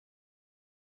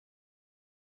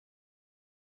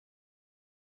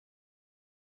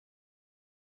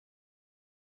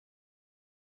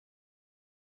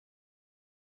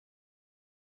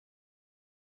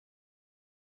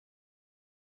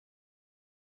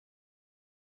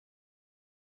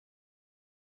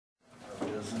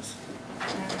business.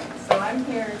 Alright, so I'm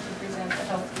here to present the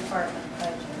health department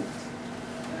budget.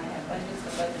 And I have budgets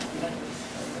and budgets and budgets.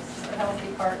 So this is the health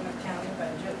department county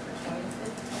budget for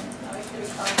 2015. I should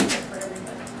have copied it for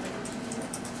everybody.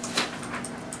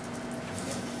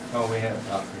 Oh, we have a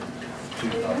copy.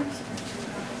 Two copies.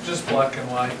 Just black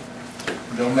and white.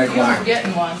 Don't make You aren't one.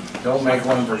 getting one. Don't make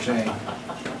one for Shane.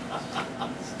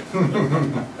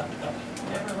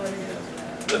 Never let her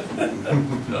get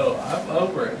No, I'm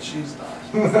over it, she's not.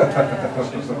 over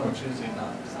She's not, she's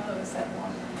not. Some of us have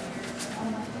one.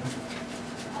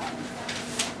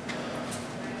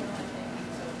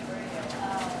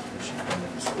 She come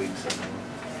in squeaks anymore.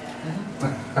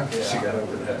 Yeah. She got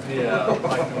over that. Yeah,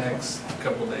 like the next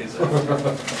couple days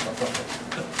after.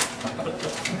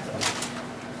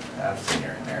 I've seen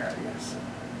her in there, I guess.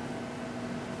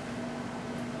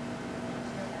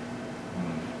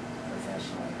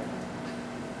 Professional.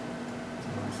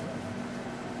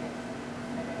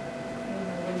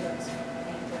 Windows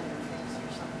paint underneath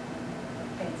or something.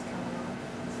 Paint's coming off.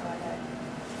 So I had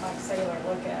Mike Saylor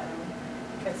look at them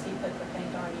because he put the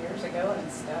paint on years ago and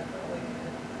it's stuck really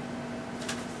good.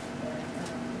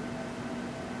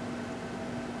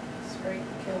 Straight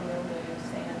kill mildew,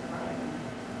 sand prime,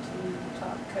 2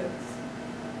 top coats.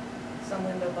 Some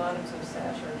window bottoms of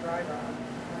sash or dry rot.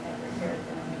 I have repaired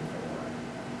them before.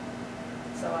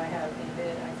 So I have a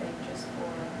bid, I think, just for,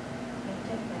 I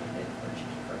think my bid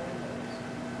for windows.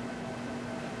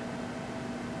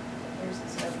 Here's the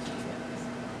stuff to you guys.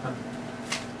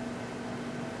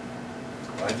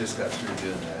 Well, I just got through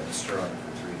doing that in Sterling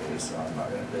for 3 days, so I'm not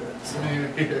gonna do it. So.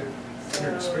 So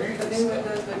Your experience. the new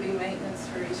windows would be maintenance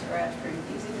free, scratch proof,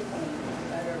 easy to clean, no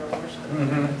matter or worse the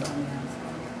windows on the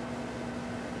outside.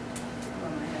 I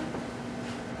have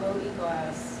low E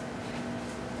glass,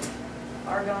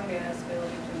 argon gas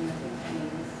filled between the 2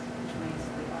 panes, which makes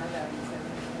the R value 17.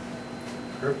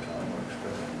 Krypton works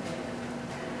good.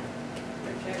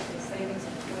 Projected savings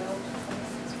of 12 to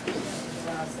 26%, which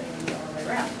allows savings all the way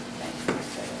around. Thanks, Mike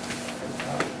Taylor. That's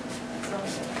all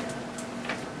I got.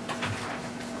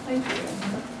 Thank you.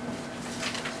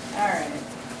 All right.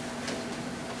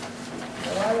 So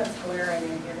while that's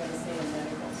glaring, you're going to see in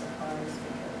medical supplies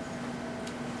because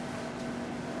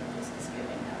this is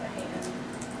getting out of hand.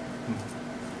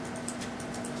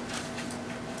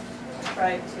 I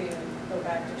tried to go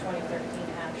back to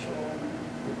 2013 actual, and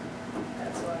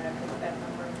that's why I put that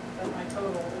number. But my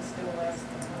total is still less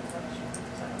than my budget.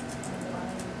 So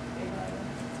underlying big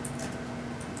item.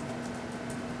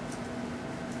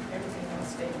 Everything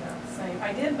else stayed about the same.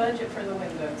 I did budget for the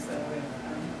windows though, if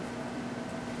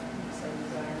so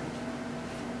desired.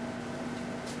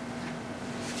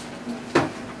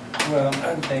 Well,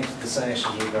 I think the sashes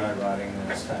are dry rotting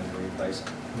and it's time to replace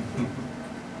them.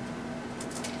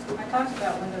 I talked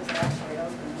about windows that actually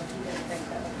open, but you didn't think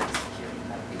that would be security,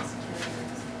 that would be security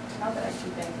reasons. Not that I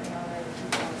keep anything on there that you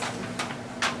don't see.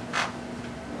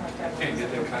 Like that Can't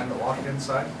get that kind of lock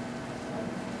inside?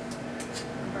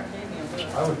 Gave me a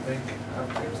book. I would think,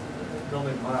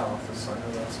 building my office, I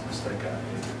know that's a mistake I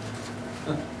made.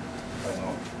 I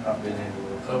know, not being able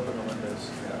to Open the windows,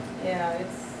 yeah. Yeah,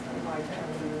 it's like that.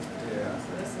 Yeah. So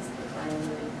this is the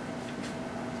primary.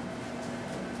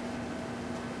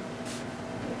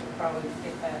 We could probably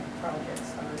get that project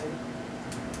started.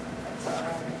 That's all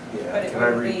right. Yeah, But it can I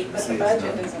would read be, to but see the it's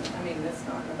budget done? isn't, I mean, it's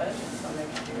not in the budget until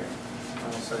next year.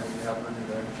 I'll say we have money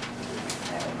there.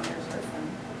 That one there's our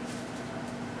fund.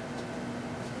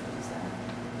 Use that.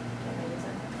 Can we use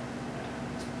it?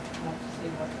 We'll have to see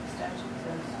what the statute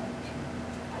says.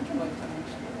 I can wait till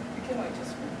next year. We can wait till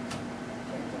spring.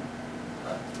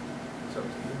 It's up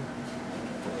to you.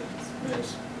 Yes.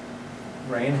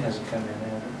 Rain hasn't come in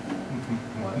yet.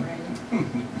 What rain?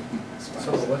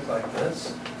 So it'll look like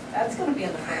this? That's gonna be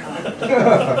in the front. Doesn't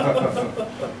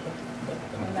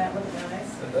that look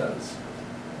nice? It does.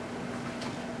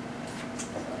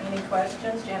 Any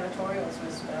questions? Janitorial is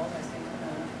misspelled, I think.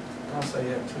 I'll say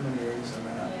you have too many A's in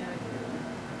Yeah, that. I do.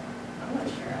 I'm not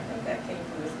sure. I think that came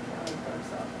from the county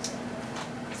clerk's office.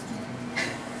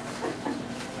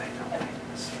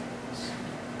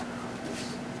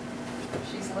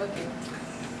 She's looking.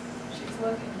 She's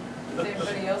looking. Is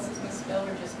everybody else's misspelled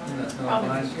or just mine? No, no, Probably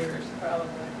mine. just yours, probably.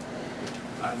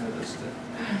 I noticed it.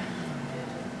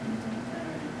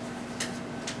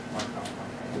 mark off my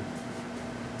page.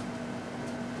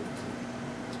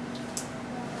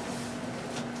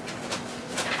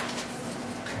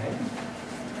 Okay.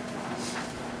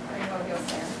 There you go,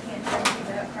 Sam. Can't tell you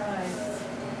that price.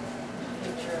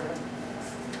 Picture.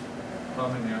 Well, I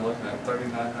mean, you're looking at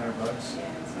 $3,900,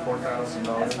 Yeah, it's not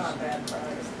 $4,000. That's not a bad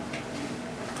price.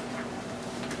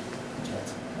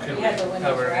 Could We had the we windows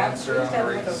have her wrapped, answer we on used to have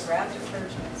the windows rates? wrapped at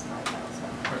church and it's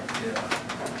 $5,000. Yeah.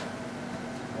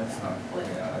 That's not,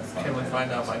 yeah, that's not. Can we bad. find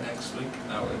out by next week?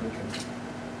 That way we can.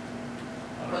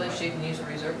 Whether she can use a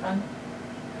reserve fund?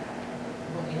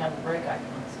 When we have the break, I can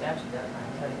on the statute that I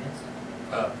can tell you instantly.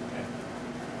 Oh, okay.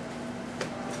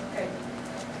 Okay.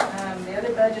 The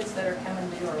other budgets that are coming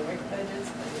due are WIC budgets,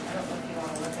 but I don't know if you want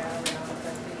to look at them or not,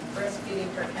 but the breastfeeding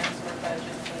per counselor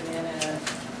budget came in at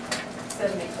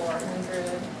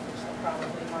 7,400, which they'll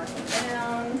probably mark them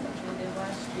down, which we did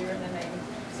last year, and then they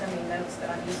send me notes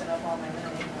that I'm using up all my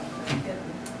money, I'm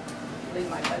kidding, leave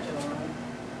my budget alone.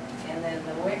 And then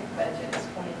the WIC budget is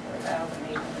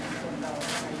 $24,810, I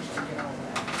usually get all of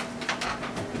that.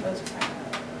 Those are kind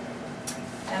of,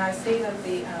 and I see that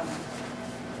the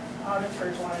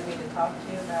auditors wanted me to talk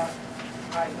to you about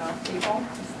writing off people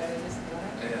instead of just doing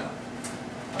it. Yeah.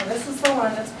 Well, this is the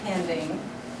one that's pending.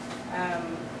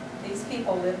 These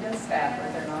people lived in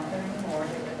Stafford, they're not there anymore,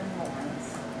 they live in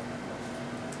Lawrence.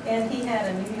 And he had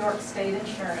a New York State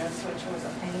insurance, which was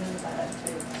a pain in the butt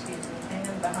to, pain in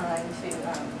the behind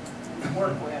to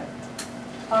work with.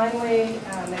 Finally,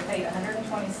 they paid $126.50 to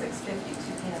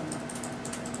him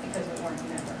because we weren't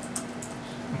member.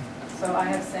 So I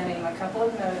have sent him a couple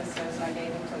of notices, and I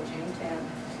gave him till June 10th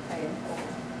to pay in full.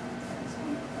 That's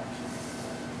one collection.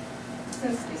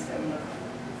 Since December,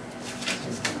 it's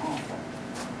just been awful.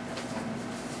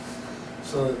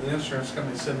 So the insurance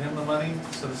company sent him the money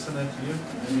instead of sending it to you,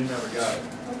 and you never got it?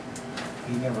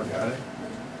 He never got it?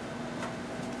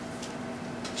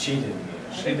 She didn't get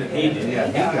it. She did. He did. Yeah,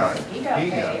 he got it. He got He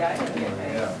paid, got I it. didn't get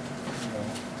paid. Yeah.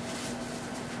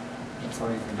 That's all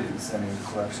you can do, is send him to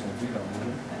collection if you don't need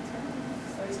it. That's right.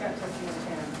 So he's got till June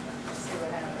 10th, to see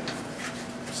what happens.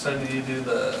 So do you do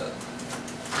the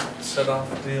set off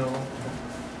deal?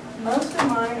 Most of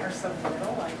mine are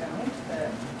submittal, I don't, but,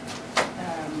 I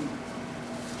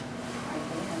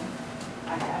can.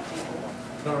 I have people, I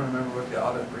don't remember what the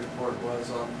audit report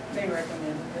was on. they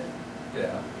recommended it.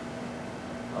 Yeah.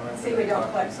 I remember See, we they don't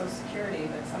talked- collect social security,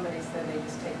 but somebody said they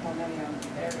just take more money on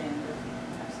their end if you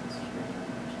have social security.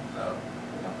 Oh. We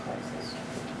don't collect social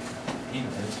security. He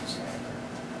lives in Stafford.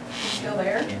 You still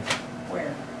there? Yeah.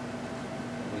 Where?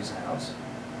 His house.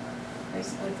 They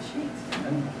split the sheets.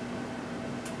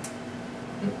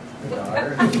 The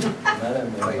daughter, mother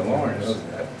moved to Lawrence. Knows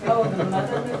that. Oh, the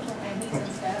mother lived, and he's in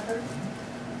Stafford?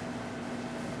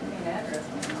 Give me an address,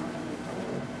 maybe I'll have you told.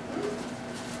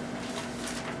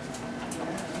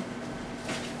 Yeah.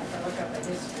 I can look up the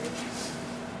history.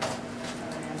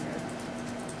 Around here.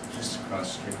 Just across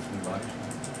the street from the body shop.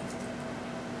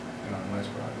 And on West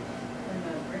Broadway. In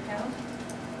the brick house,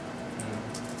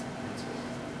 It's a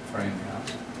frame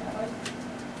house. that way?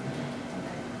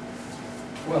 Okay.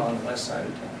 Well, on the west side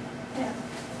of town. Yeah.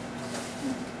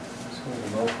 That's where the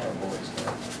Mopar boys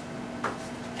live.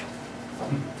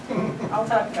 I'll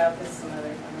talk about this some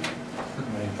other time.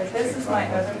 But this is my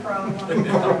other problem. We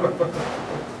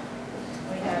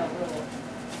had a little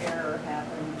error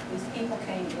happen. These people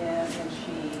came in and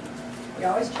we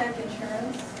always check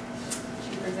insurance.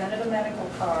 She presented a medical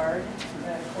card,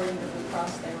 according to Blue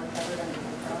Cross, they were covered under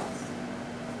Blue Cross.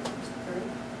 Proof.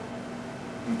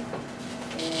 And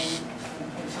when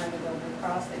it came time to go Blue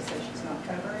Cross, they said she's not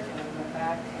covered, and we went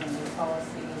back and the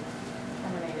policy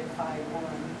terminated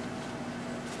 5/1.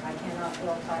 I cannot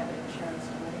bill private insurance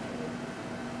for Medicaid. I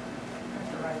have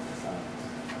to write this off.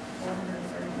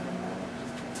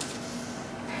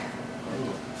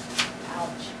 $439.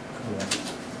 Ouch.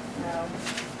 No,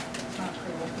 it's not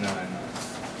cruel. No, I know.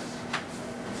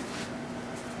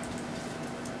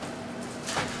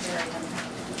 Very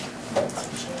unhappy. That's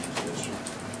in Shane's district.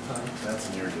 Huh? That's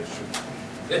in your district.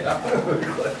 Yeah.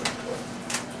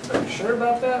 Are you sure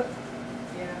about that?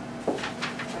 Yeah.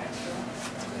 Actually.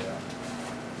 Yeah.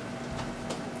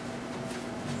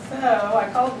 So I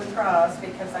called Blue Cross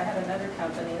because I had another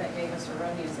company that gave us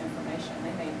erroneous information.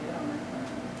 They made good on their claim.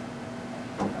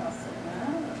 Blue Cross said, no.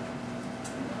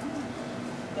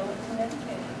 Bill it to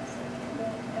Medicaid. I said, can't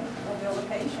bill it to Medicaid. We'll bill the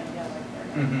patient, yeah, like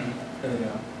they're.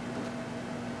 Yeah.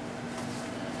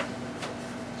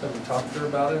 So we talked to her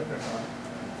about it or not?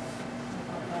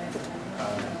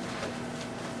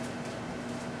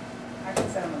 I can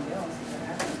send them a bill and see what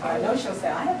happens. But I know she'll say,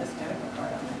 I have this medical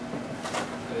card on it.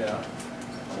 Yeah.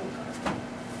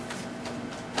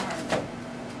 All right.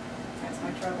 That's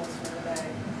my troubles for the day.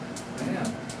 Man.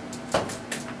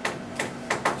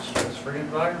 Stress-free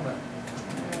environment.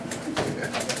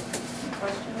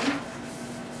 Question?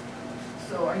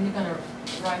 So are you gonna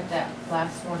write that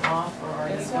last one off, or are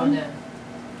you This going one? to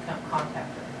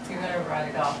contact her? You're gonna write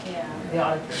it off. Yeah. The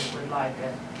auditors would like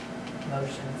a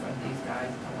motion from these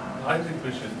guys allowing. I think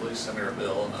we should at least send her a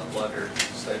bill and a letter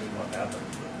stating what happened,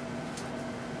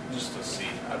 but just to see,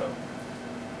 I don't,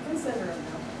 Consider it now.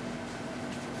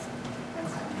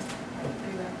 That's fine. I'll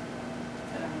do that.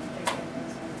 But I'm gonna take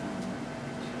things on time.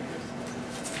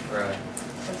 right,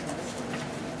 Cheers.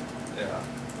 yeah.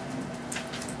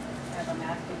 Have an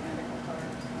active medical card.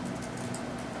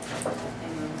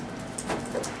 Anyway.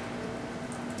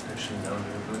 Does she know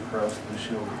their Blue Cross Blue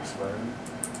Shield expired?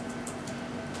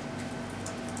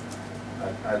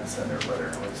 I'd send her a letter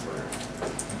and wait for her.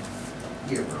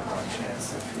 Give her one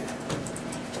chance if you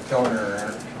tell her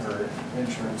her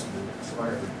insurance will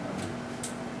expire.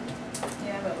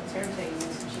 Yeah, but what's irritating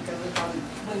is if she goes on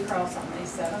Blue Cross on May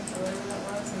 7th or whatever that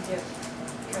was and get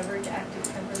coverage, active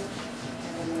coverage,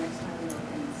 and then the next time we look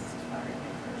and it's expired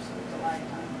May 1st, so it's a lag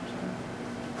time or something.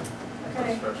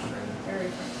 Okay, That's frustrating.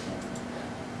 very frustrating.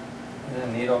 And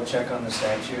then need all check on the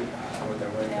statute with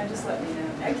their way. Yeah, just let me know.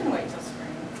 I can wait till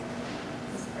spring.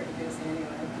 It's pretty busy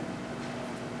anyway.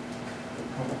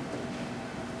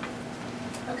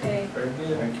 Okay. Very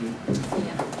good. Thank you. See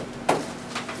ya.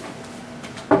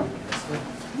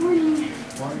 Morning.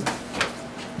 Morning.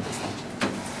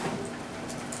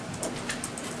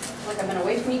 Look, I've been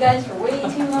away from you guys for way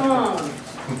too long.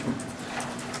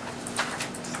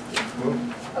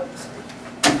 Oops.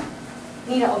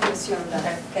 Nina, I'll give this to you on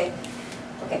that, okay?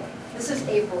 Okay, this is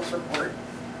April's report.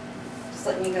 Just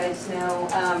letting you guys know,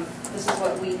 this is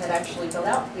what we had actually filled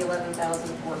out, the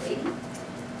 $11,480.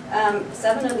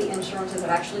 7 of the insurances have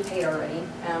actually paid already.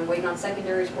 Waiting on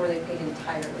secondaries, or they've paid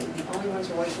entirely. The only ones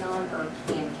we're waiting on are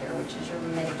CanCare, which is your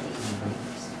Medicaid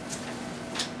claims.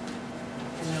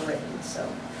 And they're written, so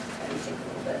it's going to take a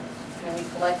little bit. And we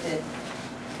collected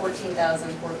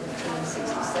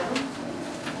 $14,415.67.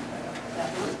 That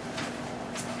one.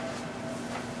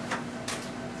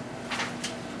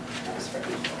 That was for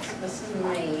April. So this is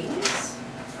May's.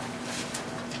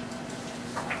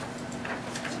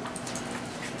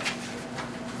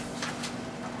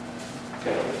 I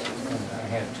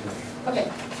had two. Okay.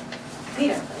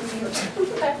 Nita, that was yours.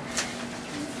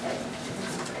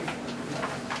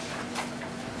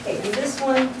 Okay, and this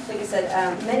one, like I said,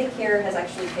 Medicare has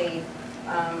actually paid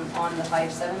on the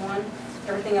 5/7 one.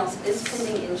 Everything else is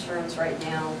pending insurance right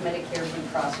now, Medicare, Blue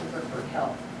Cross, and Preferred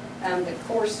Health. The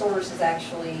core source is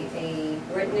actually a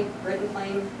written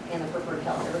claim and the Preferred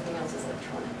Health. Everything else is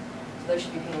electronic. So those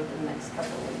should be paying within the next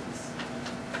couple of weeks.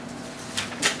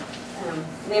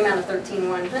 The amount of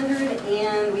 $13,100,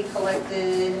 and we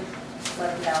collected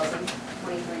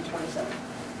 $11,023.27.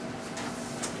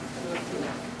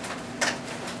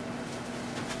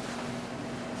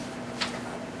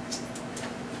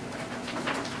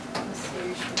 Let's see,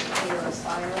 we should pay our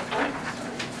SI report.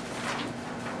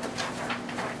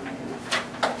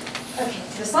 Okay,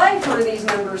 to decide for these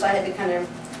numbers, I had to kind of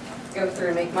go through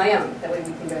and make my own. That way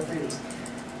we can go through these.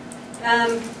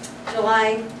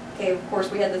 July. Okay, of course,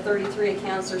 we had the 33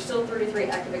 accounts. There's still 33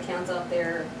 active accounts out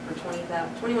there for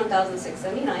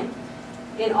 $21,679.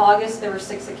 In August, there were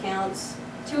 6 accounts.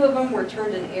 2 of them were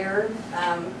turned in error.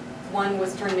 One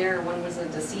was turned in error, one was a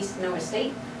deceased, no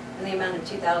estate, and the amount of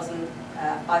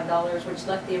 $2,005, which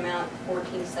left the amount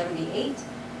 $1,478.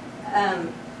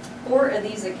 4 of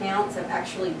these accounts have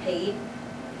actually paid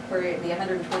for the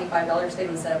 $125. They've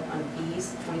been set up on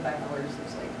fees, $25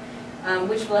 looks like.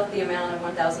 Which left the amount of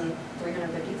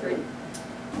 $1,353.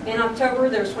 In October,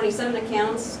 there was 27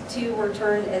 accounts. 2 were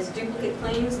turned as duplicate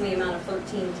claims in the amount of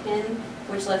 $1,310,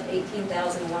 which left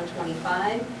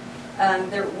 $18,125.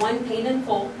 There 1 paid in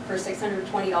full for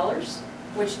 $620,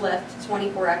 which left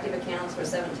 24 active accounts with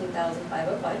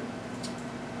 $17,505.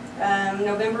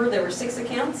 November, there were 6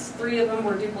 accounts. 3 of them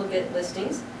were duplicate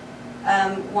listings.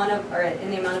 In the amount of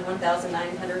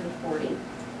 $1,940.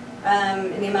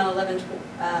 In the amount of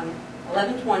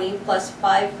 $1,120 plus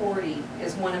 $540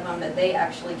 is one of them that they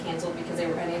actually canceled because they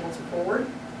were unable to forward.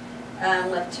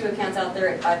 Left 2 accounts out there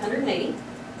at $580.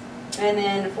 And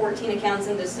then 14 accounts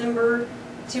in December.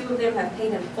 2 of them have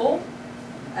paid in full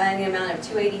in the amount of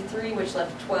 $283, which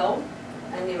left 12,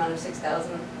 and the amount of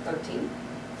 $6,013.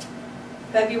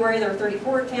 February, there were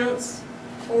 34 accounts.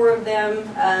 4 of them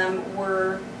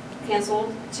were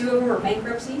canceled. 2 of them were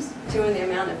bankruptcies, 2 in the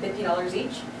amount of $50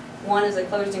 each. 1 is a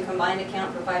closed and combined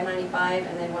account for $595,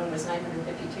 and then 1 was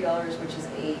 $952, which is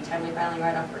a timely filing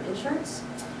write-off for insurance,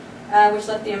 which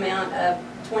left the amount of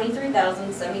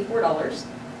 $23,074.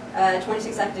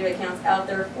 26 active accounts out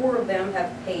there. 4 of them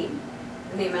have paid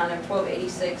in the amount of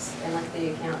 $1,286, and left the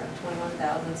account of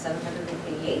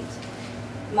 $21,788.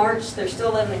 March, there's still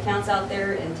 11 accounts out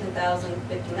there and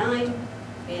 $10,059.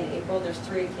 In April, there's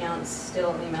 3 accounts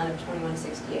still in the amount of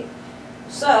 $21,68.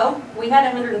 So, we had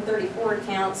 134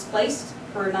 accounts placed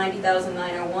for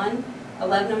 $90,901.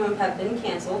 11 of them have been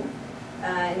canceled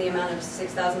in the amount of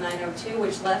 $6,902,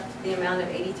 which left the amount of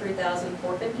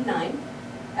 $83,459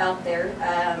 out there.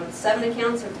 7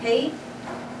 accounts have paid.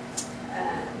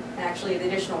 Actually, the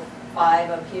additional 5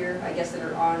 up here, I guess, that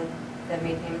are on, that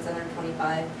made payments under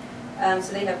 25.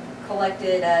 So they have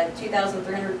collected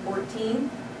 $2,314,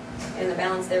 and the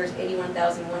balance there is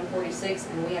 $81,146,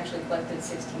 and we actually collected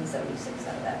 $1,676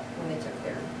 out of that when they took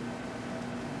their.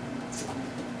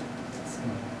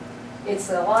 It's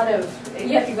a lot of,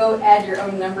 you have to go add your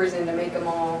own numbers in to make them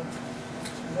all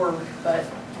work, but.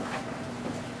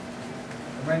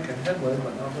 We're making headway,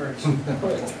 but not very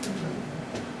quick.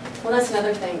 Well, that's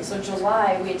another thing. So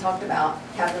July, we had talked about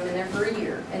having them in there for a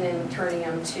year and then turning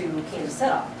them to Kansas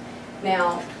Set-Off.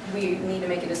 Now, we need to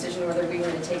make a decision whether we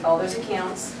want to take all those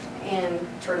accounts and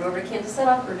turn them over to Kansas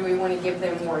Set-Off, or do we want to give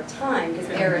them more time? Because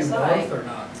Can it be RSI, both or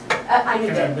not? I need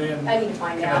Can it be in- to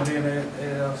find out. Can it be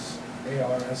an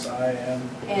ARSI and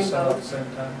And set up at both. the same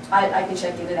time? I can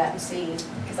check into that and see,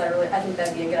 because I think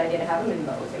that'd be a good idea to have them in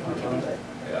both if we can do it.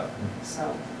 Yeah.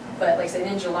 So, but like I said,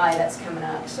 in July, that's coming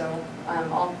up, so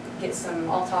I'll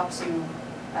talk to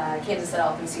Kansas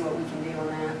Set-Off and see what we can do on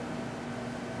that.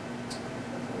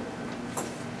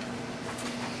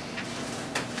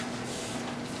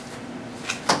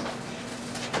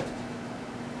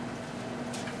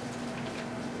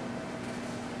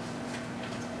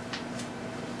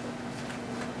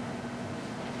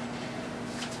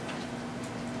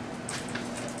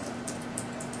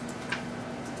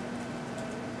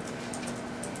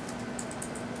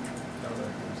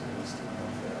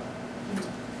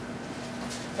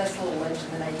 That's the little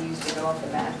legend that I use to go off the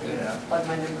bat, to Yeah. plug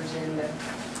my numbers in to.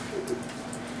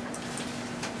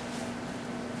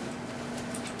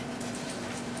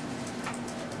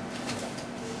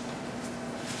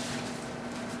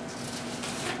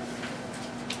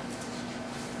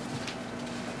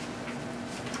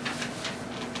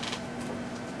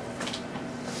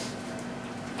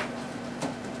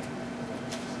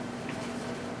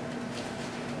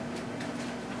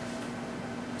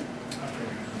 I think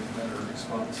we need a better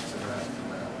response to that than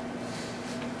that.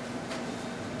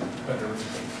 Better, of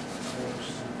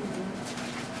course.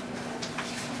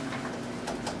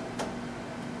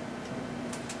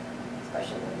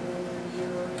 Especially when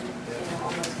you're,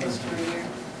 almost close to a year.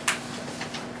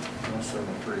 Most of them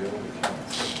are pretty old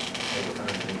accounts, over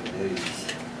 180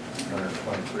 days,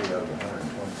 123 out of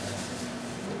 120.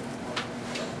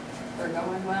 They're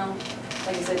going well.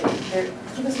 Like I said,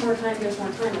 give us more time, give us more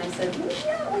time. And I said,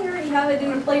 yeah, we already have it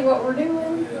in play what we're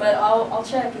doing, Yeah. but I'll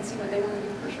check and see what they want to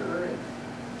do for sure.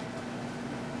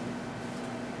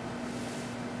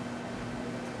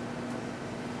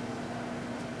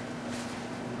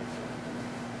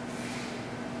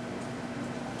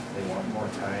 They want more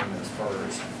time as far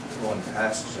as going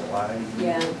past July.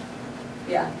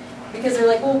 Yeah, because they're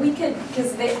like, well, we could,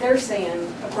 because they're saying,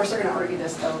 of course, they're gonna argue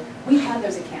this though, we've had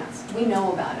those accounts, we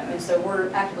know about them, and so we're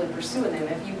actively pursuing them.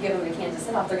 If you give them to Kansas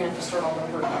Set-Off, they're gonna have to start all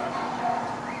over again.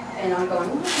 And I'm going,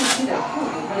 well, I can see that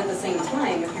point, but at the same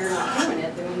time, if you're not doing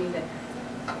it, then we need to,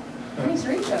 nice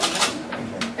reach out.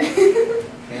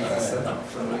 Kansas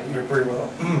Set-Off, You're pretty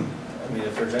well, I mean,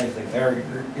 if there's anything there,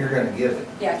 you're gonna give it.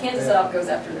 Yeah, Kansas Set-Off goes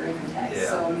after their income tax, Yeah.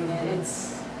 so I mean,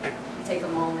 it's, you take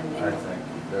them all and. I think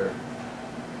they're,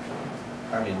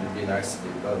 I mean, it'd be nice to do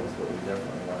both, but we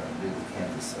definitely want to do the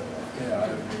Kansas Set-Off. Yeah, I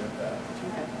agree with that.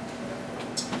 Okay.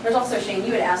 There's also, Shane,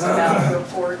 you had asked about a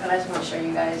report, and I just want to show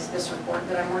you guys this report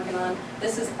that I'm working on.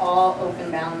 This is all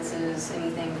open balances,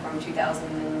 anything from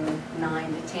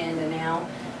 2009 to 10 to now.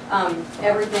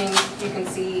 Everything you can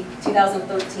see,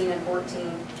 2013 and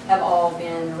 14 have all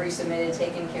been resubmitted,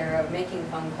 taken care of, making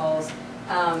phone calls.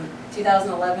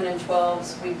 2011 and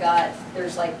 12s, we've got,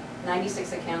 there's like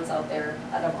 96 accounts out there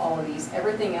out of all of these.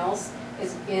 Everything else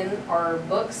is in our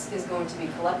books is going to be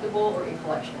collectible or in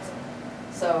collections.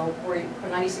 So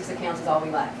 96 accounts is all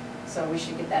we lack. So we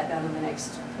should get that done in the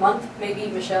next month. Maybe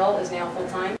Michelle is now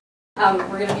full-time. We're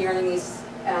going to be earning these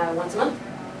once a month.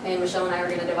 And Michelle and I are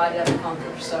going to divide it up and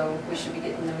conquer. So we should be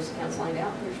getting those accounts lined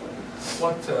out here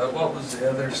shortly. What was the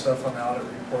other stuff on the audit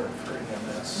report for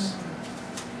EMS?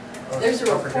 There's a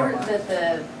I forgot report mine.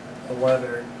 that The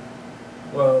letter,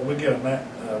 well, we get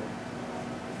a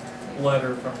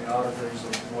letter from the auditors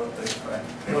of what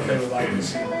they would like to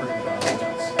see improved on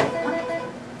audits.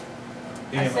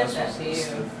 I sent EMS that was to you.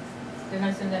 listed. Didn't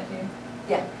I send that to you?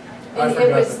 yeah. I And it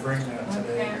forgot was, to bring that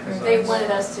today. 'cause I they was-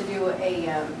 wanted us to do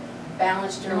a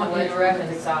balanced You journal want me to ledger with the,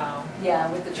 reconcile?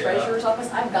 yeah, with the Yeah. treasurer's office.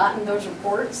 I've gotten those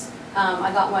reports.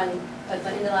 I got one at the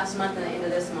end of last month and the end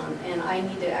of this month, and I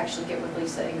need to actually get with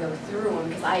Lisa and go through them,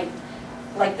 because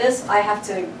like this, I have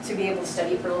to be able to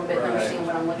study it for a little bit and Right. understand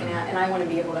what I'm looking at, and I want to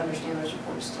be able to understand those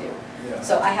reports too. Yeah.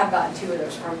 So I have gotten 2 of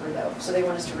those from her though, so they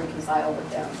want us to reconcile with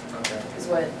them, Okay. is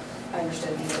what I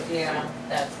understood. Yeah,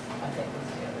 that's, I think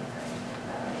was the other thing.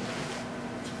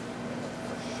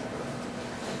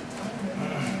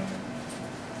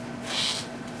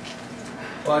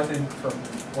 Well, I think from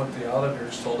what the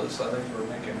auditors told us, I think we're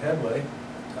making headway.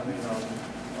 I mean, on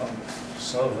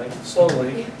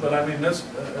slowly, but I mean, this,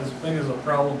 as big as a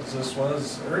problem as this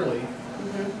was early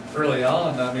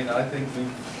on, I mean, I think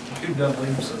we've done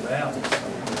leaps and bounds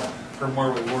from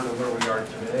where we were to where we are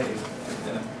today.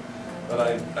 But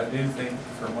I do think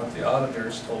from what the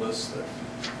auditors told us that,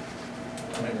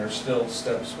 I mean, there's still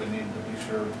steps we need to be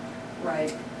sure.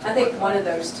 Right. I think one of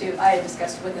those too, I had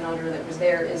discussed with an auditor that was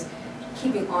there, is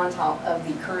keeping on top of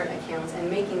the current accounts and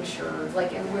making sure,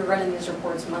 like, if we're running these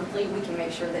reports monthly, we can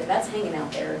make sure that that's hanging out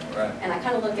there. Right. And I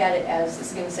kind of look at it as, this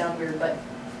is going to sound weird, but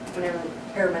whenever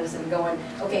paramedicine going,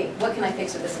 okay, what can I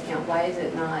fix with this account? Why is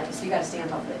it not? So you got to stay on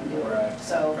top of it and do it. Right.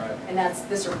 So, Right. and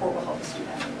this report will help us do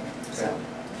that. So, Okay.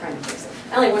 trying to fix it.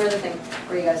 Only one other thing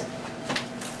for you guys.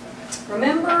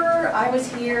 Remember, I was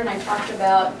here and I talked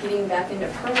about getting back into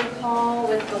protocol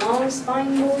with the long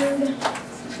spine board?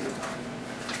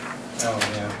 Oh,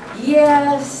 yeah.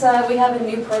 Yes, we have a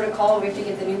new protocol we have to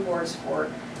get the new boards for.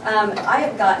 I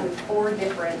have gotten 4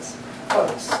 different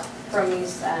quotes from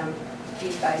these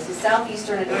guys. The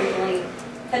Southeastern originally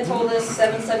had told us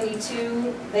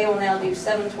 772. They will now do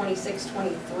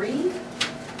 726.23,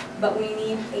 but we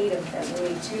need 8 of them. We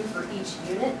need 2 for each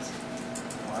unit,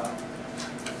 Wow.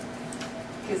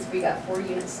 because we got 4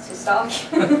 units to stock.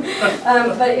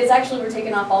 But it's actually, we're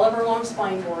taking off all of our long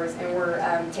spine boards, and we're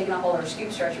taking off all our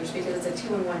scoop stretchers, because it's a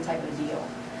 2-in-1 type of deal.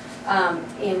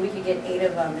 And we could get 8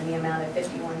 of them in the amount of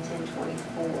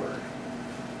 $51.10.24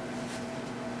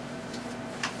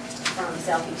 from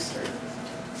Southeastern.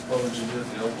 What would you do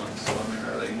with the old ones? I mean,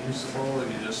 are they usable? Do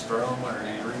you just throw them, or do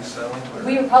you resell them? or-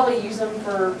 We would probably use them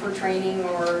for training,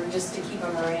 or just to keep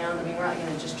them around. I mean, we're not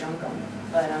gonna just junk them,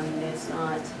 but I mean, they're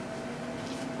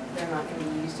not gonna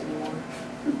be used anymore.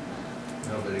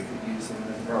 Nobody could use them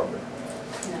in probably.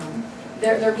 No,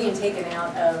 they're being taken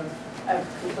out of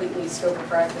completely scope of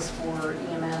practice for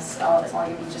EMS. It's all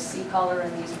gonna be just C-collar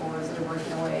and these boards that are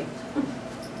breaking away.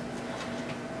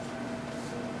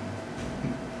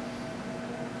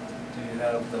 Do you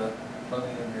have the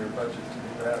money in your budget to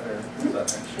do that, or is that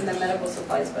next year? In the medical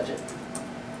supplies budget.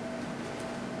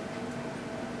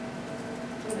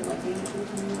 Even like maybe Just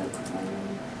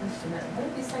a minute, what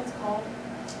are these things called?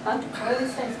 Huh? What are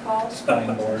these things called?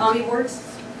 Spine board. Combi boards,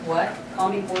 What?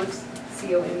 combi boards,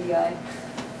 C-O-M-B-I,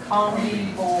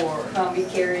 Combi board. combi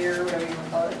carrier, whatever you want to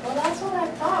call it. Well, that's what I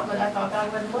thought, but I thought I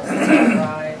wasn't listening to it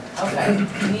right. Okay,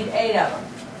 you need 8 of them.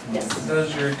 Yes.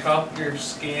 Does your copier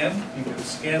scan? You can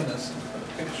scan this and put a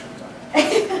picture on You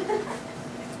could.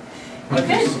 I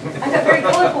got very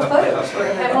colorful photos for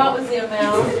And it. what was the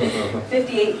amount?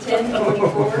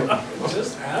 58.10.24. it.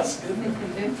 Just asking.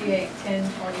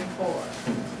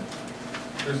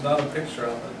 58.10.24. There's not a picture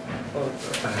on the photo.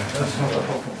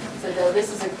 So no, this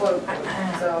is a quote,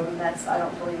 so that's, I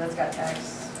don't believe that's got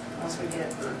tax unless we get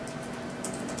it for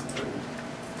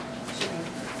shipping.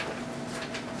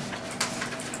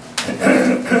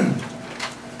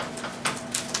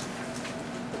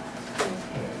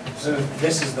 So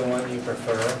this is the one you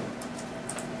prefer,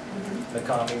 the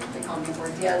combi? The combi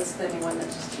board, yeah, it's the new one that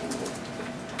just changed it.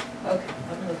 Okay,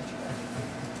 let me look at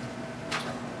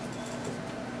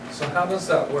So how does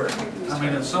that work? I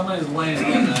mean, if somebody's laying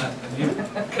on that and you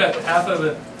cut half of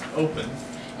it open,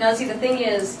 Now, see, the thing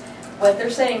is, what they're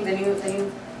saying, the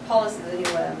new policy, the new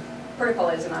protocol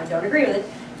is, and I don't agree with it,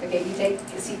 okay, you take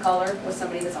a C-collar with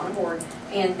somebody that's on a board,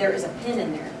 and there is a pin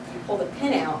in there. You pull the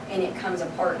pin out, and it comes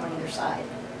apart on either side.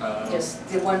 Just,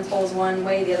 the one pulls one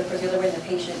way, the other pulls the other way, and the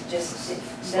patient just, it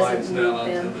slides doesn't down move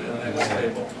onto them. the next Yeah.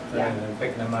 table. Yeah. And then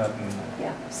picking them up and.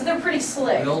 Yeah, so they're pretty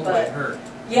slick, The old way but, hurt.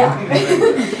 yeah. And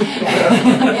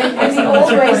the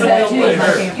old way said, The old way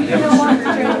hurt. you know what,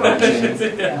 you're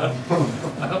doing Yeah.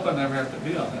 I hope I never have to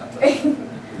be on that.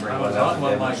 but I was on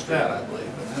one like that, I believe.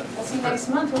 Well, see, next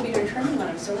month we'll be doing training on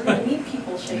them, so we're gonna need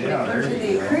people shaking Yeah, it there into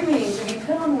you the go. crew meeting to be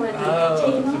put on one and Oh,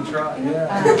 taken to off. try, you know?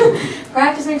 yeah.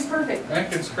 Practice makes perfect. I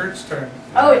think it's Kurt's turn.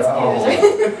 Oh, it's,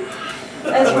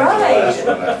 that's right. That's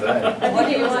what I think. I What think do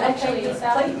it you was want to actually take this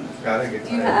out? Clayton. I think it's.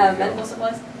 Do you have medical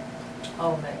supplies? it.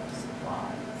 Oh, medical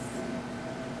supplies.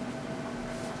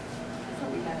 I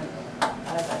thought we had. I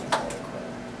thought you said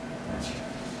equipment.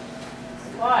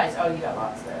 Supplies, oh, you got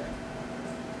lots there.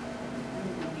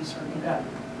 use We've remaining. got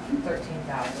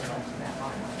 13,000 left in that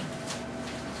line item.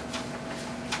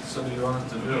 So do you want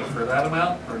to do it for that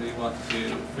amount, or do you want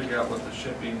to figure out what the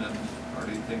shipping and, or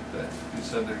do you think that, you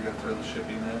said they're gonna throw the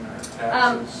shipping in, or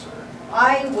taxes, or?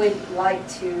 I would like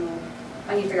to,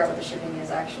 I need to figure out what the shipping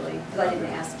is actually, because I didn't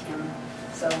Okay. ask him,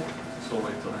 so, So we'll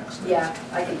wait till next week? yeah,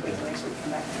 I think wait till next week,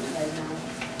 come back and let you guys know.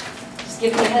 Just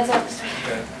give me a heads up.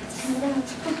 Okay, and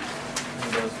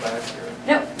goes back, or?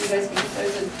 Nope, you guys can keep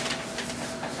those in,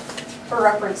 for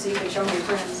reference, so you can show them your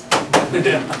friends.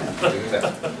 Yeah.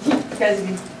 You guys,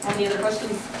 have any other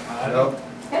questions? Nope,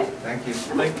 Okay. thank you.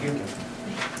 Thank you.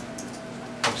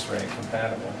 Looks very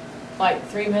compatible. Like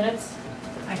 3 minutes,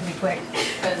 I can be quick.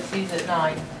 because he's at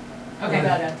 9. Okay. We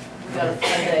got a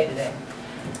day today.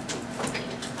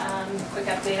 Quick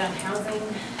update on housing.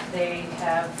 They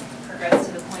have progressed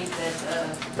to the point that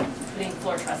putting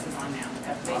floor trusses on now.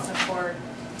 Got the basement floor,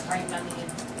 right on the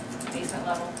basement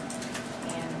level,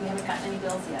 and we haven't gotten any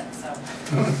bills yet, so.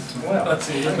 Well, Let's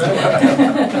see. Yeah.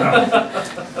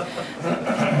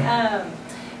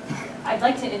 I'd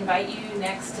like to invite you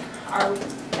next, our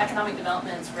Economic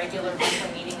Development's regular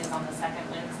monthly meeting is on the second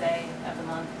Wednesday of the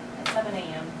month at 7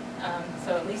 a.m.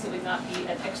 So at least it would not be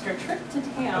an extra trip to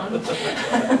town,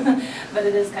 but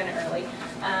it is kind of early.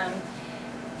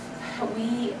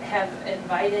 We have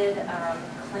invited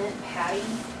Clint Patty,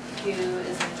 who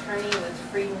is an attorney with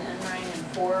Frieden, Enright, and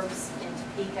Forbes in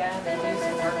Topeka. They do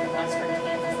some work in Western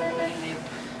Kansas, including they've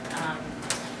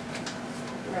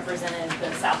represented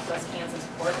the Southwest Kansas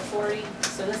Port Authority.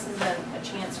 So this is a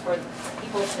chance for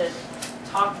people to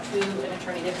talk to an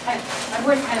attorney. I've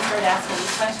already kind of started asking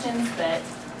these questions, but I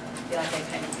feel like I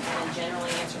kind of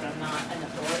generally answer, but I'm not an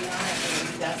authority on it. It would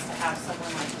be best to have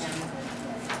someone like him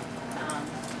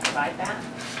provide that.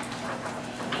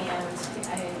 And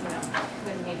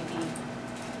would maybe be,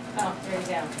 oh, there you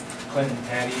go. Clinton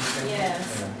Patty. Yes.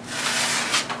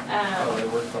 Oh, they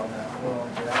worked on that. Well,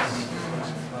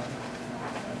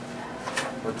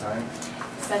 What time?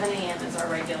 7 a.m. is our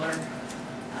regular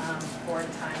board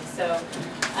time, so.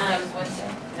 Next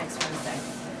Wednesday? Next Wednesday.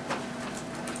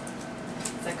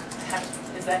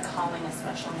 Is that calling a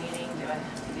special meeting? Do I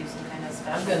have to do some kind of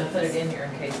special? I'm gonna put it notice? in here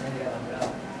in case any of them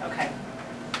go. Okay.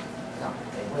 No,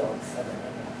 they will, it's 7 a.m.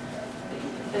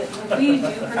 If we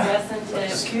do progress into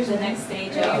the next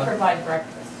stage, You provide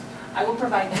breakfast. I will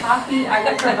provide coffee, I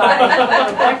will provide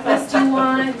whatever breakfast you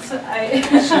want. She's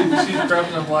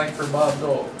prepping them like for Bob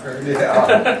Dole, or?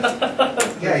 Yeah.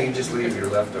 Yeah, you just leave your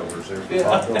leftovers there for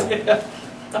Bob Dole. Yeah.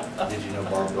 Did you know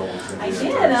Bob Dole was gonna I be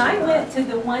did, and I went to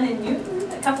the one in Newton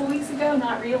a couple weeks ago,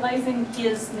 not realizing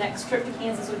his next trip to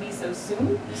Kansas would be so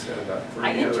soon. He's got about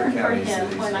I 30 other interned for counties that him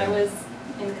he's when I in. was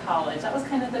in college. That was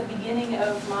kind of the beginning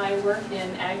of my work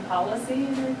in ag policy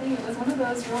and everything. It was one of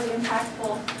those really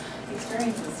impactful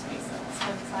experiences to me, so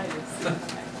I'm excited to see him.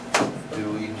 Do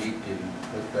we need to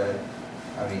put that,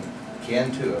 I mean,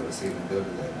 can two of us even go to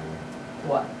that meeting?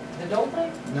 What, the Dole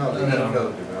thing? No, the No.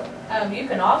 code development. You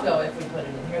can all go if we put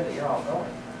it in here that you're all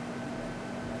going.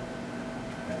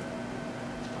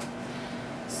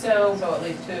 So, So at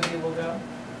least 2 of you will go?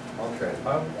 Okay.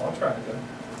 I'll try to go.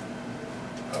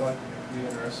 I like to be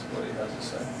interested in what he has to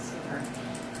say. super.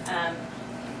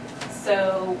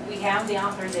 So we have the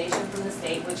authorization from the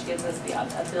state, which gives us the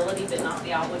ability but not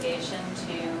the obligation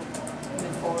to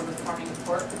move forward with farming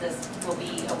report. But this will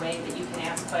be a way that you can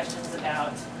ask questions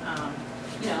about,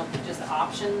 just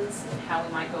options, how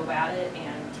we might go about it,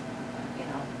 and,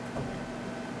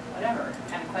 whatever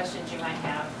kind of questions you might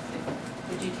have.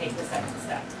 Would you take the second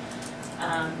step?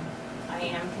 I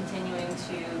am continuing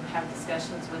to have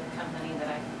discussions with a company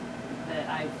that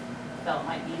I felt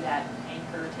might be that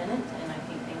anchor tenant, and I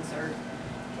think things are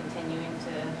continuing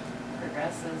to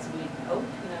progress as we hope.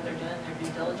 They're doing their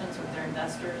due diligence with their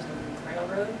investors and the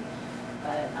railroad,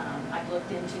 but I've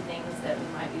looked into things that we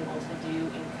might be able to do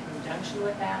in conjunction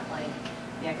with that, like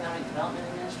the Economic Development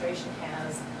Administration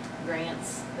has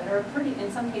grants that are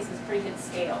in some cases, pretty good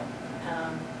scale,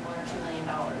 $1 or $2 million.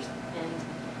 And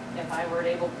if I were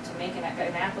able to make an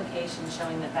application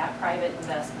showing that private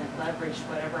investment leveraged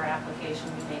whatever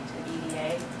application we make to the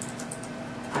EDA,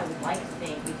 I would like to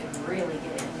think we could really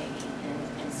get in maybe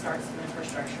and start some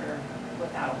infrastructure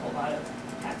without a whole lot of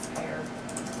taxpayer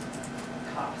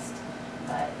cost.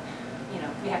 But,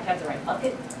 we have to have the right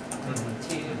bucket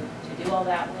to do all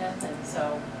that with, and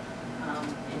so, and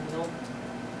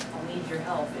I'll need your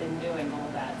help in doing all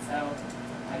that, so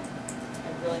I'd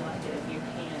really like it if you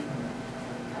can.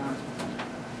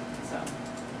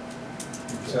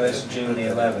 So that's June the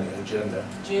 11th. Agenda.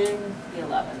 June the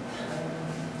 11th.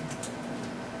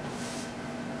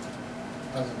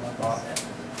 That was my thought.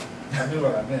 I knew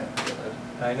what I meant, but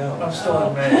I know. I'm still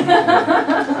in May.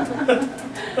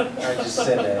 I just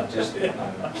said that, just, He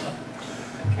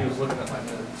was looking at my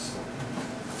notes.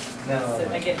 no. So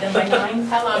I get done by 9?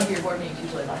 How long do your board meetings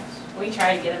usually last? We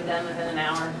try to get them done within an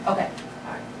hour. Okay.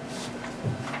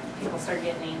 People start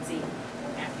getting antsy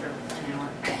after an hour.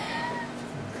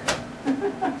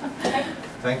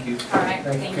 Thank you. All right,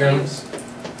 Thank thank you, you. Carlos.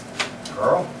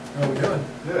 Carl? How we doing?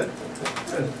 Good.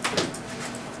 Good.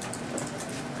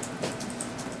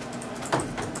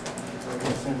 I'm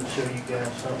gonna send to show you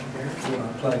guys something here. You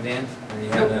want plugged in, or you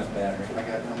have enough battery? I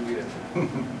got, I'm good.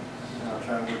 I'll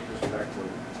try and work this backward.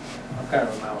 I'm kind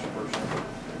of a mouse person.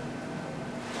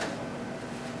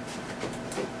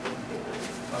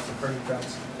 That's a pretty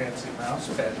fancy mouse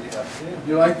pad you have too.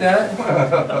 You like that?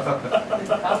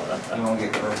 You won't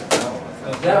get carpal tunnel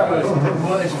with it. That was,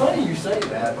 well, it's funny you say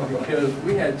that because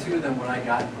we had 2 of them when I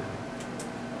got here.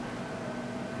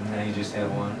 Now you just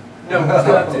have one? No, it's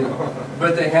not 2,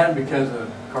 but they had them because of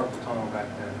carpal tunnel back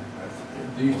then.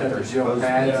 They used to have their gel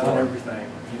pads and everything,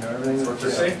 you know, everything was For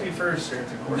gel. safety first here at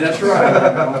the court. That's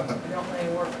right. We don't let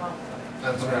any work off.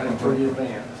 That's Right, right. pretty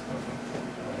advanced.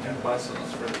 And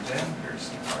lessons for the jam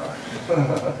piercing.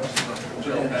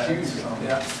 Gel And pads. shoes,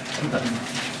 yeah.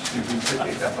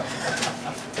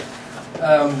 Yeah.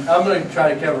 I'm going to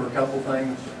try to cover a couple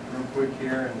things real quick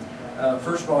here. And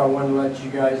first of all, I wanted to let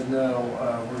you guys know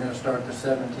we're going to start the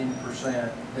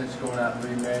 17% that's going out and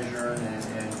remeasuring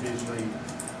and visually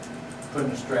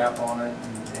putting a strap on it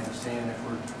and seeing if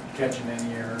we're catching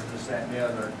any errors, this, that, and the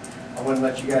other. I want to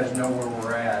let you guys know where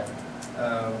we're at.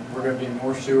 We're going to be in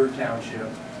North Seward Township,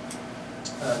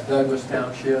 Douglas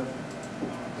Township,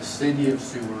 the city of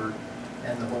Seward,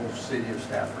 and the whole city of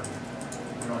Stafford.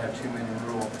 We don't have too many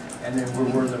rural. And then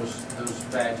where those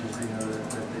badges, you know, that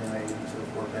they made and so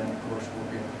forth, and of course we'll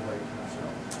be in place. So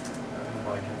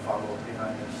nobody can follow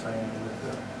behind us saying with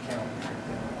the county or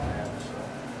anything like that. So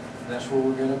that's where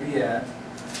we're going to be at.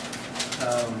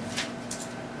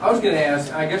 I was going to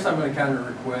ask, I guess I'm going to kind of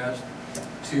request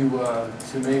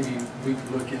to maybe we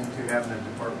could look into having a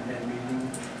department head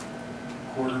meeting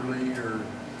quarterly or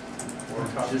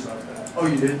talked just. about that. Oh,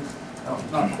 you did? Oh.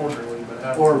 Not quarterly, but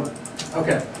after. Or,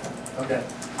 okay, okay.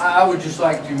 I would just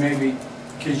like to maybe,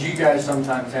 because you guys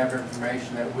sometimes have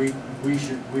information that we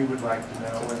would like to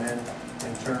know, and then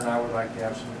in turn I would like to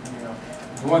have some, you know.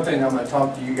 The one thing I'm going to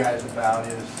talk to you guys about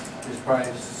is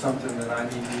probably something that I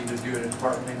need to either do at a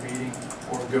department meeting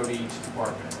or go to each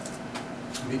department,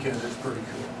 because it's pretty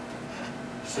cool.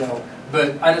 So,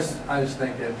 but I just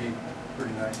think that'd be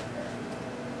pretty nice to have.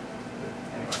 But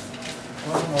anyway.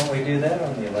 Well, why don't we do that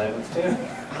on the 11th too?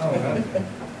 Oh, no.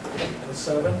 The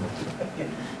 7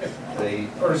 They,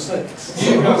 or 6.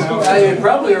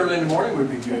 Probably early in the morning would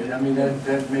be good. I mean,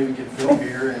 that maybe get Phil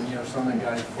here and, you know, some of the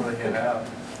guys before they head out.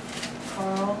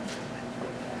 Carl?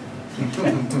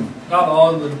 Not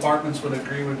all of the departments would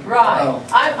agree with you. Right, Oh.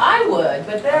 I would,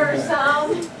 but there are Okay.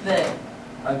 some that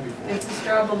I'd be for it's it. a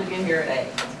struggle to get here at 8.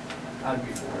 I'd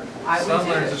be for it. I would Some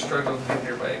do there's a it. struggle to get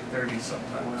here by 8:30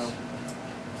 sometimes. Well,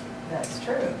 That's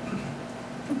true.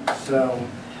 so,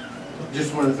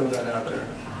 just wanted to throw that out there.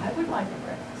 I would like a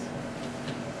breakfast.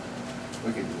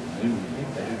 we could do a new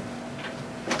meeting too.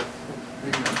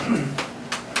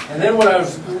 And then what I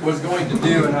was going to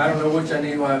do, and I don't know which I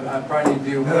need, I probably need to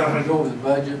do, I'm going to go over the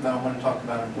budget, but I want to talk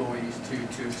about employees too,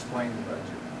 to explain the budget.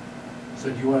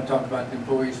 So do you want to talk about the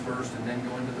employees first and then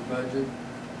go into the budget?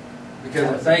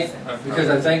 Because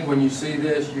I think when you see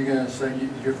this, you're going to say,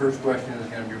 your first question is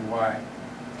going to be why.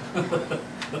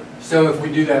 So if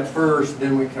we do that first,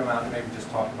 then we come out and maybe just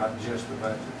talk about just the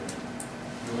budget.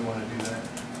 Do we want to do that?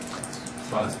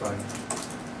 That's fine.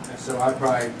 And so I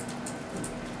probably,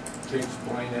 to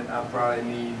explain it, I probably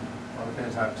need, well, it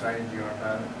depends how excited you are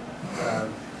about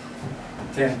it,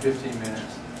 10, 15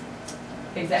 minutes.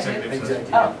 Executive?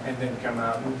 Executive, Oh. and then come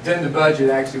out. Then the budget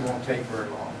actually won't take very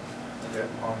long Okay.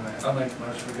 on that. I'll make a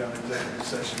motion, we go into executive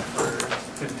session for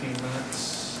 15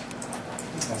 minutes.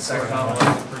 Second.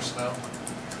 Non-elected personnel.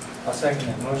 I'll second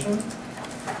that motion.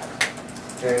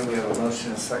 Okay, we have a motion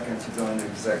and a second to go into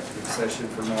executive session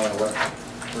for non-elected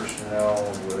personnel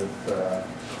with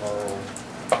Carl,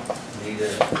 Nita,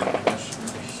 and the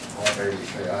commissioners. All in favor,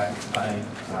 say aye. Aye.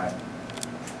 Aye.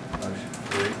 Motion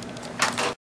carried.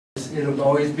 It'll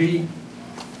always be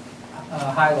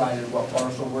highlighted what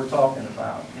parcel we're talking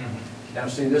about. Now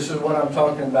see, this is what I'm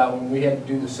talking about when we had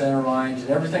to do the center lines, and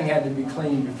everything had to be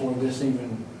cleaned before this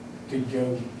even could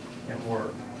go and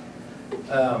work.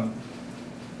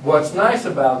 What's nice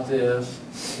about this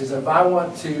is if I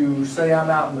want to, say I'm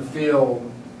out in the field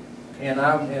and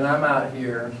I'm out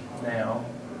here now,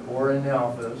 or in the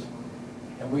office,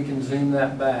 and we can zoom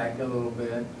that back a little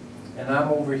bit, and I'm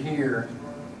over here,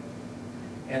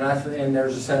 and and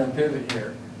there's a center pivot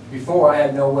here. Before, I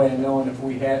had no way of knowing if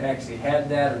we had actually had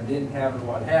that or didn't have it, or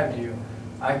what have you.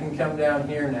 I can come down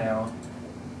here now,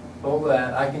 pull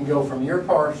that, I can go from your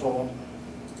parcel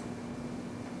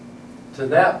to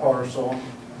that parcel,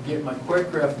 get my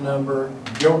quick ref number,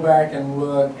 go back and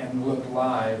look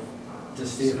live to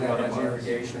see if that has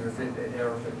irrigation or if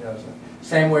it doesn't.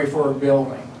 Same way for a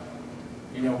building.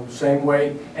 You know, same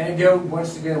way, and it goes,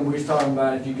 once again, we was talking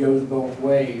about if you go both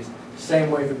ways. Same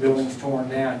way if a building's torn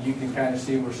down, you can kind of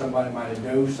see where somebody might have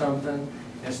dove something.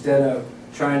 Instead of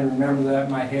trying to remember that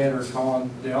in my head or calling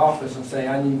the office and say,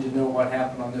 I need to know what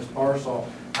happened on this parcel,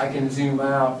 I can zoom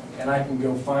out and I can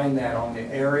go find that on the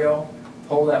aerial,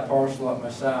 pull that parcel up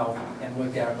myself and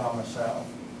look at it by myself.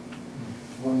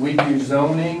 When we do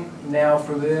zoning now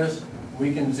for this,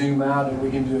 we can zoom out and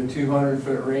we can do a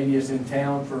 200-foot radius in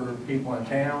town for people in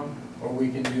town, or we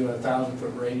can do a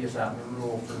 1,000-foot radius out in the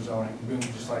rural for zoning, boom,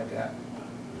 just like that.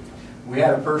 We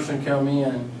had a person come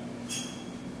in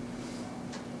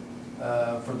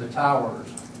for the towers,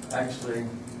 actually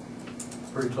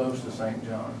pretty close to St.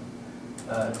 John.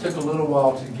 It took a little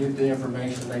while to get the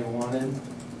information they wanted,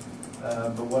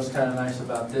 but what's kind of nice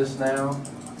about this now,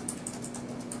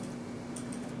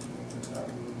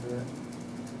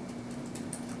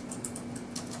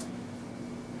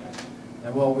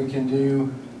 and what we can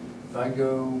do, if I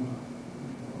go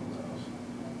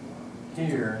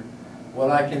here, what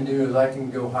I can do is I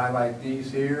can go highlight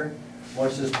these here.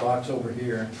 Watch this box over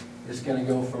here. It's going to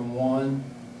go from 1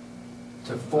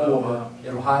 to 4.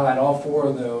 It'll highlight all 4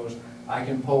 of those. I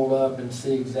can pull up and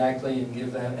see exactly and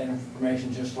give that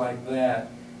information just like that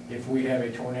if we have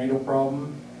a tornado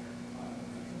problem.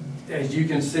 As you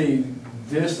can see,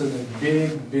 this is a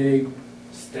big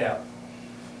step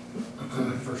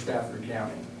for Stafford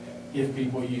County if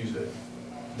people use it.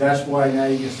 That's why now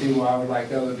you can see why I would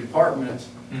like other departments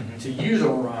to use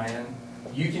Orion.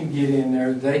 You can get in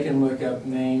there, they can look up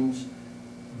names,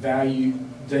 value,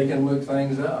 they can look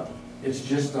things up. It's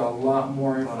just a lot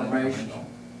more informational.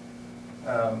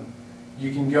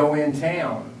 You can go in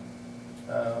town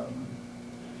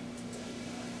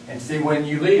and see when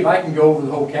you leave. I can go over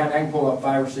the whole county, I can pull up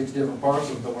 5 or 6 different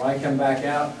parcels, but when I come back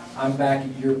out, I'm back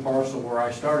at your parcel where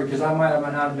I started, because I might have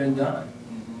not have been done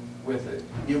with it.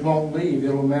 It won't leave,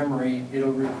 it'll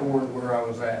record where I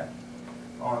was at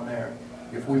on there.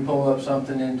 If we pull up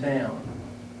something in town,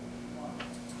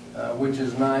 which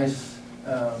is nice,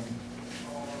 if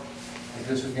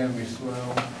this is going to be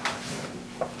slow.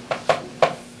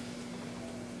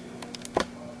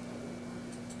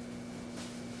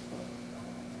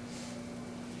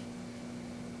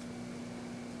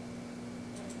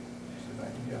 See if I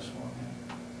can guess one.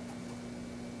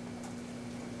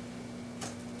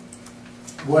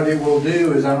 What it will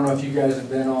do is, I don't know if you guys have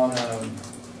been on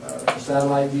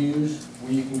satellite views,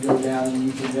 where you can go down and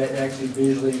you can actually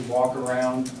visually walk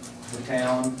around the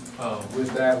town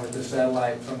with the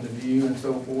satellite from the view and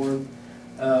so forth.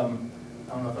 I don't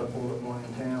know if I pulled up one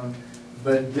in town,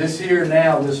 but this here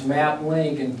now, this map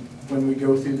link, and when we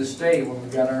go through the state, when we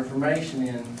got our information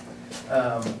in,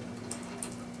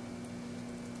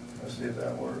 let's see if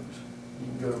that works. You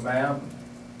can go to map.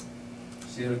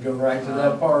 See, it'll go right to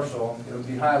that parcel. It'll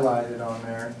be highlighted on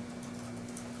there.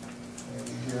 There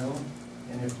we go.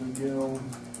 And if we go,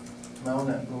 mount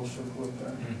that little circle up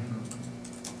there.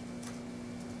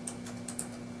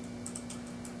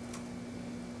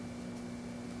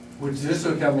 Which this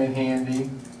will come in handy.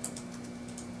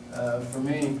 For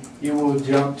me, it will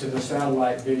jump to the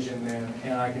satellite vision then,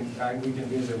 and we can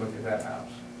visually look at that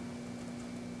house.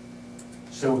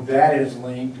 So that is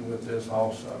linked with this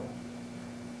also.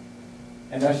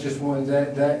 And that's just one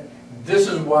this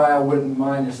is why I wouldn't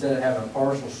mind, instead of having a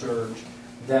parcel search,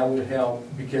 that would help,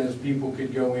 because people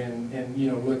could go in and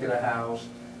look at a house,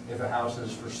 if a house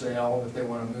is for sale, if they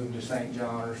want to move to St.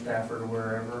 John or Stafford or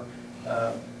wherever.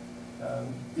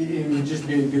 It would just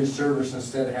be a good service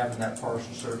instead of having that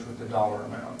parcel search with the dollar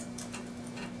amount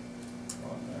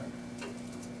on there.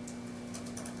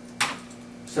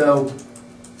 So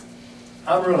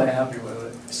I'm really happy with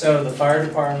it. So the fire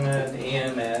department,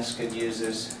 EMS could use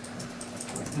this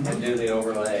and do the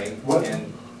overlay.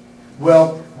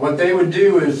 Well, what they would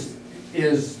do is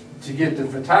to get the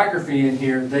photography in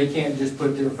here, they can't just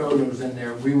put their photos in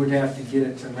there. We would have to get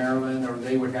it to Maryland, or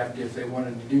they would have to, if they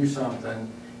wanted to do something,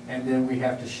 and then we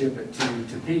have to ship it to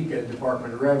Topeka,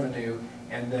 Department of Revenue,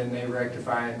 and then they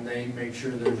rectify it and they make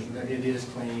sure that it is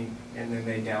clean, and then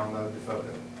they download the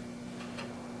photo.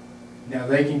 Now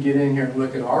they can get in here and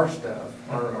look at our stuff,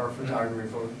 our photography,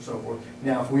 photos, and so forth.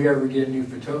 Now if we ever get new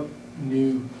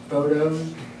new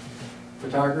photos,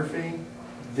 photography.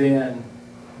 Then,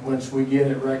 once we get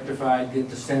it rectified, get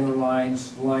the center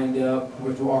lines lined up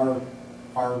with our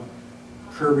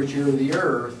curvature of the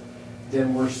earth,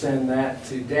 then we're sending that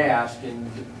to DASK in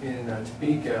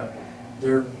Topeka.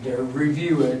 They're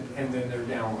review it, and then they're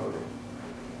download it.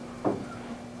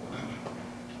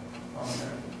 On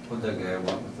there. What'd that guy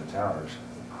want with the towers?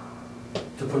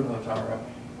 To put another tower up.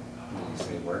 Did he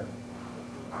say where?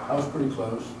 I was pretty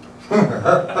close. I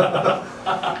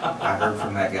heard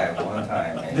from that guy one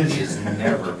time, and he's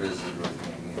never visited with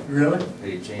me again. Really?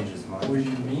 Did he change his mind? What do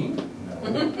you mean? No,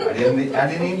 I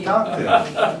didn't even talk to him. I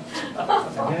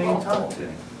didn't even talk to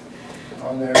him.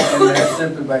 On there, and that's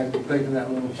simply by clicking that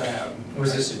little tab.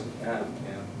 Was this,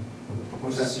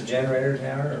 was this a generator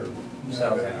tower or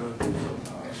cell tower?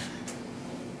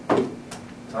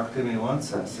 Talked to me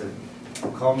once, I said,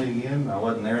 call me again. I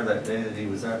wasn't there that day that he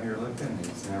was out here looking.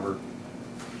 He's never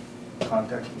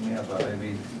contacted me about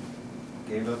maybe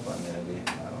gave up on the idea.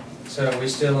 I don't know. So are we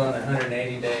still on a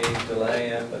 180-day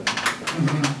delay up at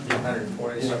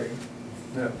 140th Street?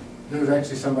 No, there was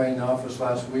actually somebody in the office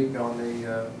last week on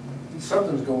the,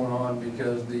 something's going on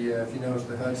because the, if you notice,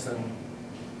 the Hudson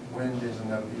wind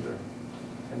isn't up either.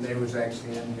 And they was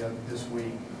actually in this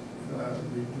week,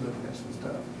 looking at some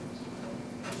stuff.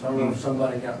 So I don't know if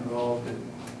somebody got involved that,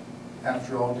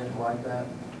 after all, didn't like that.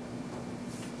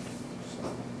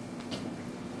 So.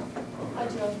 Hi,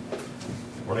 Joe.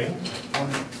 Morning.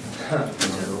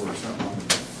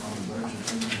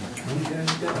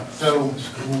 So,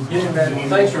 getting back,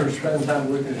 thanks for spending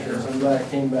time looking at this. I'm glad it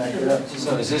came back up.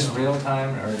 So is this real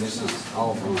time or this is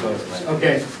all from photos?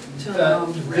 Okay,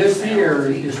 this here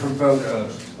is from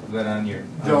photos. But on your.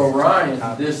 The Orion,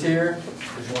 this here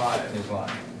is live. Is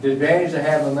live. The advantage of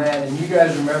having that, and you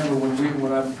guys remember when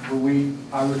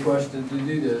I requested to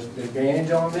do this, the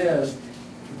advantage on this,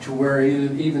 to where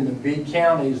even the big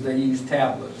counties, they use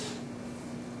tablets.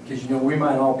 Because, you know, we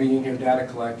might all be in here data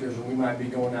collectors, and we might be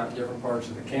going out in different parts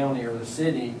of the county or the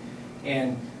city,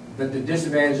 but the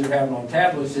disadvantage of having on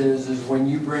tablets is when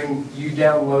you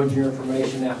download your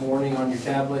information that morning on your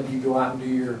tablet, you go out and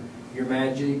do your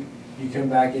magic, you come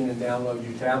back in and download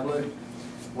your tablet.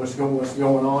 What's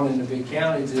going on in the big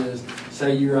counties is,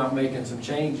 say you're out making some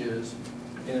changes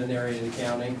in an area of the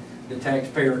county, the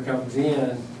taxpayer comes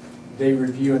in, they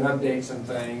review and update some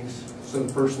things, so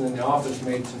the person in the office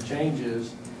made some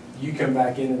changes, you come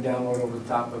back in and download over the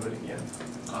top of it again.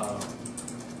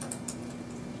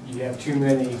 You have too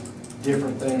many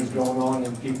different things going on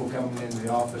and people coming into the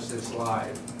office that's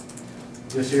live.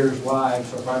 This here is live,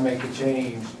 so if I make a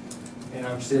change and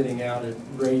I'm sitting out at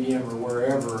Radium or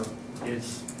wherever,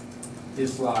 it's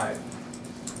live.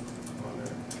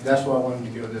 That's why I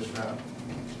wanted to go this route.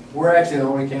 We're actually the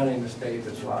only county in the state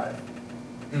that's live.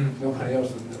 Nobody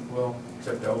else is, well,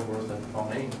 except Ellsworth and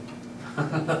Pauline.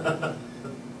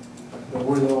 But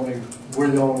we're the only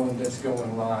one that's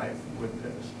going live with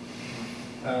this.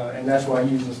 And that's why I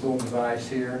use this little device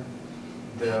here,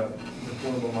 the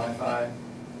portable MiFi.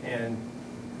 And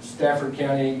Stafford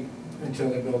County, until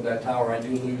they build that tower, I do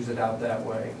lose it out that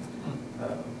way.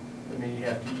 I mean,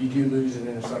 you do lose it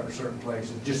in certain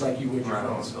places, just like you would your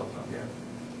phone. Yeah.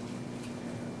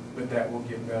 But that will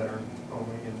get better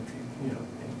only in the future,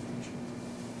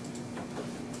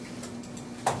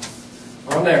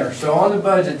 On there, so on the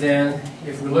budget then,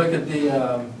 if we look at the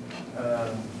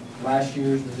last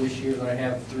year's to this year's, I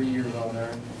have 3 years on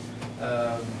there.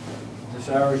 The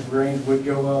salaries range would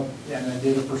go up, and I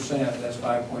did 1%, that's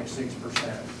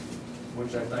 5.6%,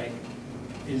 which I think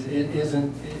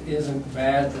isn't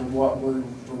bad for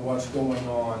what's going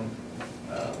on.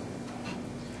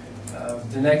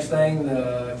 The next thing,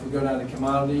 if we go down to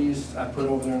commodities, I put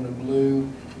over there in the blue.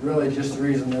 Really, just the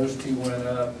reason those two went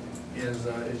up is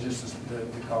just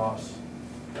the cost.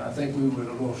 I think we were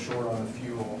a little short on the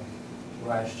fuel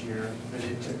last year, but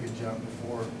it took a jump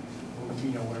before, when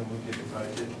we did the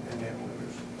budget, and then we were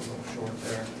a little short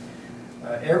there.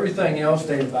 Everything else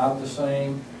stayed about the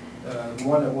same. The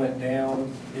one that went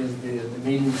down is the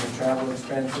meetings and travel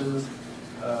expenses.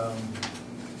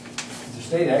 The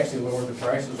state actually lowered the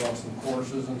prices on some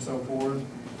courses and so forth,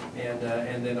 and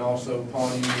then also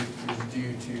Pawnee is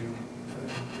due to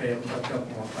pay a couple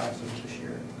more classes this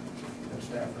year than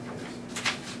Stafford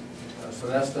is. So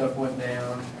that stuff went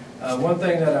down. One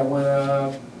thing that I went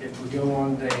up, if we go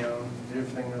on down,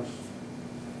 everything else.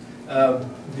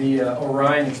 The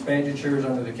Orion expenditures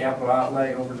under the capital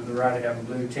outlay, over to the right I have in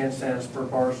blue, 10 cents per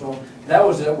parcel. That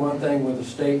was that one thing where the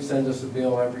state sends us a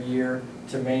bill every year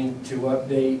to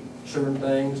update certain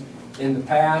things. In the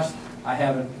past, we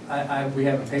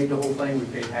haven't paid the whole thing, we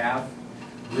paid half.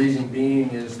 Reason being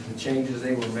is the changes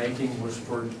they were making was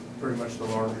for pretty much the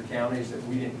larger counties that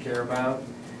we didn't care about.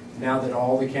 Now that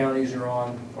all the counties are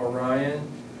on Orion,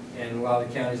 and a lot of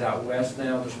the counties out west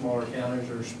now, the smaller counties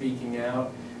are speaking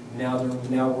out, now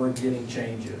we're getting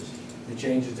changes. The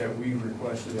changes that we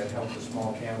requested that help the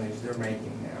small counties, they're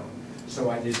making now. So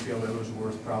I did feel it was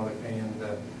worth probably paying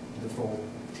the full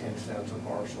 10 cents a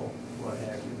parcel, what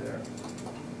have you there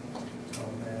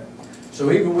on that.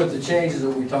 So even with the changes that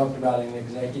we talked about in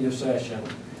executive session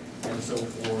and so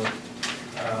forth,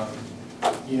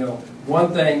 you know,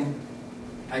 one thing,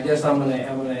 I guess I'm gonna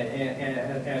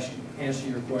answer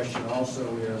your question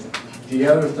also is, the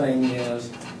other thing is,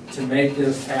 to make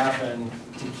this happen,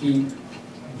 to keep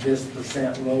this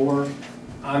percent lower,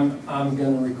 I'm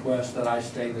gonna request that I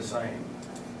stay the same.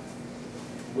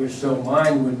 Which, so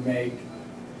mine would make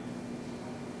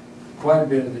quite a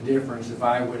bit of the difference if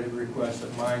I would have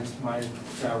requested my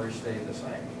salary stay the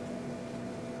same.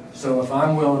 So if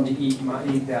I'm willing to eat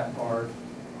that part,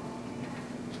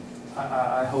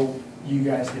 I hope you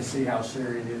guys can see how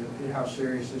serious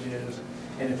it is.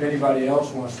 And if anybody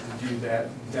else wants to do that,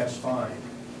 that's fine.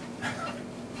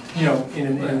 You know, in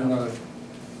another.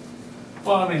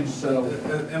 Well, I mean, So-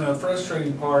 and a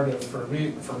frustrating part of, for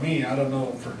me, I don't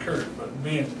know for Kurt, but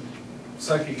being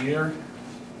second year,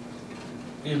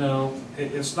 you know,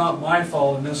 it's not my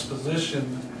fault in this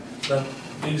position that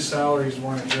these salaries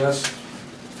weren't addressed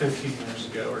 15 years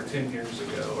ago or 10 years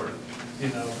ago, or, you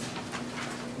know,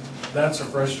 that's a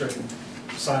frustrating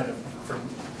side of, from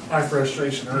my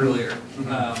frustration earlier.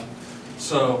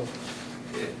 So,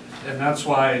 and that's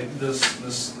why this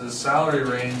salary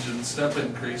range and step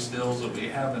increase deals that we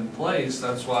have in place,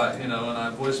 that's why, you know, and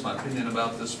I've voiced my opinion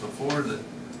about this before, that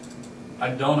I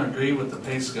don't agree with the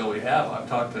pay scale we have. I've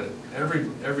talked to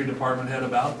every department head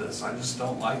about this. I just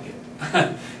don't like it.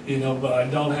 You know, but I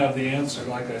don't have the answer.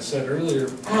 Like I said earlier,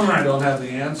 I don't have the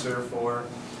answer for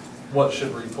what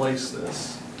should replace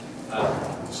this.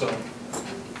 So,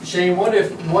 Shane, what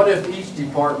if each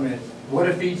department,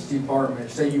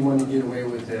 say you want to get away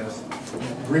with this,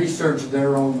 research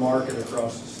their own market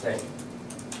across the state?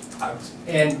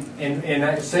 And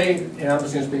I say, and I'm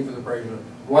just going to speak for the president,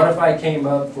 what if I came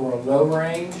up for a low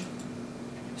range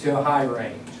to a high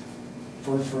range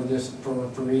for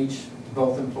each,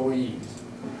 both employees,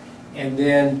 and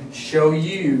then show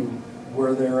you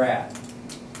where they're at?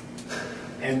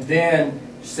 And then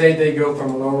say they go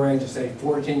from a low range to say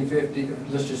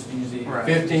 $14.50, let's just use the Right,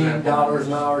 $15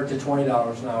 an hour to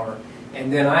 $20 an hour,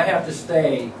 and then I have to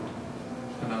stay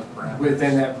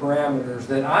within that parameters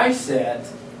that I set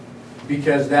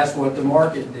because that's what the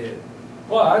market did.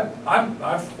 well,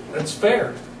 it's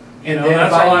fair. You know, then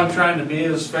that's if I- all I'm trying to be,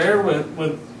 is fair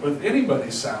with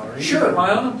anybody's salary, Sure. even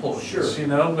my own employees. Sure. You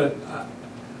know, but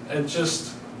it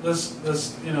just,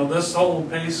 this you know, this whole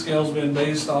pay scale's been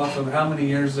based off of how many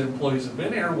years the employees have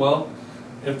been here. Well,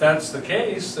 if that's the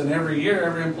case, then every year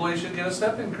every employee should get a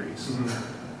step increase.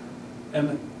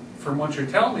 And from what you're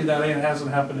telling me, that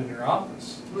hasn't happened in your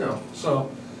office. No.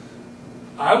 So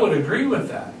I would agree with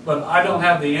that, but I don't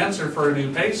have the answer for a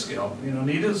new pay scale. You know,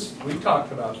 we've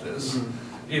talked about this.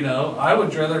 You know, I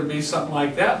would rather be something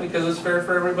like that because it's fair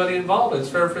for everybody involved. It's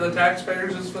fair for the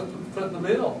taxpayers that's footing the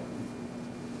bill.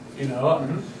 You know,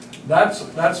 that's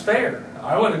fair.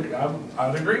 I would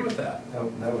agree with that.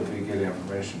 That would be good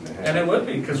information to have. And it would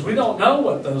be, because we don't know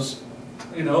what those,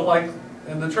 you know, like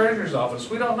in the treasurer's office,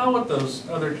 we don't know what those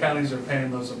other counties are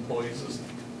paying those employees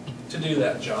to do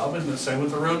that job, and the same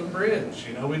with the road and bridge,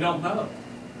 you know, we don't know.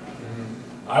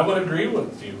 I would agree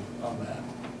with you on that.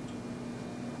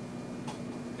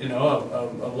 You know,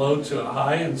 a low to a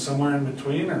high and somewhere in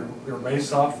between, or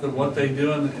based off of what they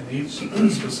do in each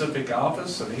specific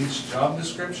office and each job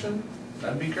description,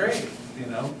 that'd be great, you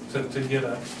know, to get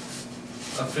a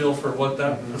feel for what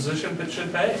that position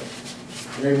should pay.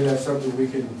 Maybe that's something we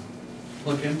could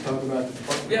Look into. talk about at the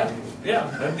department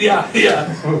meeting.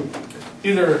 Yeah.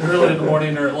 Either early in the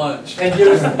morning or at lunch. And give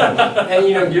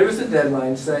us, give us a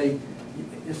deadline. Say,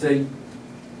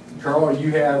 Carl,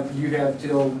 you have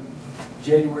till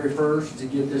January 1st to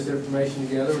get this information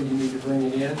together. You need to bring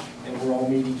it in, and we'll all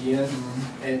meet again.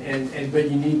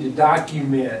 But you need to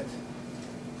document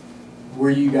where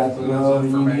you got the low,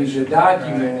 and you need to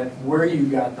document where you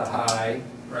got the high.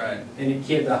 Right. And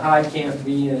the high can't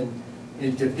be in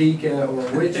Topeka or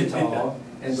Wichita,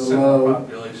 and the Similar low,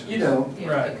 populations. you know,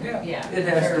 Right. Yeah. it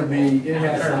has to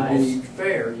be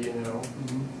fair, you know.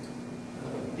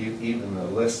 Even the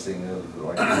listing of,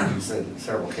 like you said,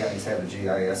 several counties have a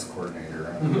GIS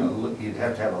coordinator. You'd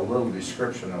have to have a little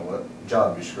description of what,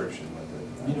 job description with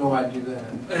it. You know I do that.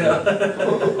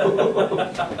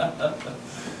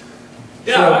 Yeah.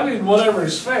 Yeah, I mean, whatever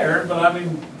is fair, but I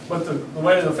mean, but the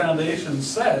way the foundation's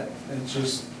set, it's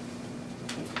just,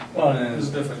 Well, and, it's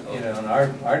difficult. you know, and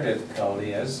our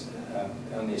difficulty is,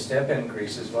 on these step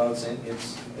increases, well,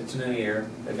 it's new year,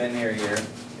 they've been here a year,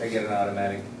 they get an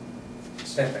automatic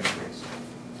step increase.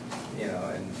 You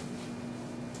know, and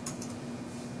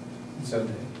so.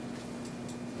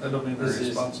 That don't mean their This is-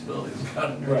 responsibility's got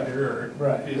to be Right. there.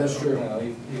 Right. That's true.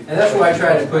 You And that's why I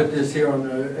try to put this here on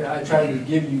the, I try to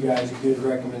give you guys a good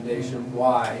recommendation,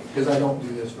 why, because I don't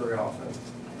do this very often.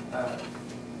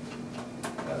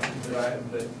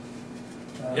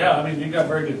 Yeah, I mean, you got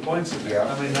very good points in there.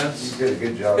 Yeah. I mean, You that's, did a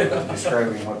good job of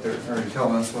describing what they're, or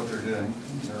telling us what they're doing,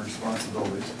 their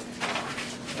responsibilities.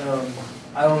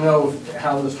 I don't know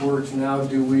how this works now,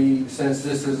 do we, since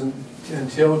this isn't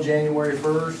until January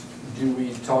 1st, do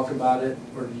we talk about it,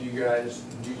 or do you guys,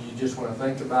 do you just want to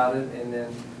think about it, and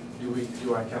then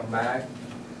do I come back?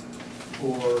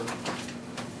 Or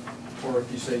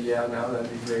if you say, yeah, now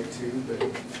that'd be great too, but,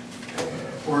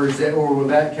 or will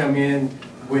that come in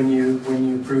when you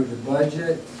approve the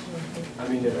budget? I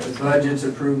mean, if the budget's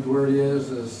approved where it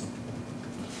is,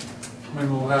 I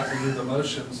mean, we'll have to do the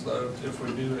motions though, if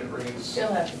we do it raise.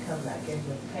 Still have to come back into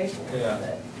the paperwork, Yeah.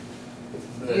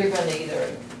 but you're gonna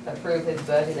either approve his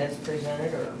budget as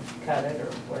presented or cut it or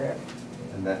whatever.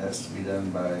 And that has to be done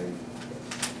by,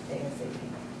 ASAP.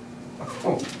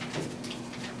 oh,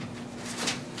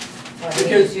 Like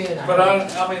Because- in June, But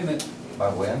I mean, by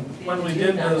when? when we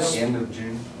June, did I this- know End of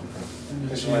June?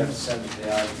 Because we'll have to send it to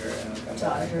the auditor and it'll come the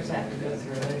back. auditors have to go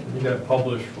through it. You got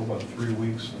published for what, 3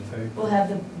 weeks in the paper? We'll have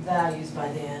the values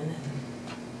by then.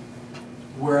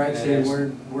 we're actually, That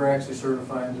is- we're actually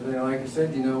certifying today. Like I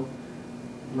said, you know,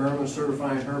 Marilyn's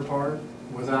certifying her part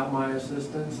without my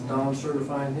assistance, Don's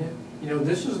certifying him. You know,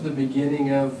 this is the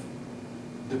beginning of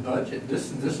the budget.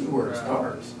 This is where it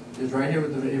starts. Is right here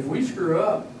with the, if we screw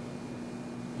up,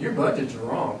 your budgets are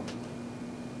wrong.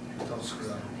 Don't screw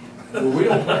up. Well, we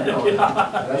don't plan on it.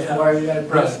 That's why we got,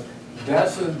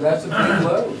 that's a big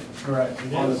load Right.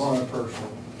 on a person.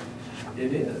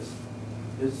 It is.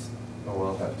 It's, Oh,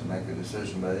 we'll have to make a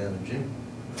decision by the end of June.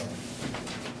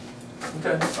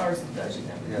 okay. As far as the budget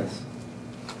number. Yes.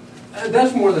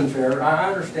 That's more than fair. I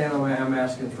understand I'm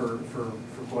asking for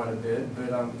quite a bit,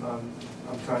 but I'm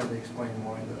trying to explain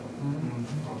why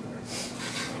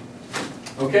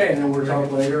though. Okay, and then we'll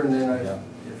talk later, and then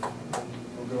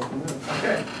we'll go from there.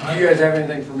 Okay. Do you guys have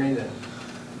anything for me then?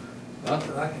 Not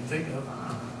that I can think of.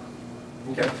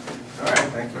 Okay. All right.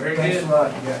 Thank you. Very Thanks good. a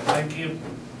lot, you guys. Thank you.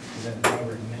 Is that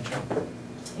Robert Mitchell?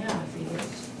 Yeah, I see it.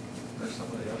 There's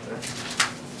somebody out there.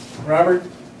 Robert?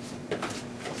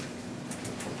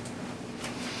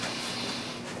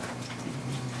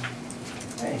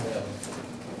 I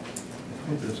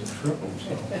think there's a triple,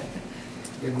 so.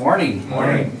 Good morning.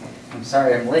 Morning. I'm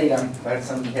sorry I'm late. I'm glad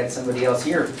somebody had somebody else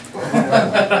here.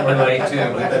 We're late too,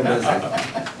 we've been busy.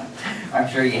 I'm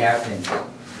sure you have been.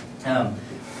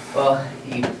 Well,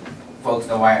 you folks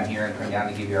know why I'm here and come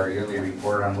down to give you our yearly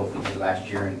report on what we did last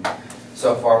year and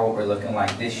so far what we're looking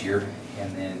like this year,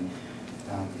 and then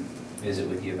visit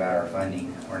with you about our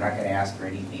funding. We're not going to ask for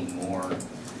anything more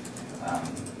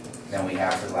than we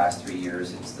have for the last 3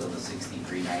 years. It's still the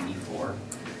 $63.94.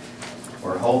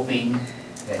 We're hoping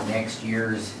that next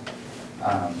year's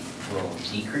will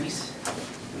decrease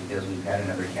because we've had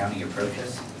another county approach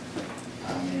us.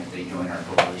 And if they join our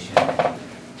coalition,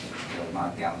 they'll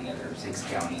knock down the other 6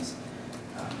 counties.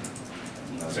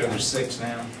 You know, So there's 6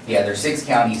 now? yeah, there's 6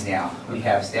 counties now. We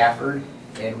have Stafford,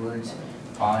 Edwards,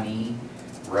 Pawnee,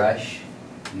 Rush,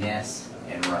 Ness,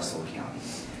 and Russell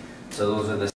counties. So those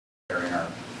are the that are in our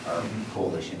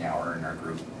coalition now, or in our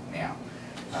group now.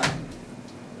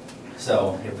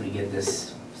 So if we get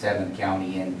this 7th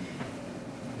county in,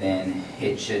 then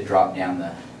it should drop down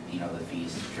the, the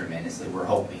fees tremendously. We're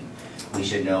hoping. We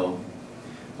should know.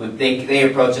 They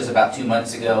approached us about 2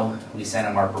 months ago. We sent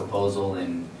them our proposal,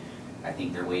 and I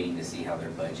think they're waiting to see how their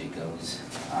budget goes.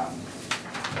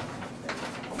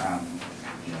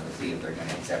 To see if they're going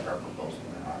to accept our proposal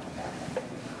or not on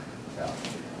that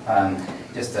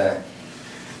one. So,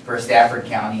 for Stafford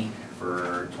County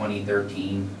for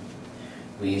 2013,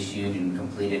 we issued and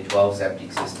completed 12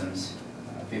 septic systems,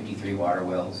 53 water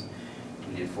wells.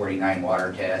 We did 49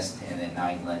 water tests and then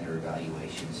 9 lender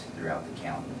evaluations throughout the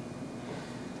county,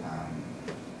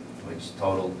 which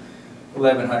totaled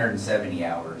 1,170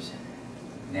 hours.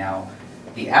 Now,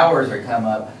 the hours are come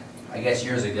up, I guess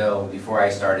years ago, before I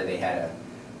started, they had a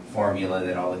formula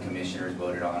that all the commissioners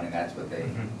voted on, and that's what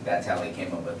that's how they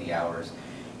came up with the hours.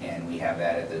 And we have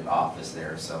that at the office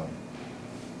there, so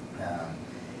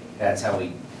that's how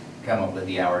we come up with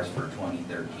the hours for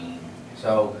 2013.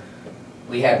 So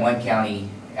we had one county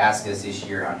ask us this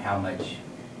year on how much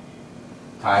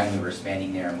time we were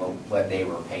spending there and what they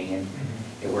were paying.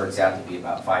 It works out to be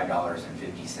about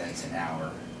 $5.50 an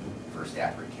hour for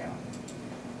Stafford County,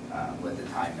 with the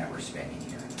time that we're spending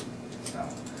here. So,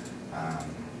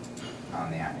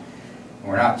 on that.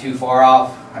 We're not too far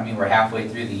off. I mean, we're halfway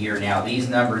through the year now. These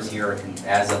numbers here are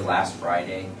as of last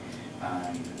Friday.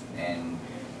 And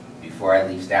before I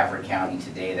leave Stafford County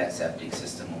today, that septic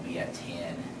system will be at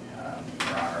 10. We're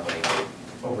on our way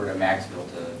over to Maxville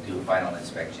to do a final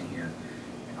inspection here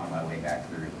on my way back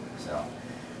through. So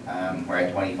we're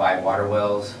at 25 water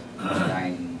wells,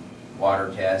 9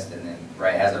 water tests, and then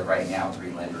as of right now,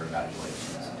 3 lender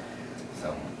evaluations.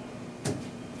 So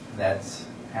that's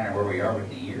kind of where we are with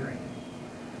the year.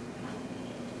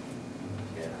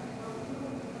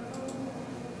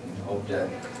 Hope to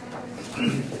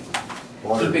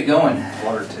keep it going.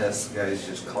 Water test guys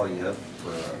just call you up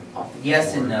for a...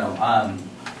 Yes and no.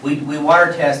 We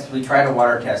water test, we try to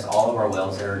water test all of our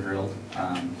wells that are drilled.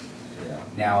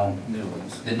 Now, New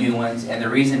ones. the new ones, and the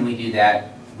reason we do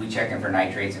that, we check them for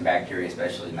nitrates and bacteria,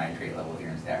 especially nitrate level here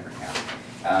in Stafford County.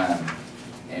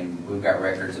 And we've got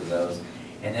records of those.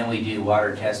 And then we do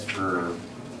water tests for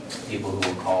people who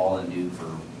will call and do for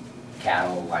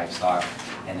cattle, livestock,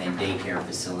 and then daycare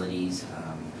facilities,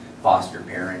 foster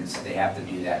parents. They have to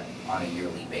do that on a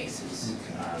yearly basis.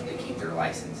 They keep their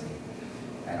license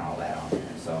and all that on there.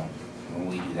 So when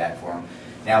we do that for them.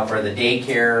 Now for the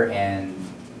daycare and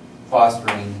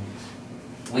fostering,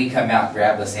 we come out,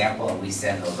 grab the sample, and we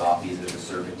send those off either to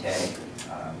Servitech,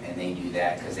 and they do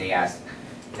that because they ask.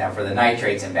 Now for the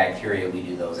nitrates and bacteria, we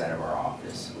do those out of our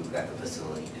office. We've got the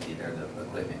facility to do the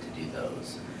equipment to do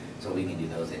those. So we can do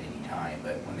those at any time,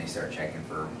 but when they start checking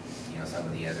for, some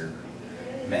of the other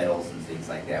metals and things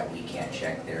like that, we can't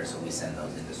check there, so we send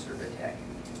those into Servitech.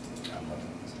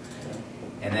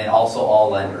 And then also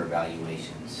all lender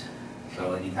evaluations.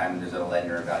 So anytime there's a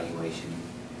lender evaluation,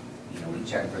 we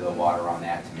check for the water on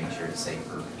that to make sure it's safe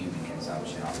for human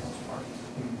consumption on those parts.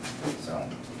 So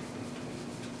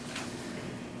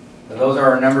those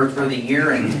are our numbers for the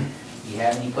year, and if you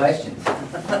have any questions.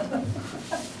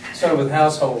 So with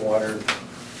household water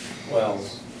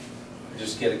wells,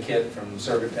 just get a kit from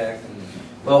Servitech and...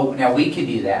 Well, now we could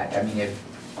do that. I mean, if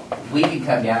we could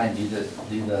come down and just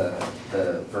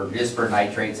for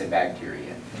nitrates and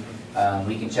bacteria.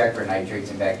 We can check for nitrates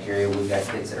and bacteria. We've got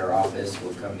kits at our office.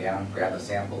 We'll come down, grab a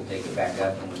sample, take it back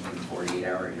up, and within 48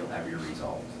 hours, you'll have your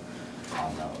results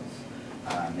on those.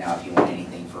 Now, if you want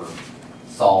anything for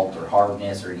salt or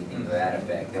hardness or anything to that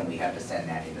effect, then we have to send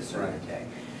that into Servitech.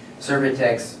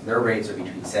 Servitech's, their rates are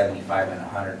between 75 and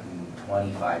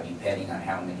 125, depending on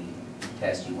how many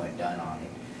tests you want done on it.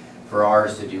 For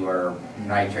ours to do our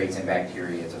nitrates and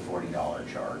bacteria, it's a $40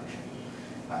 charge.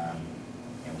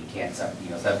 And we can't,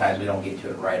 sometimes we don't get to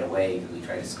it right away because we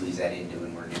try to squeeze that into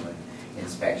when we're doing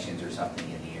inspections or something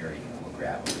in the area. We'll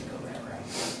grab it and go that route.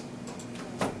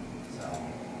 So.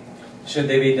 Should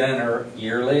they be done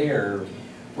yearly or?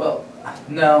 Well,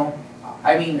 no.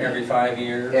 I mean, every 5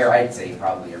 years? Yeah, I'd say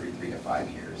probably every 3 to 5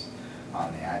 years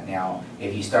on that. Now,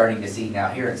 if you're starting to see now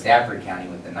here in Stafford County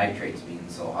with the nitrates being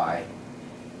so high,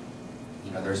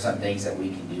 there's some things that we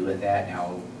can do with that.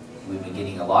 Now, we've been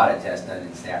getting a lot of tests done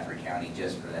in Stafford County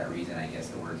just for that reason. I guess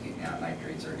the word's getting out,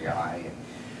 nitrates are high. And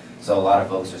so a lot of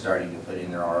folks are starting to put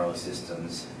in their RO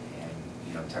systems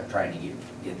and, trying to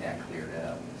get that cleared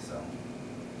up, so.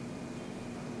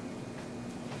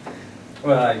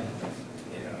 Well,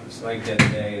 it's like the other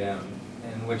day down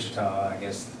in Wichita, I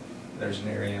guess there's an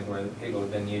area where people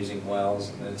have been using wells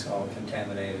and it's all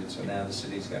contaminated, so now the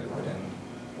city's got to put in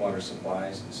water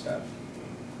supplies and stuff,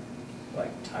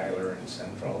 like Tyler and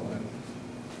Central,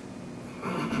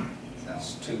 and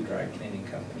it's 2 dry cleaning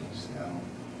companies.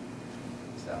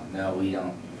 So no, we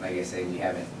don't, like I say, we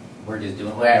haven't, we're just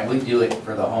doing, we do it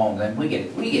for the homes, and we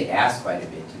get asked quite a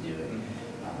bit to do it.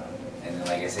 And then,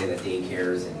 like I say, the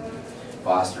daycares and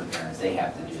foster parents, they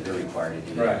have to do it, they're required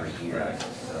to do it every year. Right.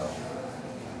 So,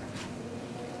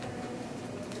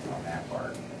 on that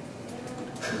part.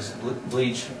 Is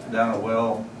bleach down a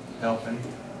well helping?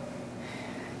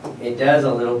 It does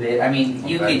a little bit. I mean,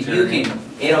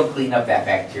 it'll clean up that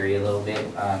bacteria a little bit.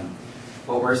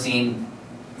 What we're seeing,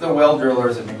 the well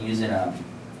drillers have been using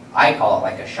I call it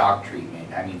like a shock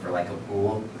treatment. I mean, for like a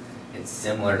pool, it's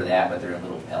similar to that, but they're in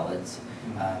little pellets.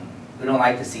 We don't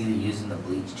like to see you using the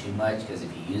bleach too much, because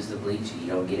if you use the bleach and you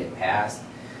don't get it past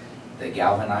the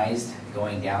galvanized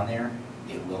going down there,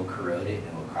 it will corrode it and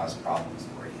it will cause problems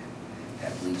for you.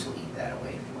 That bleach will eat that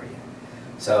away for you.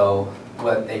 So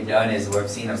what they've done is we've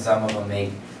seen some of them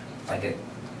make like a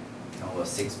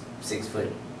 6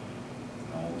 foot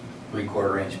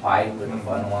 3/4 inch pipe with a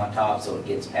funnel on top, so it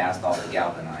gets past all the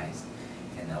galvanized,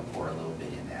 and they'll pour a little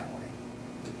bit in that way.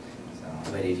 So,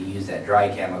 but if you use that dry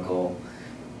chemical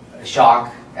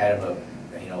shock out of a,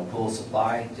 pool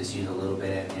supply, just use a little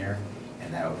bit in there,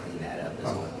 and that'll clean that up as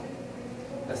well.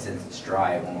 But since it's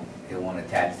dry, it won't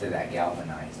attach to that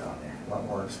galvanized on there. A lot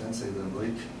more expensive than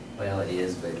bleach. Well, it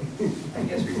is, but I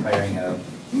guess repairing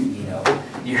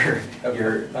your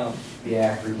Pump.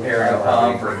 yeah, repairing a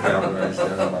pump or galvanized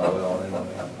down on my well anyway.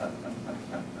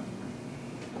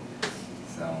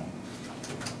 so.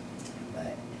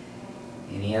 But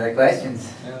any other questions?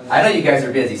 I know you guys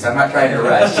are busy, so I'm not trying to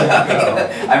rush.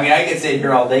 I mean, I could sit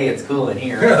here all day. It's cool in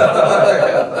here.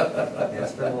 Yeah,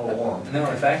 it's been a little warm. No,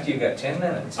 in fact, you've got 10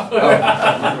 minutes. So,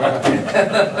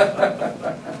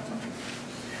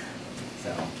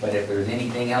 but if there's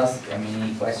anything else, I mean,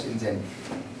 any questions, and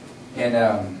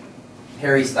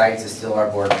Harry Stites is still our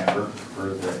board member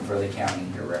for the county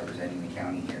here, representing the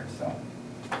county here, so.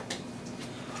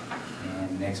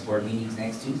 And next board meeting's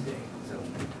next Tuesday, so.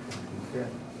 Okay.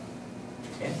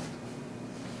 Okay.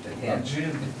 The 10th.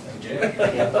 June.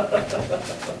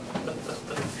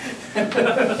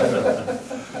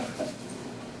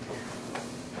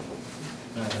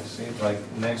 It seems like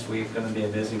next week's gonna be a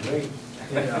busy week.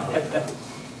 Yeah.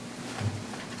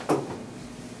 Yeah,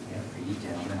 for you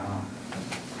gentlemen,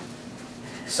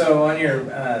 So on your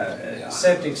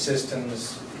septic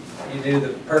systems, you do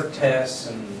the perk tests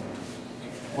and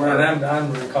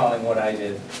I'm recalling what I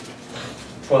did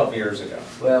 12 years ago.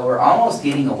 Well, we're almost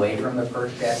getting away from the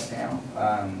perk test now.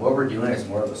 What we're doing is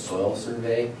more of a soil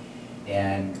survey,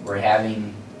 and we're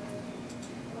having,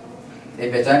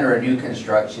 if it's under a new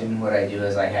construction, what I do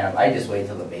is I just wait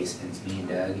till the basement's being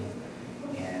dug,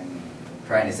 and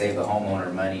trying to save the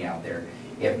homeowner money out there.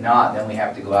 If not, then we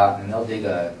have to go out and they'll dig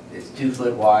it's 2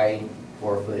 foot wide,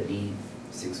 4 foot deep,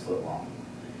 6 foot long.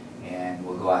 And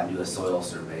we'll go out and do a soil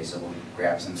survey, so we'll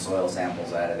grab some soil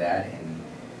samples out of that and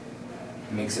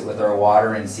mix it with our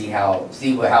water and see how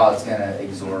it's gonna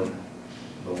absorb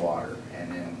the water.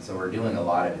 And then, so we're doing a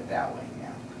lot of it that way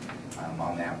now,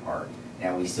 on that part.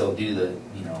 Now, we still do the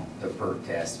perk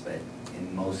test, but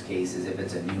in most cases, if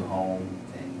it's a new home,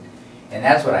 and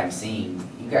that's what I'm seeing,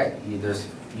 there's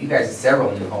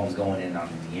several new homes going in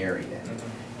the area.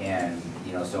 And,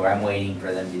 so I'm waiting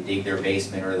for them to dig their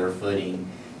basement or their footing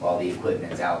while the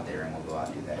equipment's out there, and we'll go out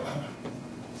and do that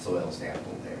soil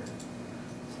sample there.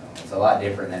 So it's a lot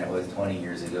different than it was 20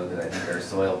 years ago, because I think our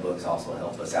soil books also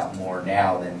help us out more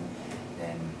now than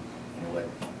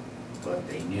what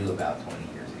they knew about 20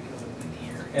 years ago in the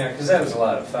area. Yeah, because that was a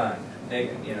lot of fun.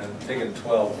 Digging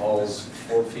 12 holes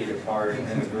 4 feet apart in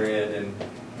the grid and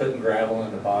putting gravel in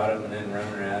the bottom and then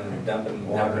running around and dumping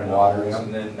water in the holes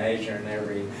and then measuring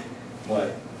every,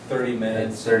 30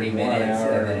 minutes? It's 30 minutes, 1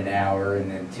 hour. and then an hour,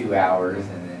 and then 2 hours,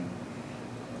 and then...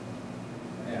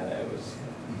 Yeah, that was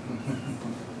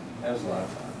a lot of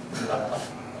fun.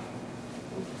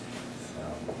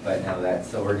 But no,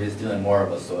 so we're just doing more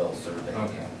of a soil survey.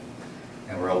 Okay.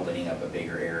 And we're opening up a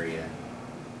bigger area.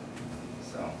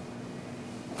 So,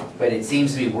 but it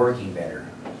seems to be working better,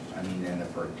 than the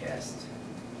perk test.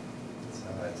 So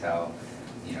that's how,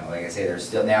 like I say, there's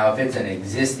still, now if it's an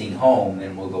existing home,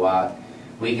 then we'll go out,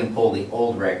 we can pull the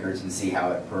old records and see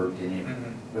how it perked,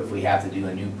 and if we have to do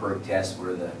a new perk test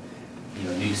where the,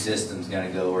 new system's gonna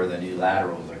go or the new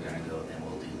laterals are gonna go, then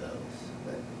we'll do those.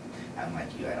 But I'm like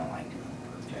you, I don't like doing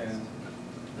perk tests.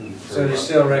 Yeah. So you're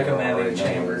still recommending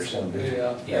chambers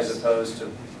Yeah. Yes. as opposed to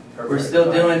We're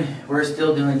still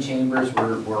doing chambers.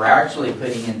 We're actually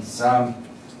putting in some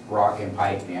rock and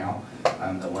pipe now.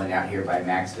 The one out here by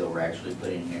Maxville, we're actually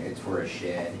putting in, it's for a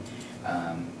shed.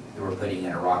 We're putting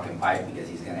in a rock and pipe because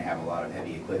he's gonna have a lot of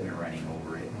heavy equipment running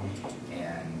over it.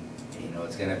 And,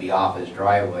 it's gonna be off his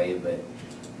driveway, but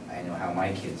I know how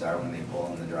my kids are when they pull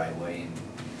in the driveway and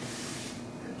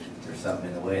if there's something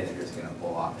in the way, they're just gonna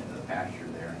pull off into the pasture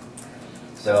there.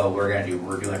 So we're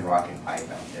doing rock and pipe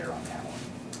out there on that one.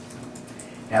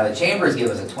 Now the chambers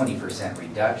give us a 20%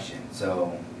 reduction.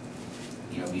 So,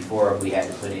 before if we had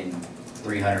to put in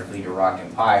 300 feet of rock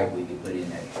and pipe, we could put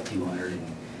in at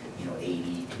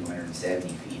 280,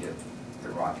 270 feet of the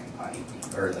rock and pipe,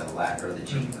 or the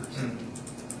chambers.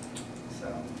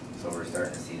 So we're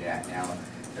starting to see that now.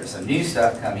 There's some new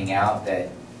stuff coming out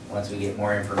that once we get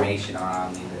more information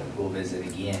on, we'll visit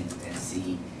again and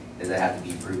see, does it have to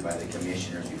be approved by the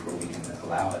commissioners before we can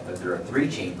allow it. But they're a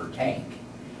 3-chamber tank.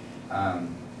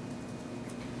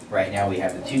 Right now we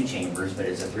have the 2 chambers, but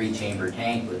it's a 3-chamber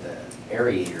tank with an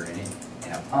aerator in it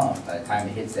and a pump. By the time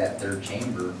it hits that 3rd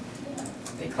chamber,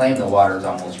 they claim the water is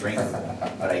almost drinkable,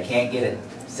 but I can't get a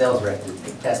sales rep to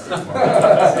test it for me.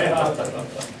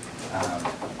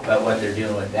 But what they're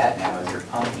doing with that now is they're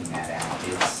pumping that out.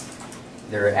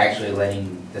 They're actually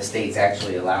the state's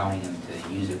actually allowing them to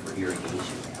use it for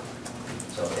irrigation now.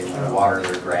 So if they want to water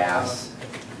their grass,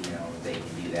 they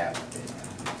can do that with it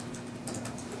now. So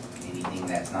anything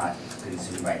that's not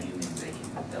consumed by humans,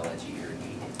 they'll let you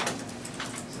irrigate it.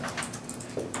 So,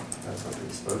 That's what they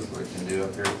supposedly can do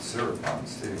up here at the sewer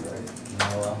ponds too, right?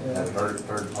 well, That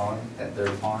third pond? that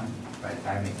third pond, by the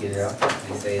time they get it up,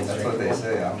 they say it's That's what they drinkable.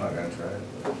 say, I'm not gonna try it.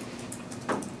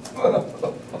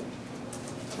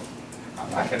 I'm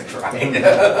not gonna try.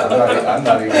 I'm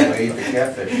not even gonna eat the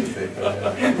catfish that they put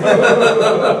in.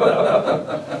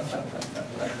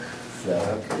 So,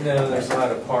 No, there's a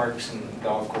lot of parks and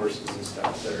golf courses and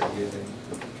stuff that are using.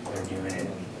 They're doing it.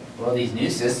 Well, these new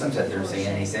systems that they're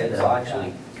saying, they said yeah.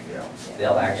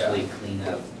 they'll actually clean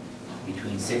up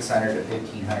between 600 to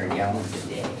 1,500 gallons a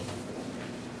day,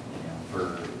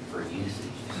 for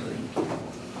usage, so you can do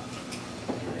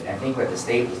it. I think what the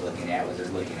state was looking at was they're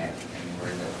looking at, we're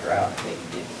in the drought, if they can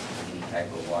get any type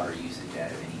of water usage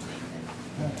out of anything,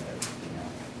 then,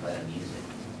 let them use it.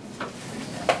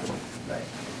 But,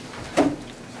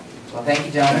 well, thank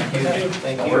you, gentlemen. Thank you.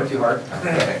 Thank Don't you. work too hard.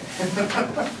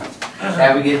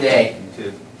 Have a good day. You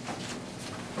too.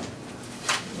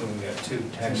 We got 2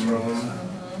 tax rolls.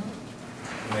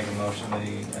 Make a motion that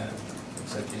you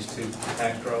accept these 2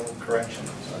 tax roll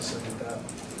corrections. I second that.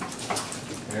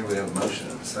 Okay, we have a motion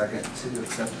and a second to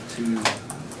accept the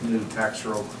 2 new tax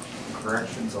roll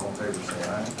corrections. All in favor, say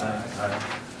aye. Aye.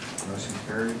 Motion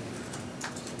carried.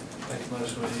 Make a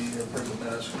motion we approve the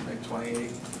minutes from May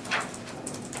 28th.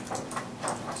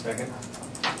 Second?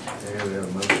 Okay, we have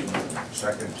a motion and a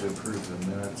second to approve the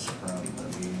minutes from the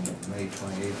meeting of May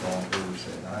 28th. All in favor,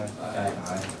 say aye.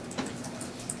 Aye.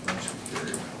 Motion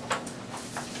carried.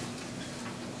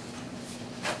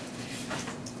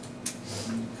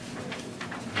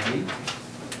 Ready?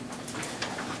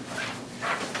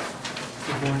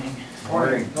 Good morning.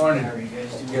 Morning. How are you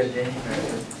guys doing today?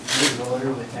 Good roller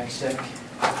with Next Tech.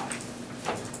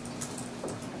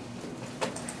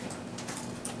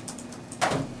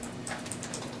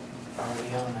 Are we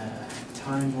on a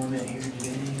time limit here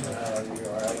today? You're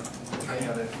all right. I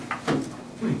got it.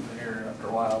 Here after a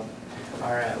while.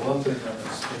 All right, well, I think that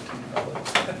was 15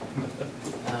 minutes.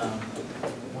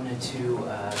 wanted to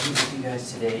meet with you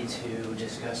guys today to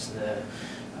discuss the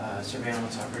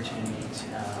surveillance opportunities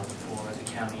for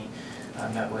the county.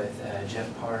 I met with Jeff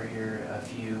Parr here a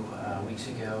few weeks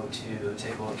ago to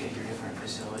take a look at your different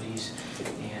facilities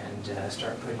and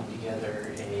start putting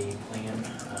together a plan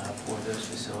for those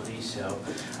facilities. So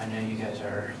I know you guys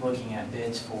are looking at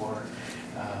bids for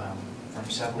from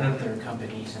several other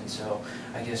companies, and so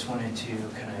I just wanted to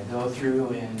kind of go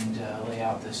through and lay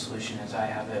out the solution as I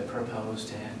have it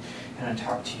proposed, and kind of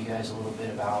talk to you guys a little bit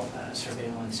about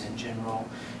surveillance in general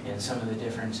and some of the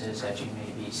differences that you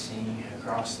may be seeing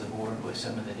across the board with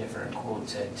some of the different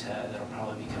quotes that'll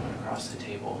probably be coming across the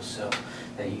table, so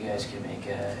that you guys can make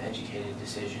an educated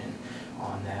decision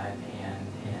on that and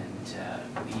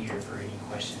be here for any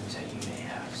questions that you may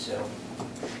have. So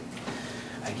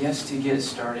I guess to get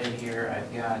started here,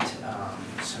 I've got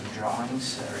some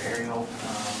drawings or aerial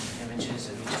images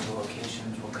of each of the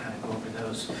locations. We'll kind of go over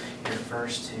those here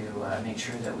first to make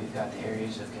sure that we've got the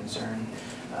areas of concern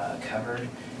covered,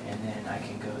 and then I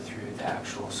can go through the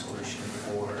actual solution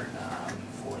for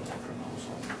the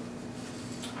proposal.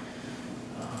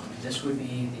 This would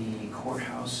be the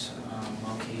courthouse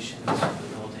location. So the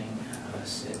building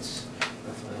sits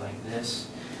roughly like this.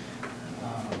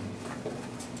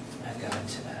 I've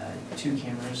got 2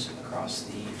 cameras across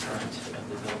the front of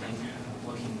the building,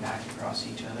 looking back across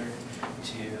each other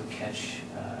to catch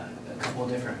a couple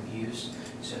different views.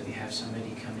 So if you have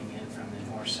somebody coming in from the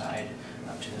north side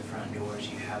up to the front doors,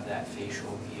 you have that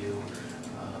facial view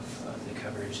of the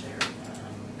coverage there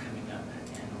coming up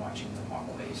and watching the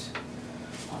walkways.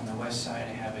 On the west side,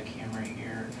 I have a camera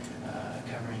here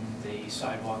covering the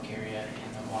sidewalk area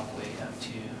and the walkway up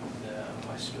to the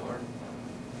west door.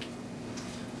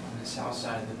 On the south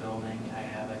side of the building, I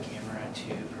have a camera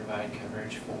to provide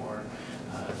coverage for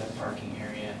the parking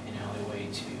area and alleyway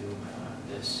to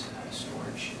this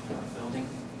storage building.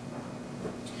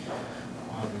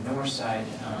 On the north side,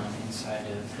 inside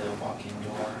of the walk-in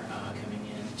door, coming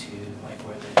into like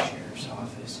where the sheriff's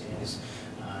office is,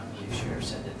 the sheriff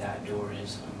said that that door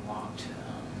is unlocked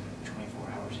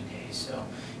 24 hours a day, so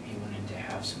he wanted to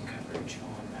have some coverage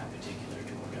on that particular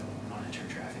door to monitor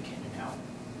traffic in and out.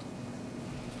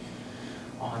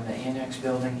 On the annex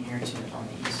building here on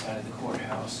the east side of the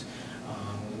courthouse,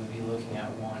 we would be looking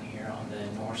at one here on the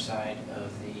north side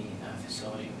of the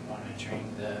facility,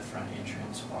 monitoring the front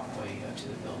entrance walkway up to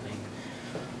the building.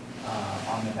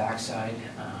 On the backside,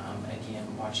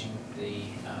 again, watching the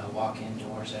walk-in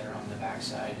doors that are on the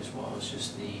backside, as well as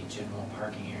just the general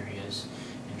parking areas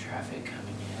and traffic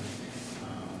coming in.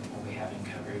 We'll be having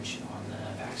coverage on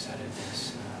the backside of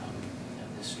this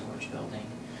storage building.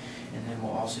 And then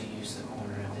we'll also use the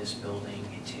corner of this building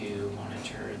to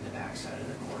monitor the backside of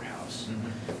the courthouse,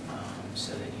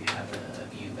 so that you have a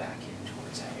view back in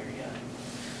towards that area.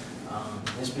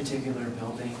 This particular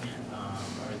building,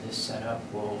 or this setup,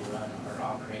 will run or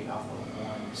operate off of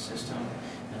one system,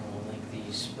 and we'll link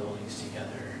these buildings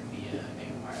together via a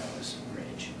wireless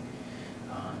bridge.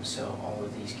 So all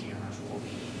of these cameras will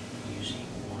be using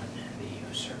one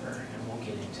video server, and we'll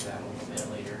get into that a little bit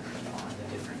later on the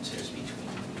differences between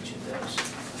each of those.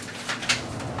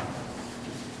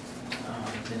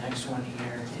 The next one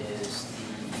here is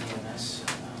the EMS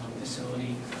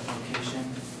facility location.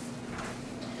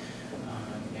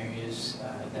 Areas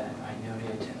that I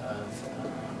noted of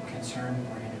concern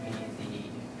were going to be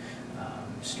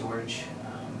the storage,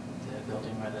 the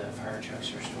building where the fire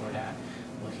trucks are stored at,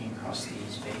 looking across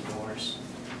these bay doors.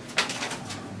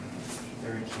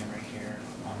 Third camera here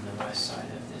on the west side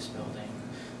of this building,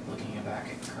 looking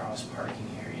back across parking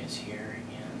areas here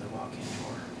and the walk-in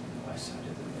door on the west side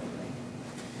of the building.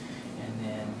 And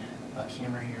then a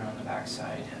camera here on the back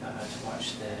side to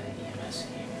watch the EMS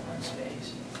ambulance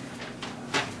bays.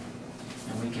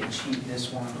 And we can cheat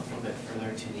this one a little bit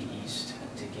further to the east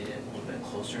to get it a little bit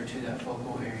closer to that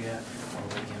focal area, or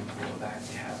we can pull it back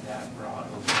to have that broad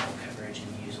overall coverage and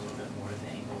use a little bit more of the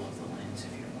angle of the lens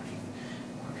if you're wanting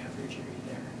more coverage area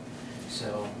there.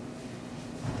 So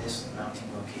this mounting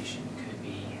location could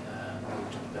be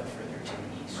moved a little bit further to the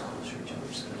east, closer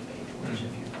towards the bay doors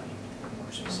if you're wanting a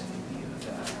more specific view of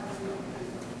that.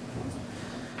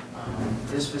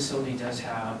 This facility does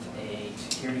have a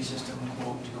security system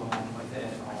quote to go along with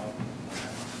it. I'll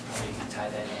probably tie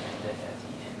that in at the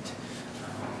end.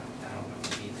 That'll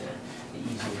probably be the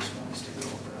easiest ones to go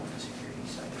over on the security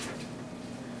side of it.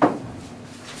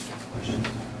 Any questions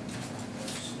on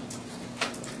those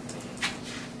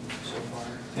so far?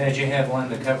 Now, did you have one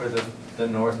to cover the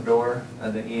north door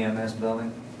of the EMS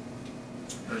building?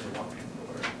 There's a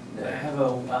walk-in door. I have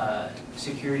a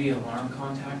security alarm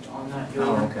contact on that door.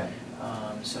 Oh, okay.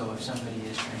 So if somebody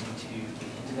is trying to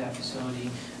get into that facility,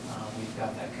 we've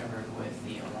got that covered with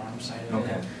the alarm side of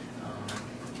Okay. it.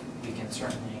 We can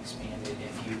certainly expand it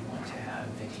if you want to have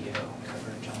video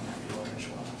coverage on that door as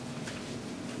well.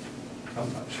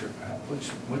 I'm not sure,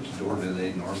 which door do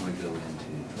they normally go into?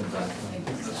 The back I think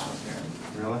one? it's south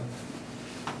here. Really?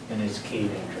 And it's keyed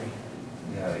entry.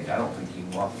 Yeah, I don't think you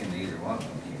can walk into either one of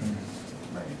them here.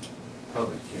 Right.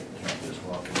 Public can't just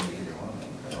walk into either one of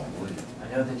them, I don't believe.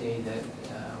 I know the day that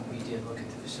we did look at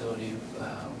the facility,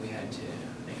 we had to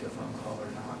make a phone call or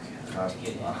knock to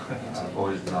get in. I've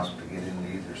always knocked to get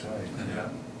into either side. Yeah.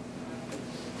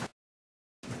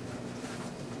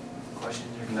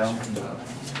 Questions or No. concerns on that?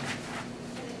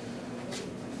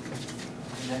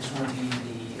 The next one would be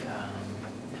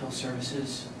the health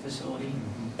services facility.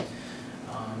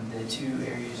 The two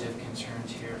areas of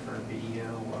concerns here for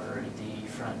video were the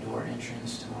front door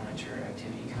entrance to monitor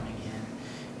activity coming in,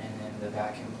 and then the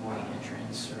back employee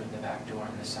entrance, or the back door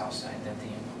on the south side that the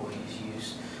employees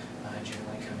use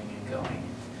generally coming and going.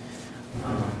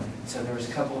 So there was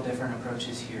a couple of different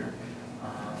approaches here.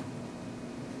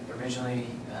 Originally,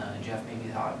 Jeff maybe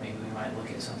thought maybe we might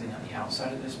look at something on the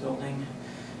outside of this building.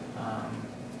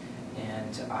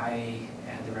 And I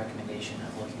had the recommendation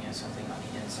of looking at something on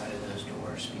the inside of those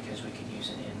doors because we could use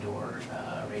an indoor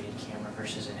rated camera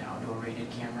versus an outdoor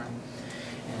rated camera.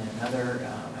 And another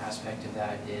aspect of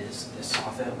that is the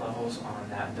soffit levels on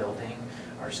that building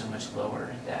are so much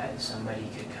lower that somebody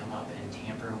could come up and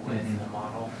tamper with the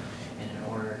model. And in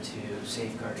order to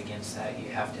safeguard against that, you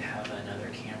have to have another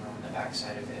camera on the back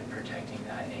side of it protecting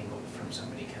that angle from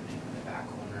somebody coming in the back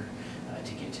corner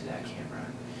to get to that camera.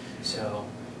 So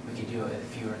we could do a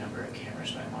fewer number of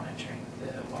cameras by monitoring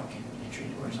the walk-in entry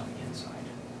doors on the inside.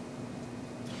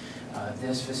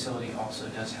 This facility also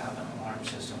does have an alarm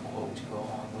system quote to go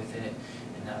along with it,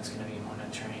 and that's going to be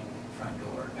monitoring front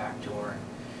door, back door,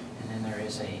 and then there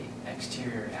is a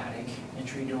exterior attic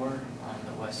entry door on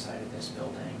the west side of this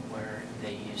building where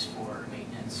they use for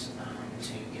maintenance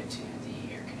to get to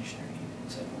the air conditioner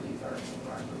units, I believe, are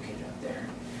located up there.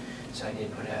 So I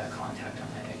did put a contact on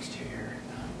that exterior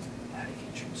attic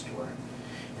entrance door.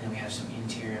 And then we have some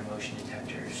interior motion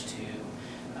detectors to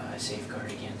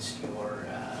safeguard against your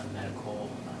medical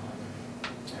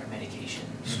or medication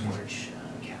storage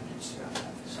cabinets throughout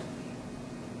that facility.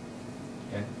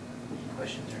 Okay. Any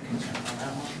questions or concerns on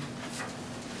that one?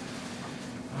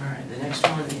 All right, the next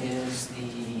one is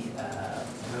the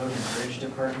road and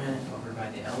department over by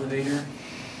the elevator.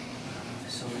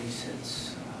 Facility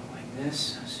sits like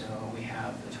this, so we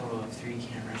have a total of 3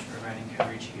 cameras providing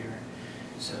coverage here.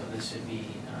 So this would be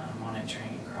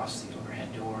monitoring across the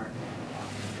overhead door,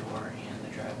 the door, and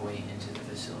the driveway into the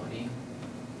facility.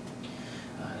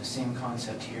 Same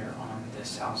concept here on the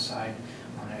south side,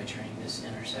 monitoring this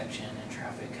intersection and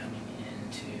traffic coming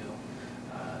into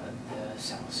the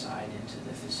south side into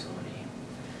the facility.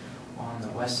 On the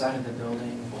west side of the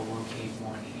building, we'll locate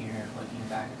one here, looking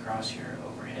back across your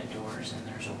overhead doors, and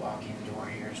there's a walk-in door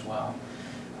here as well.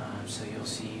 So you'll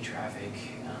see traffic.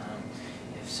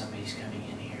 If somebody's coming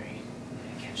in here,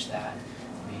 you catch that.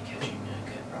 You'll be catching a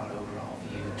good broad overall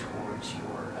view towards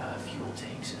your fuel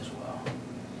tanks as well.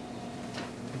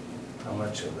 How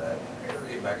much of that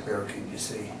area back there can you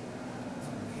see?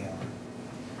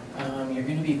 You're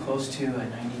going to be close to a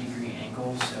 90-degree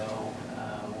angle, so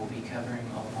we'll be covering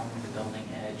along the building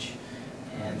edge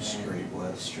and straight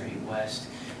west. Straight west.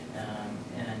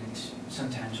 And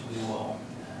sometimes we will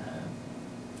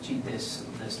cheat this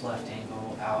left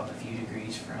angle out a few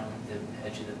degrees from the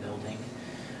edge of the building,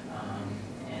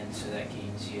 and so that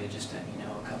gains you just a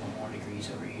couple more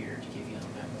degrees over here to give you a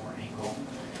little bit more angle.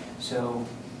 So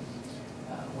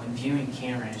when viewing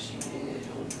cameras,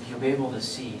 you'll be able to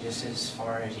see just as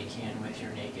far as you can with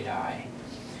your naked eye.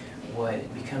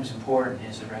 What becomes important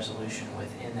is the resolution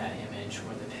within that image,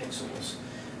 or the pixels,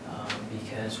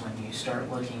 because when you start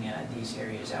looking at these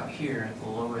areas out here, the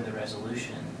lower the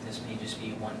resolution, this may just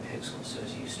be 1 pixel. So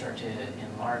as you start to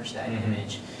enlarge that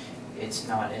image, it's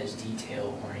not as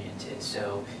detail oriented.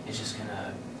 So it's just going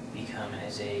to become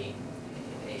as a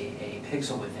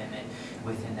pixel within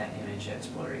that image that's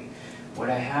blurry. What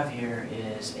I have here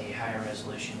is a higher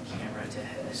resolution camera to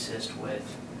assist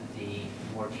with the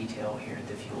more detail here at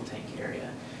the fuel tank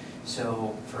area.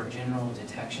 So for general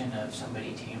detection of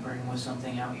somebody tampering with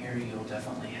something out here, you'll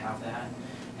definitely have that.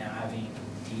 Now having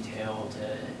detailed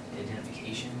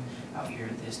identification out here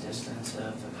at this distance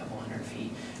of a couple hundred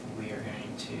feet, we are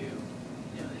going to,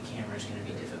 the camera is going to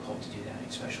be difficult to do that,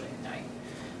 especially at night.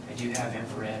 I do have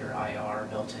infrared or IR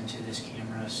built into this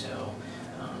camera, so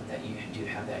that you do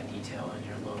have that detail in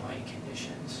your low light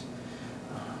conditions.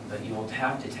 But you will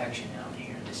have detection out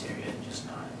here in this area, just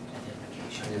not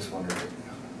identification. I just wondered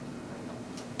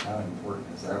how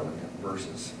important is that one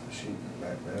versus shooting it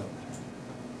back down?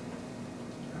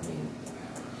 I mean,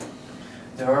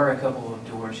 there are a couple of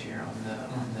doors here on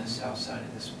the south side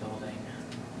of this building.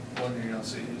 One you're gonna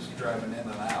see who's driving in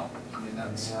and out. I mean,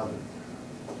 that's. yeah, but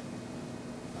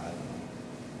I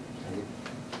don't know.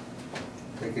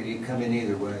 They could come in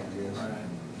either way, I guess. Right.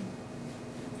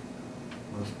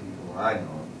 Most people I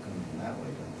know come in that way,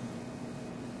 don't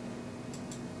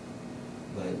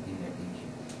they? But you can't.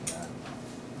 I don't know.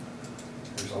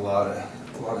 There's a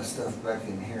lot of stuff back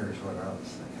in here is what I was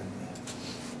thinking.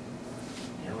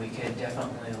 We could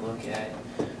definitely look at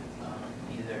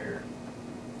either,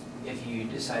 if you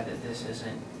decide that this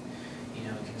isn't,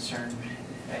 a concern,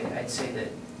 I'd say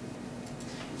that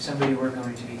if somebody were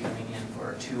going to be coming in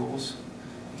for tools,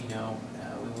 we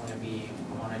want to be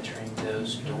monitoring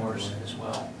those doors as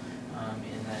well.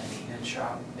 In that maintenance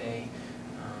shop bay,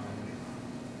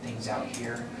 things out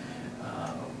here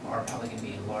are probably going to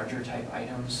be larger type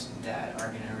items that are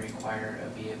going to require a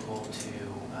vehicle to.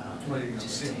 Well, you're gonna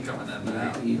see them coming in and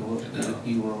out. You will,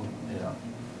 yeah.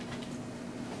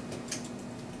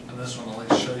 And this one will at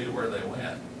least show you where they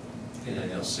went.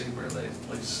 You'll see where at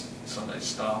least somebody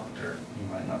stopped or. You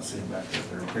might not see them back there if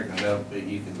they're picking it up, but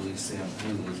you could at least see them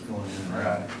who was going in and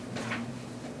out.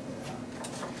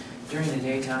 During the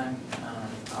daytime,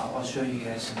 I'll show you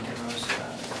guys some demos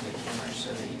of the cameras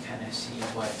so that you kind of see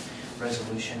what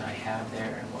resolution I have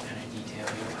there and what kind of detail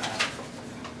you'll have.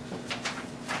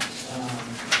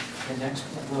 The next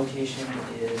location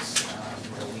is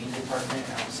the weed department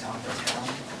out south of town.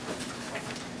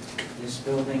 This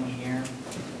building here,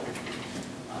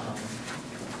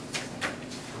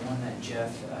 the one that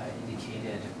Jeff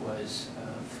indicated was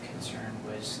of concern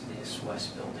was this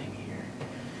west building here,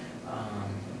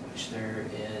 which there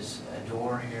is a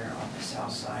door here on the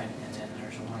south side, and then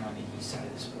there's one on the east side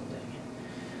of this building.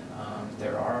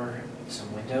 There are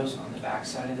some windows on the back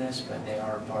side of this, but they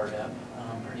are barred up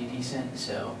pretty decent,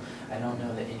 so I don't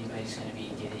know that anybody's going to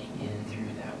be getting in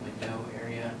through that window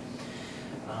area.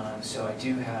 So I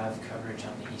do have coverage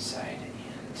on the east side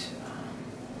and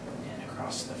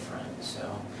across the front.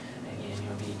 So again,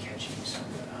 you'll be catching some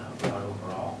broad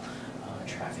overall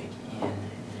traffic in, and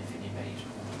if anybody's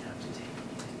pulling up to take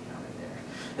anything out of there.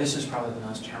 This is probably the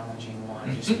most challenging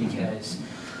one, just because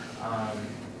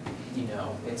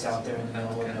it's out there in the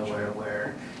middle of nowhere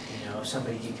where if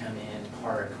somebody could come in,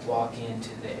 park, walk into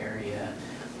the area,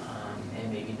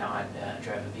 and maybe not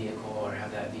drive a vehicle or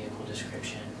have that vehicle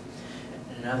description.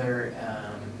 Another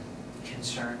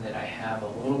concern that I have a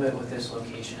little bit with this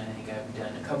location, I think I've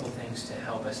done a couple things to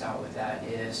help us out with that,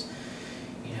 is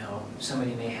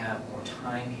somebody may have more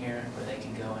time here where they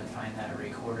can go and find that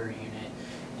recorder unit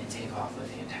and take off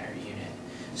with the entire unit.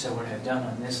 So what I've done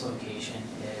on this location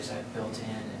is I've built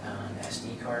in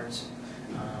SD cards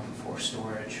for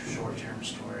storage, short-term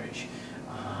storage,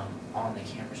 on the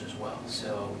cameras as well.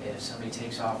 So if somebody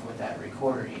takes off with that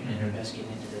recorder unit, or does get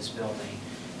into this building,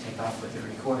 take off with the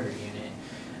recorder unit,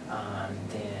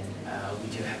 then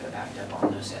we do have it backed up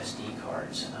on those SD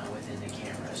cards within the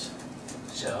cameras.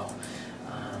 So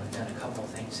I've done a couple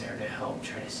things there to help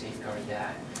try to safeguard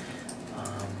that.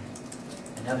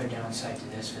 Another downside to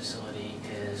this facility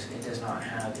is it does not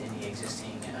have any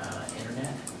existing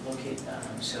internet located.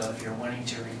 So if you're wanting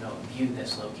to remote view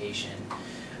this location,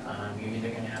 you're either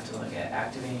going to have to look at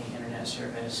activating internet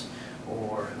service,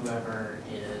 or whoever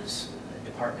is the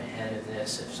department head of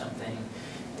this, if something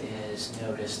is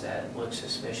noticed that looks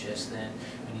suspicious, then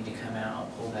we need to come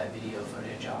out, pull that video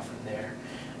footage off of there,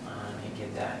 and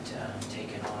get that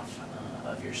taken off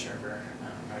of your server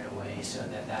right away, so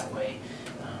that way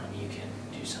you can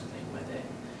do something with it.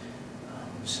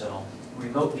 So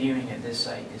remote viewing at this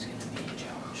site is going to be a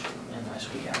challenge unless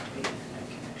we activate the internet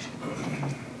connection.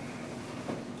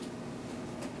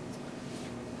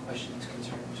 Questions,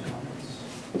 concerns,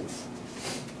 comments?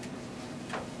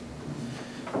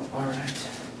 All right.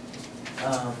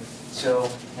 So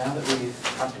now that we've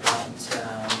talked about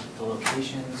the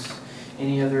locations,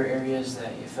 any other areas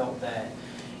that you felt that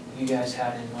you guys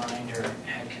had in mind or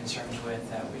had concerns with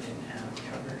that we didn't have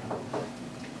covered?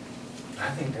 I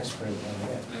think that's pretty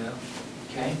well it. Yeah.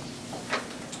 Okay.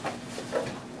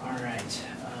 All right.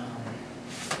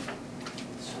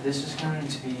 So this is going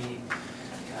to be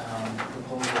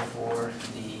proposal for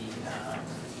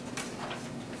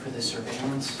the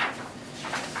surveillance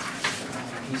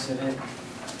piece of it.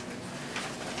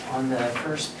 On the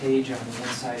first page on the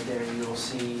inside there, you'll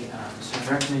see some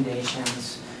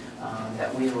recommendations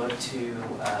that we look to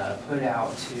put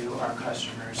out to our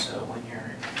customers. So when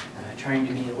you're trying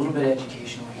to be a little bit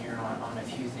educational here on a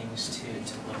few things to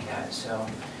look at. So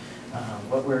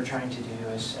what we're trying to do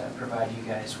is provide you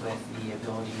guys with the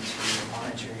ability to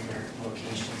monitor your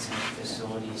locations and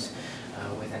facilities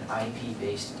with an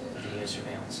IP-based video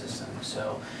surveillance system.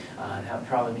 So that would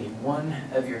probably be one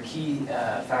of your key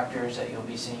factors that you'll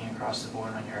be seeing across the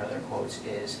board on your other quotes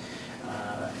is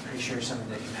I'm pretty sure some of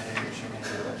the competitors are going to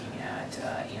be looking at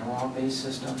analog-based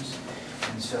systems.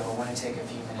 And so I want to take a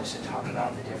few minutes to talk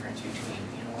about the difference between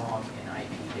analog and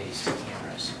IP-based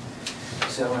cameras.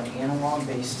 So an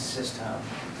analog-based system,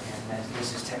 and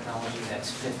this is technology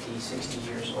that's 50, 60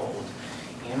 years old,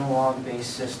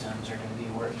 analog-based systems are going to be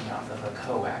working off of a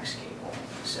coax cable.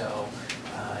 So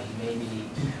you may be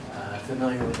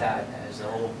familiar with that as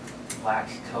the old black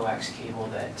coax cable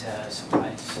that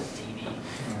supplies TV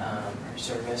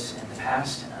service in the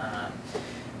past.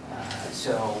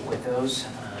 So with those,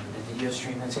 the video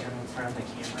stream that's coming from the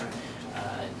camera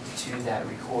to that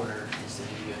recorder is the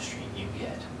video stream you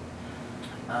get.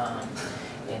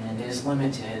 And it is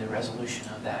limited, the resolution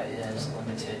of that is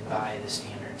limited by the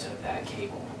standards of that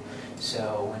cable.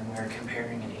 So when we're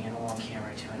comparing an analog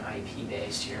camera to an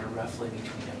IP-based, you're roughly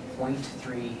between a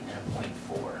 0.3 and a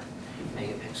 0.4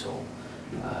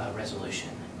 megapixel resolution.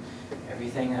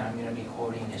 Everything that I'm going to be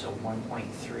quoting is a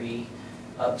 1.3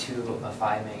 up to a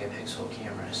 5 megapixel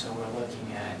camera. So we're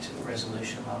looking at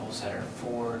resolution levels that are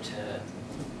 4 to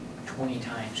 20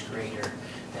 times greater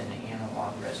than the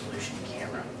analog resolution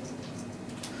camera.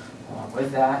 Along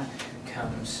with that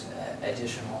comes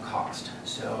additional cost.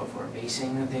 So if we're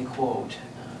basing the quote,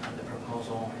 the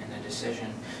proposal, and the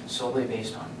decision solely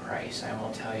based on price, I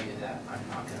will tell you that I'm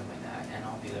not going to win that, and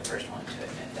I'll be the first one to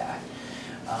admit that.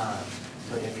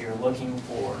 But if you're looking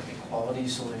for a quality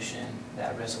solution,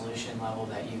 that resolution level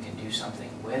that you can do something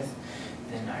with,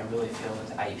 then I really feel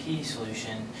that the IP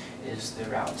solution is the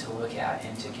route to look at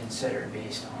and to consider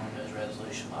based on those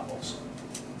resolution levels.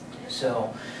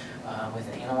 So with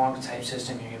an analog type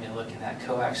system, you're going to be looking at that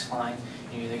coax line.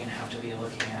 You're either going to have to be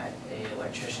looking at an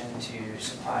electrician to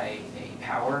supply a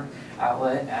power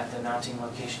outlet at the mounting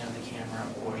location of the camera,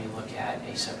 or you look at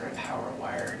a separate power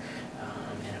wire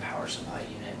and a power supply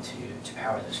unit to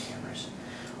power those cameras.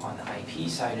 On the IP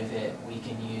side of it, we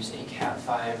can use a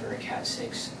Cat5 or a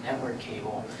Cat6 network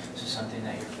cable, so something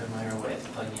that you're familiar with,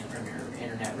 plugging in from your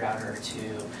internet router to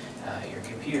your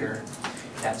computer.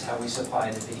 That's how we supply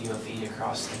the video feed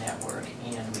across the network,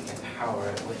 and we can power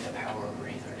it with a power over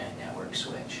Ethernet network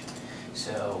switch.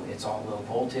 So it's all low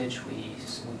voltage. We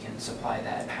can supply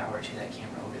that power to that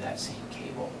camera over that same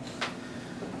cable.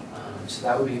 So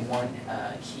that would be one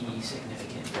key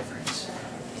significant difference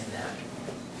in that.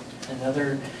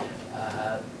 Another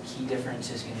key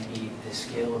difference is going to be the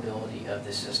scalability of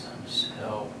the systems.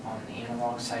 So on the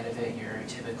analog side of it, you're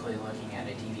typically looking at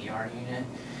a DVR unit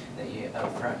that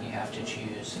up front you have to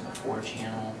choose a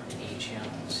 4-channel, an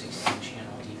 8-channel,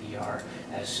 16-channel DVR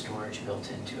as storage built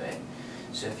into it.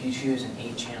 So if you choose an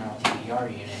 8-channel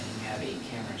DVR unit and you have 8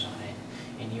 cameras on it,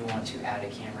 and you want to add a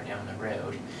camera down the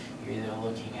road, you're either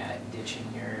looking at ditching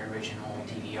your original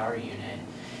DVR unit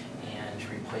and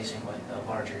replacing with a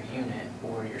larger unit,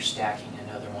 or you're stacking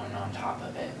another one on top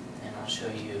of it. And I'll show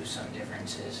you some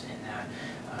differences in that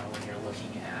when you're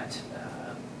looking at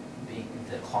being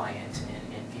the client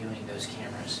and viewing those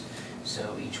cameras.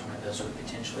 So each one of those would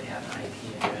potentially have an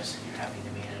IP address, and you're having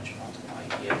to manage multiple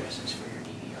IP addresses for your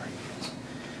DVR units.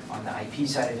 On the IP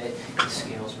side of it, it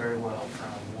scales very well from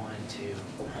 1 to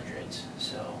hundreds.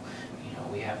 So, you know,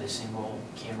 we have the single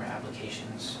camera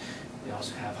applications. We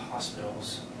also have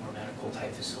hospitals or medical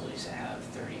type facilities that have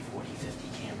 30, 40,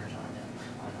 50 cameras on them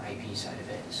on the IP side of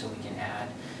it. So we can add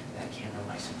that camera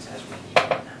license as we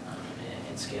need it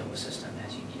and scale the system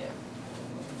as you need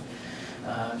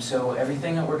it. So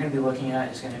everything that we're going to be looking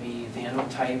at is going to be vandal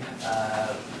type,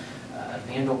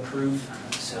 vandal proof.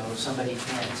 So somebody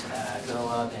can't go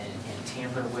up and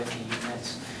tamper with the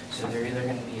units. So they're either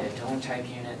going to be a dome type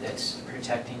unit that's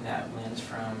protecting that lens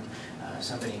from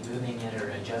somebody moving it or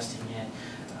adjusting it,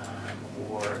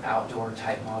 or outdoor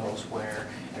type models where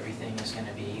everything is going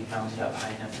to be mounted up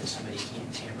high enough that somebody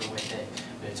can't tamper with it,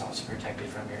 but it's also protected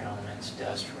from your elements,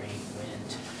 dust, rain,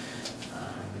 wind,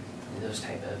 those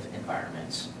type of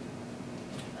environments.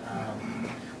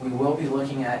 We will be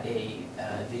looking at a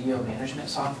video management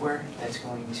software that's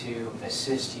going to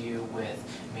assist you with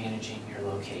managing your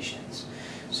locations.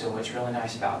 So what's really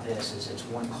nice about this is it's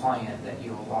one client that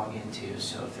you will log into.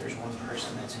 So if there's one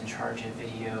person that's in charge of the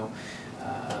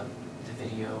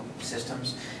video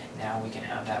systems, now we can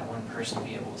have that one person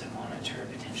be able to monitor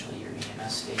potentially your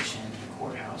EMS station, your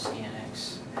courthouse,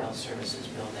 annex, health services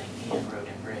building, and road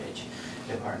and bridge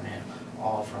department,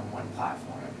 all from one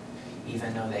platform.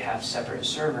 Even though they have separate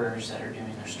servers that are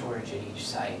doing their storage at each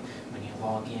site, when you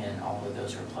log in, all of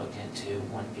those are plugged into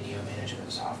one video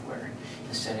management software,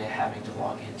 instead of having to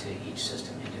log into each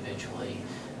system individually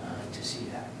to see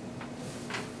that.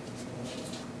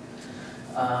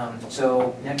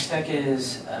 So Nextech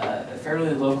is a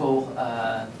fairly local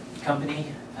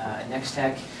company.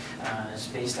 Nextech is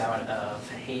based out of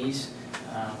Hayes.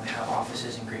 We have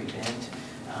offices in Great Bend.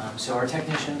 So our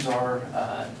technicians are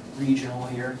regional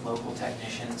here, local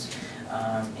technicians,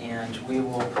 and we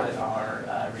will put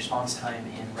our response time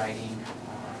in writing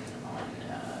on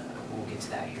we'll get to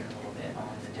that here in a little bit, on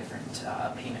the different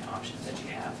payment options that you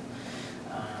have.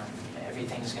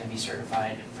 Everything is going to be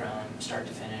certified from start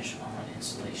to finish on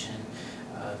installation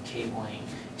of cabling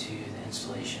to the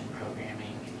installation,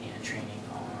 programming, and training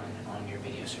on your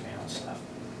video surveillance stuff.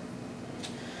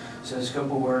 So the scope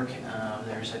of work,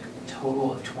 there's a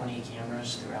total of 20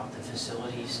 cameras throughout the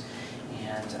facilities,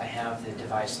 and I have the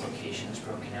device locations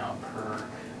broken out per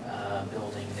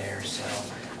building there. So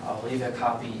I'll leave a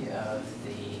copy of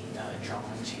the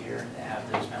drawings here that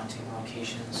have those mounting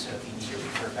locations, so if you need to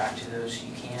refer back to those,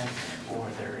 you can, or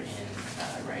they're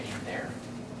in writing there.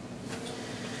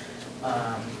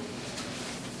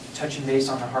 Touching base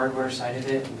on the hardware side of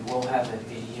it, we will have a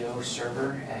video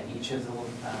server at each of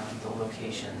the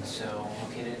locations. So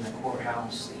located in the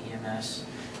courthouse, the EMS,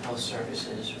 health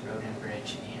services, road and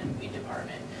bridge, and weed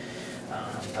department.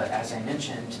 But as I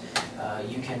mentioned,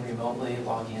 you can remotely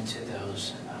log into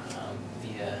those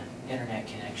via internet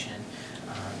connection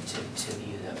to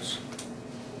view those.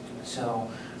 So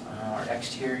our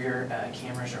exterior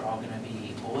cameras are all going to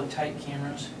be bullet type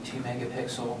cameras, 2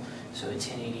 megapixel, so a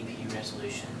 1080p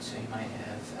resolution. So you might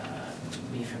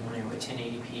have be familiar with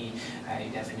 1080p high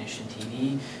definition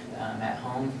TV at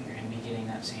home. You're going to be getting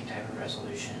that same type of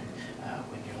resolution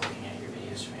when you're looking at your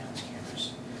video surveillance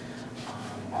cameras.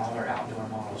 All our outdoor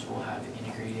models will have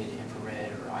integrated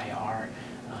infrared or IR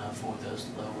for those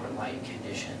lower light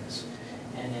conditions.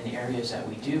 And in areas that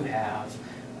we do have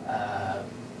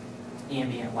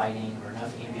ambient lighting or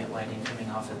enough ambient lighting coming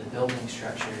off of the building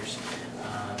structures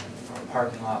or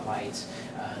parking lot lights,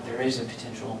 there is a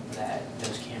potential that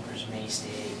those cameras may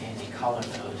stay in a color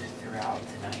mode throughout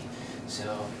the night.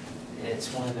 So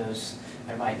it's one of those,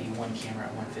 there might be one camera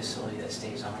at one facility that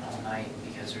stays on all night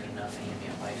because there's enough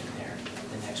ambient lighting there.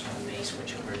 The next one may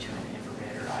switch over to an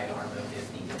infrared or IR mode if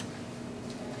needed.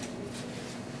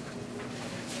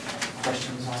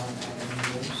 Questions on any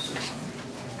of those?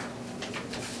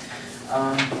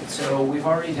 So we've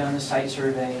already done the site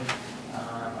survey.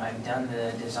 I've done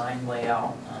the design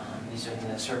layout. These are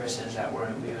the services that we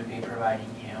would be providing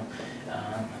you.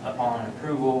 Upon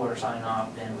approval or sign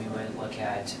off, then we would look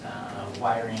at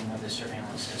wiring of the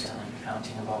surveillance system,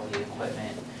 mounting of all the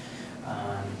equipment,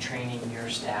 training your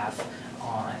staff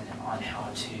on how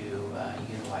to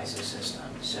utilize the system.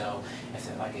 So,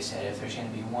 like I said, if there's going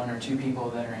to be 1 or 2 people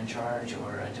that are in charge,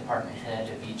 or a department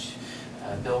head of each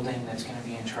building that's going to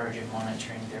be in charge of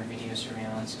monitoring their video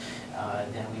surveillance,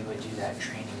 then we would do that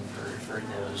training for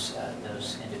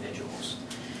those individuals.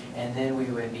 And then we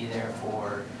would be there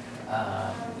for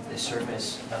the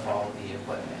service of all of the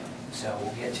equipment. So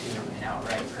we'll get to an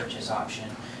outright purchase option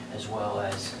as well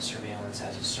as surveillance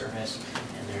as a service,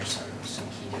 and there's some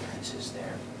key differences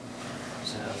there.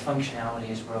 So functionality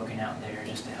is broken out there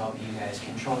just to help you guys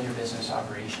control your business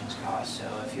operations costs. So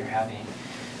if you're having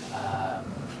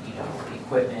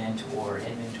equipment or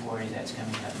inventory that's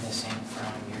coming up missing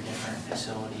from your different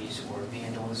facilities, or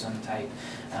vandalism type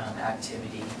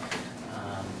activity,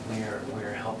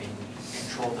 we're helping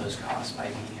control those costs by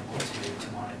being able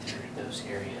to monitor those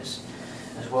areas,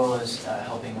 as well as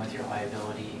helping with your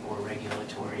liability or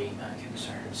regulatory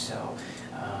concerns. So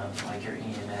like your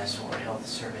EMS or health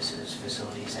services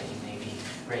facilities that you may be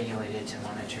regulated to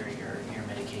monitor your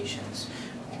medications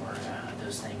or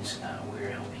those things, we're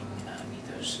helping meet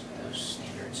those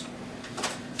standards.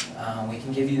 We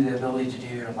can give you the ability to do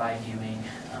your live viewing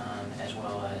as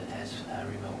well as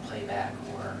remote playback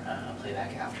or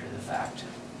playback after the fact.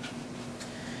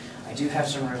 I do have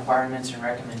some requirements and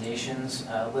recommendations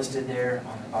listed there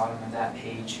on the bottom of that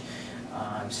page.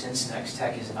 Since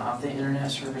NextTech is not the internet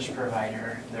service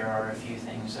provider, there are a few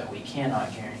things that we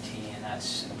cannot guarantee, and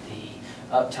that's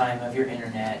the uptime of your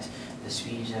internet, the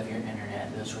speeds of your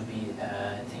internet. Those would be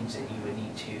things that you would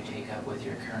need to take up with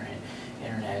your current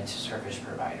internet service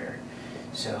provider.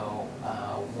 So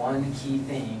one key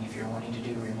thing, if you're wanting to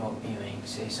do remote viewing,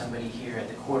 say somebody here at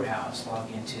the courthouse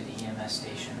log into the EMS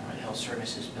station or the health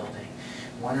services building,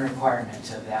 one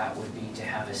requirement of that would be to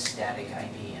have a static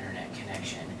IP internet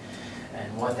connection.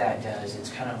 And what that does, it's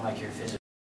kind of like your physical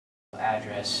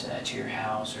address to your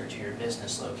house or to your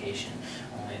business location,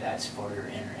 only that's for your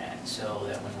internet, so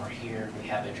that when we're here, we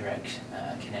have a direct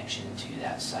connection to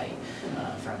that site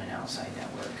from an outside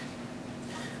network.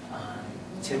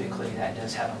 Typically, that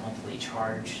does have a monthly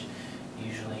charge,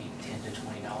 usually $10 to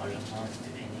 $20 a month,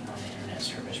 depending on the internet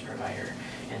service provider.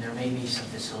 And there may be some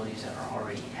facilities that are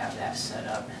already have that set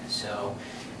up. So,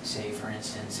 say for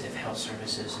instance, if health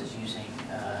services is using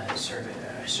a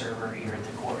server here at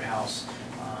the courthouse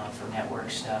for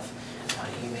network stuff,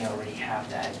 you may already have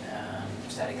that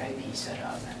static IP set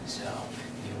up. So,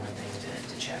 it'd be one thing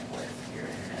to check with your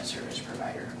internet service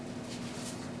provider.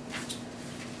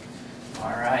 All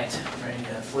right, ready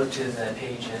to flip to the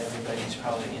page that everybody's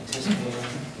probably anticipating,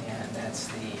 and that's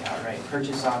the outright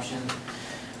purchase option.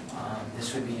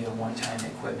 This would be a one-time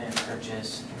equipment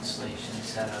purchase, installation,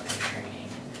 setup, and training.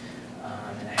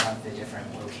 And I have the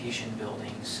different location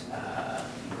buildings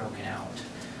broken out,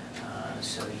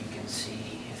 so you can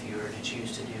see if you were to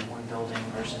choose to do one building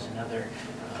versus another,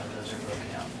 those are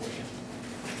broken out for you.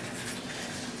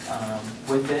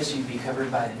 With this, you'd be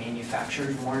covered by the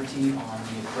manufacturer's warranty on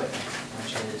the equipment,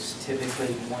 which is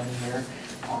typically 1 year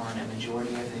on a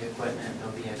majority of the equipment.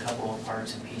 There'll be a couple of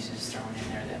parts and pieces thrown in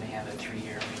there that may have a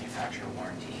 3-year manufacturer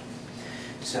warranty.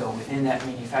 So within that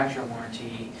manufacturer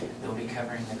warranty, they'll be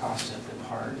covering the cost of the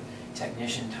part.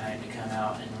 Technician time to come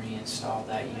out and reinstall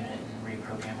that unit and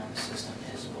reprogram on the system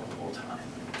is billable time.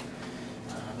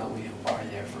 But we are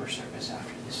there for service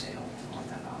after the sale on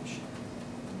that option.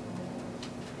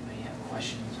 Anybody have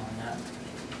questions on that?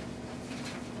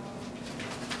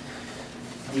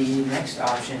 The next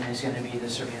option is going to be the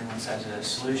surveillance as a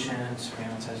solution,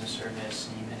 surveillance as a service,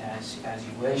 name it as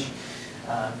you wish.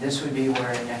 This would be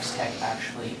where NextTech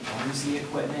actually owns the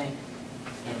equipment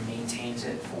and maintains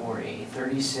it for a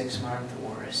 36-month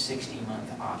or a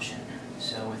 60-month option.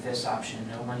 So with this option,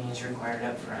 no money is required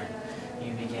up front.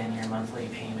 You begin your monthly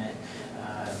payment,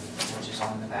 which is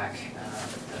on the back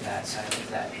of that side of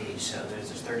that page. So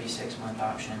there's a 36-month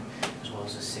option as well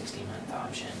as a 60-month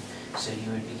option. So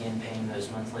you would begin paying those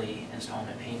monthly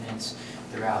installment payments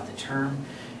throughout the term.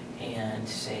 And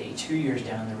say 2 years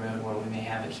down the road where we may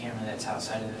have a camera that's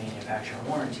outside of the manufacturer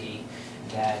warranty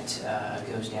that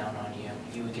goes down on you,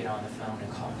 you would get on the phone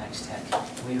and call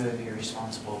NextTech. We would be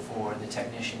responsible for the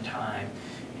technician time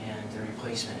and the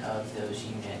replacement of those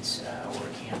units or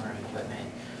camera equipment,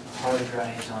 hard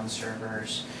drives on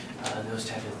servers, those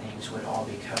type of things would all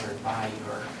be covered by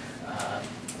your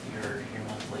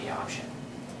monthly option.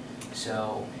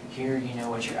 So here you know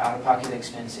what your out-of-pocket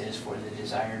expense is for the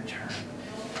desired term,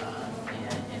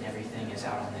 and everything is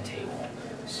out on the table.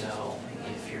 So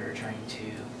if you're trying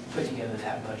to put together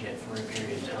that budget for a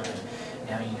period of time,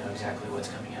 now you know exactly what's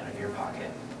coming out of your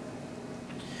pocket.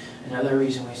 Another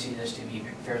reason we see this to be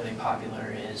fairly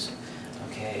popular is,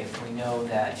 okay, if we know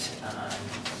that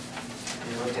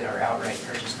we looked at our outright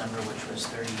purchase number, which was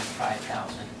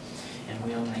 $35,000, and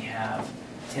we only have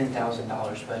 $10,000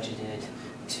 budgeted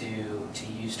to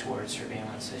use towards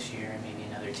surveillance this year, and maybe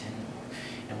another 10 more,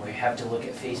 and we have to look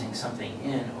at phasing something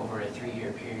in over a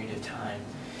 3-year period of time.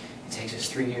 It takes us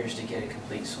 3 years to get a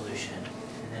complete solution,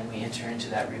 and then we enter into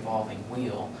that revolving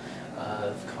wheel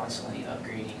of constantly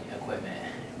upgrading equipment.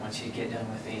 Once you get done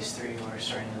with phase 3, we're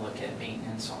starting to look at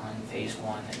maintenance on phase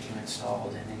 1 that you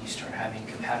installed, and then you start having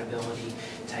compatibility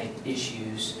type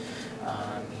issues,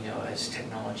 as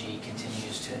technology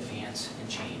continues to advance and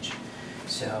change.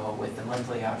 So with the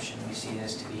monthly option, we see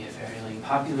this to be a fairly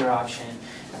popular option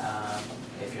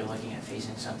if you're looking at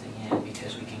phasing something in,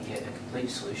 because we can get a complete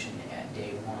solution at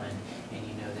day 1 and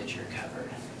you know that you're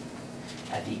covered.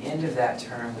 At the end of that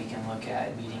term, we can look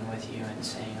at meeting with you and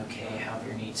saying, okay, how have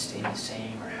your needs stayed the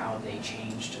same or how have they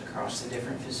changed across the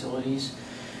different facilities,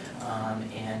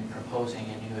 and proposing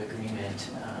a new agreement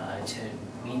to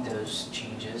meet those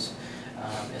changes,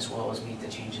 as well as meet the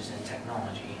changes in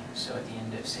technology. So at the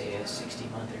end of, say, a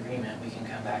 60-month agreement, we can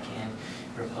come back in,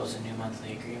 propose a new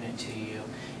monthly agreement to you,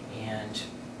 and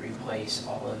replace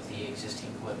all of the existing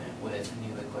equipment with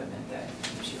new equipment that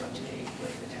keeps you up to date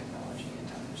with the technology and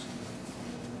times.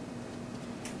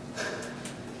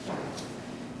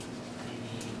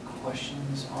 Any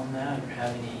questions on that, or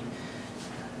have any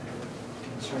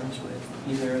concerns with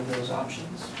either of those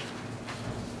options?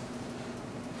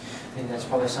 I think that's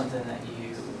probably something that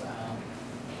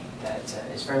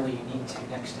is fairly unique to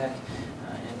Next Tech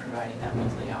in providing that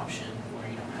monthly option where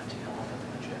you don't have to come up with a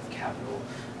bunch of capital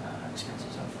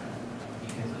expenses up front.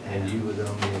 And you would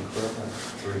own the equipment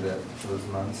for those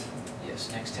months? Yes,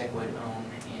 Next Tech would own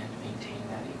and maintain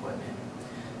that equipment.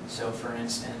 So for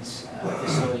instance, a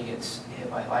facility gets hit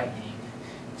by lightning,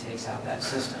 takes out that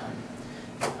system,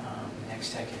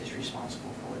 Next Tech is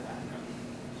responsible for that.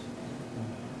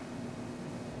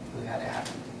 We've had it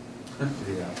happen.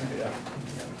 Yeah.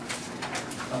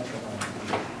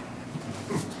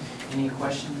 Any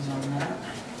questions on that?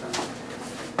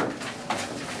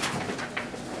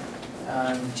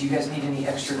 Do you guys need any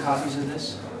extra copies of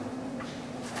this?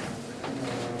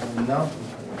 No.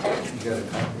 You got a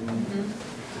copy?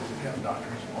 Yeah,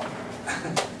 doctors.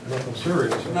 Nothing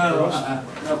serious. No.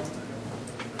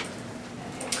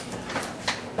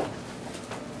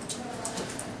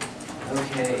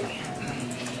 Okay.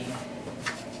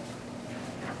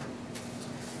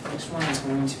 The next one is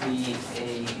going to be a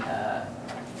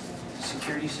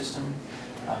security system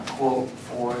quote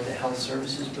for the health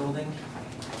services building.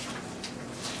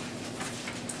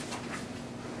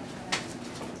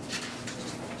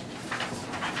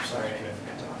 Sorry, I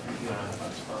forgot to offer you on the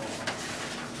phone.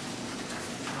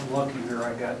 I'm lucky here,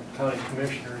 I got county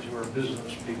commissioners who are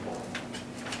business people,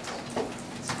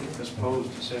 as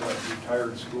opposed to say like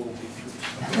retired school teachers.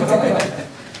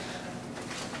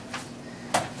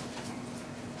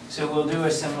 So we'll do a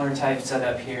similar type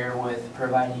setup here with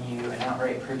providing you an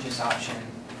outright purchase option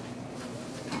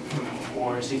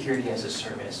for security as a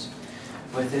service.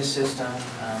 With this system,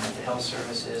 the health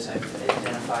services, I've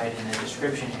identified in the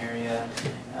description area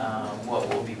what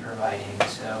we'll be providing.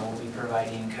 So we'll be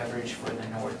providing coverage for the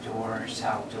north door,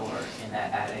 south door, and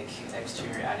that attic,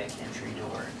 exterior attic entry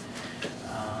door.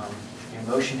 Your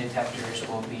motion detectors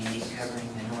will be covering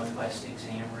the northwest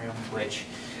exam room, which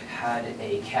had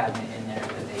a cabinet in there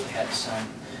that they kept some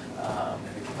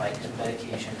like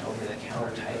medication over the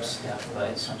counter type stuff,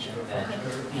 but something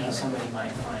that somebody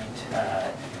might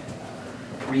find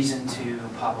reason to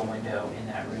pop a window in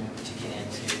that room to get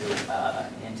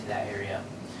into that area.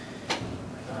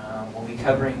 We'll be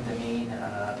covering the main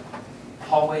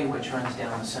hallway, which runs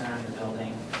down the center of the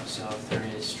building. So if there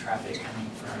is traffic coming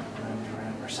from room to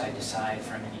room or side to side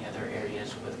from any other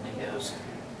areas with windows,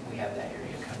 we have that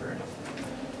area covered.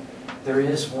 There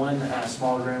is one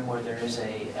small room where there is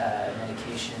a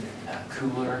medication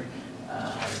cooler.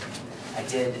 I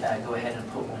did go ahead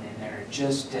and put one in there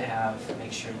just to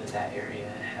make sure that that area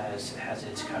has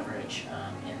its coverage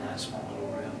in that small little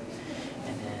room,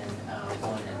 and then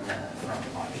one in the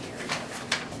front lobby area.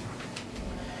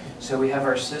 So we have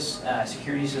our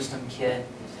security system kit.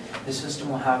 The system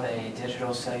will have a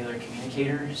digital cellular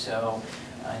communicator, so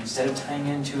instead of tying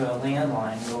into a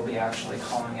landline, we'll be actually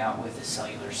calling out with a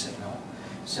cellular signal.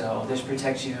 So this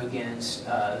protects you against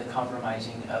the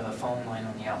compromising of a phone line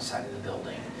on the outside of the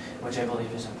building, which I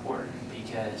believe is important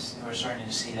because we're starting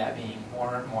to see that being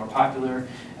more and more popular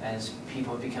as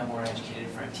people become more educated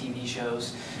from TV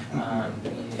shows.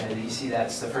 You see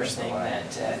that's the first thing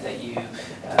that you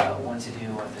want to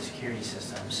do with the security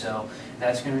system. So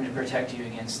that's going to protect you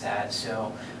against that.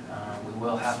 So we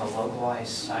will have a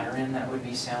localized siren that would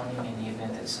be sounding in the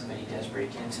event that somebody does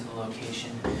break into the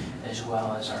location, as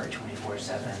well as our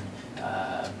 24/7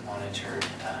 monitored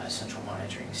central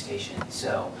monitoring station.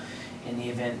 So in the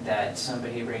event that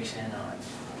somebody breaks in on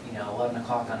 11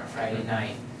 o'clock on a Friday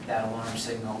night, that alarm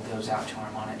signal goes out to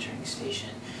our monitoring station.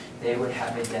 They would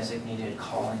have a designated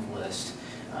calling list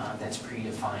that's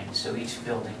predefined. So each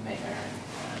building may,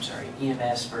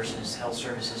 EMS versus health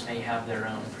services may have their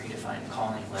own predefined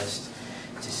calling list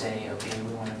to say, okay,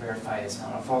 we want to verify it's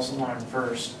not a false alarm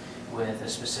first with a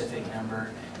specific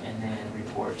number, and then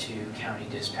report to county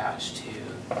dispatch to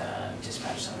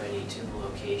dispatch somebody to the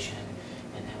location.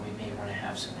 And then we may want to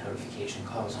have some notification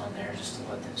calls on there just to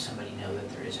let somebody know that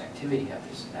there is activity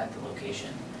at the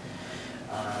location.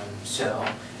 So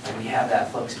we have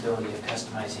that flexibility of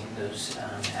customizing those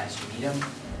as you need them.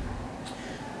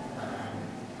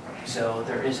 So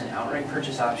there is an outright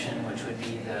purchase option, which would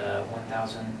be the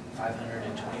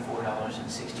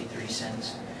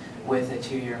 $1,524.63 with a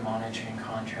 2-year monitoring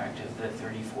contract of the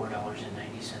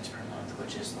 $34.90 per month,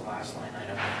 which is the last line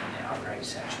item in the outright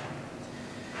section.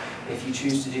 If you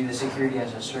choose to do the security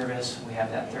as a service, we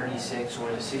have that 36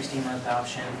 or the 60-month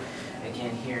option.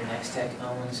 Again, here Nextech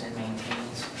owns and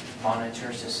maintains,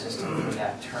 monitors the system for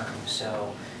that term.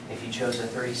 So if you chose a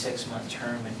 36-month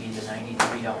term, it would be the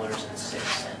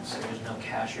 $93.06. There's no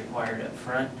cash required up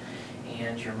front,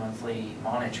 and your monthly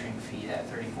monitoring fee, that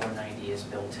 $34.90, is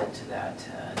built into that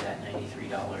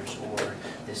 $93 or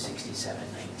the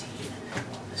 $67.19 on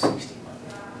the 60-month.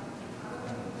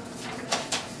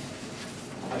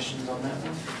 Questions on that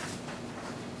one?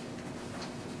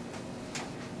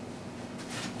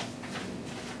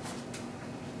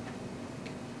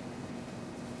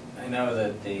 I know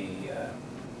that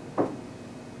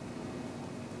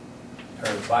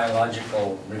our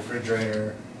biological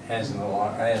refrigerator has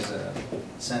a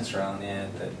sensor on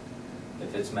it that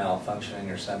if it's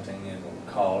malfunctioning or something, it will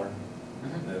call her,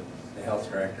 the health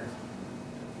director.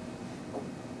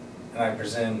 And I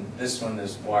presume this one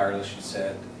is wireless, you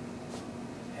said.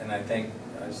 And I think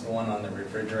it's the one on the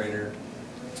refrigerator.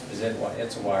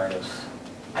 It's a wireless?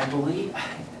 I believe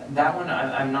that one,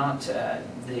 I'm not,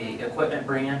 the equipment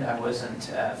brand I wasn't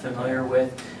familiar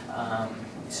with.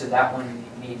 So that one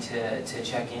need to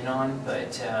check in on,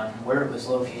 but where it was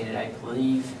located, I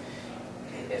believe,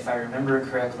 if I remember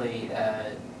correctly,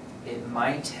 it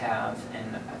might have,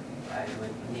 and I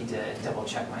would need to double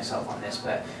check myself on this,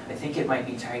 but I think it might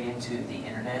be tied into the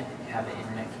internet, have an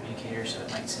internet communicator, so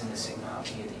it might send the signal out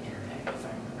via the internet, if I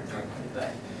remember correctly,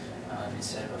 but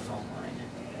instead of a phone line,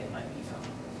 it might be phone.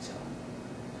 So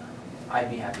I'd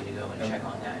be happy to go and check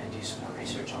on that and do some more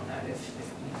research on that if we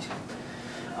need to.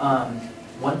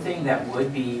 One thing that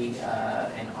would be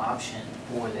an option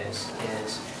for this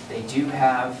is they do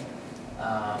have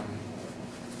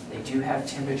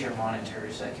temperature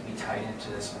monitors that can be tied into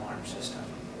this alarm system.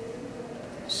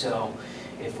 So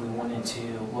if we wanted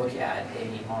to look at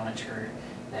a monitor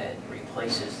that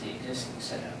replaces the existing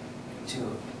setup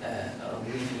to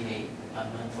alleviate a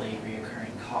monthly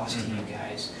reoccurring cost to you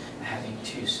guys having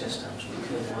 2 systems, we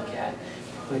could look at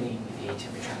putting a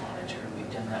temperature monitor.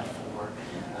 We've done that for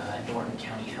Norton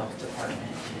County Health Department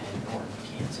in Norton,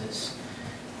 Kansas.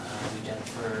 We've done it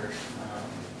for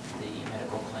the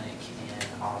medical clinic in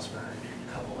Osborne and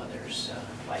a couple others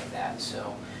like that.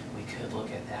 So we could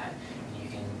look at that, and you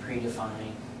can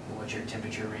predefine what your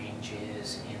temperature range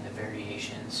is and the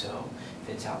variation. So if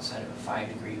it's outside of a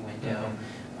 5-degree window,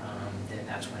 then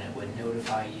that's when it would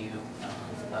notify you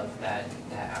of that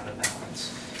out of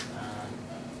balance.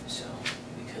 So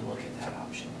we could look at that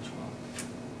option as well.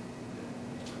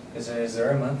 Is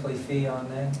there a monthly fee on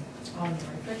that? On the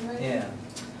refrigerator? Yeah.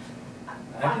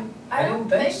 I don't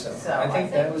think so. I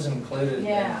think that was included.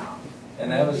 Yeah.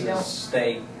 And that was We a don't-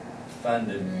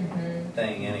 state-funded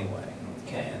thing anyway.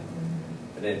 Okay.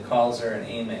 But it calls her and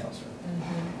emails her.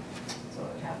 So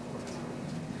it have to work.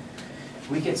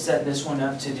 We could set this one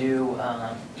up to do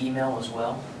email as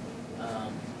well.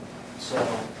 So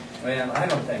Well, I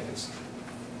don't think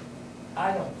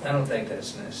I don't think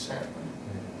that's necessary.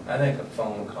 I think a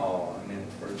phone call, I mean,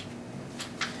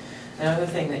 Another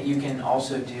thing that you can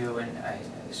also do, and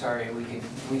sorry, we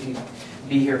could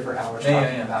be here for hours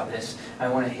talking about this. I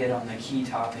want to hit on the key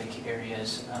topic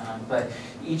areas, but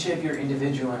each of your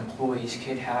individual employees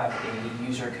could have a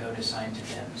user code assigned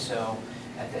to them. So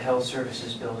at the health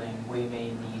services building, we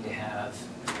may need to have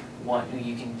one.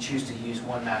 You can choose to use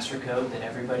one master code that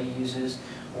everybody uses,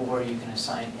 or you can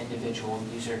assign individual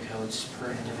user codes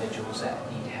per individuals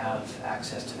that need to have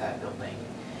access to that building.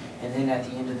 And then at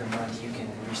the end of the month, you can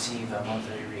receive a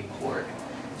monthly report.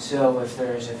 So if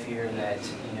there's a fear that,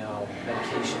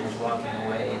 medication is walking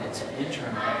away and it's an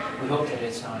internal, we hope that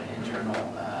it's not an internal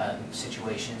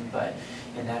situation, but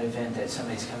in that event that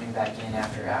somebody's coming back in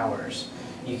after hours,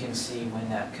 you can see when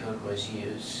that code was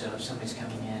used. So if somebody's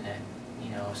coming in at,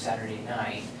 Saturday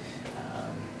night,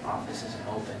 office isn't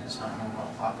open, it's not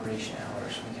normal operation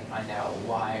hours, we can find out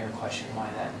why or question why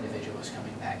that individual is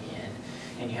coming back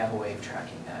in, and you have a way of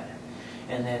tracking that.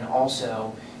 And then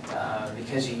also,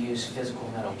 because you use physical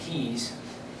metal keys,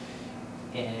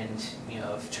 and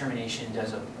if termination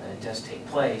does take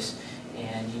place,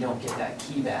 and you don't get that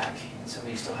key back, and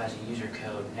somebody still has a user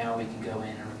code, now we can go in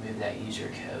and remove that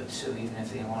user code. So even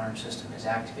if the alarm system is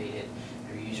activated,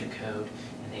 their user code,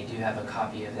 and they do have a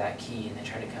copy of that key, and they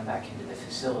try to come back into the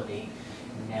facility,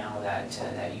 now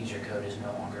that user code is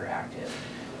no longer active.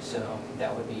 So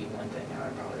that would be one thing I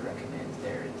would probably recommend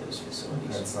there at those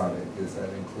facilities. That's not it. Is that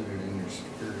included in your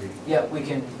security? Yeah, we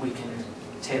can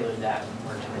tailor that when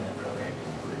we're doing the programming.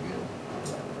 Pretty good.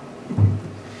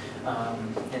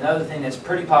 Another thing that's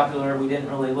pretty popular, we didn't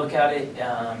really look at it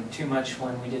too much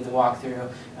when we did the walkthrough.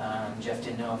 Jeff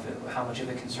didn't know how much of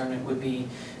a concern it would be,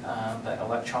 but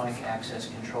electronic access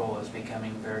control is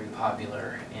becoming very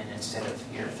popular. And instead of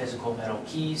your physical metal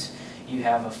keys, you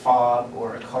have a fob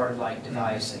or a card-like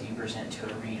device that you present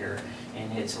to a reader,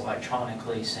 and it's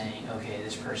electronically saying, okay,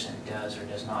 this person does or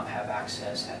does not have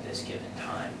access at this given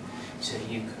time. So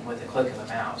you, with a click of a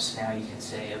mouse, now you can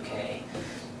say, okay,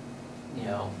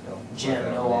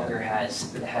 Jim no longer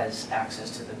has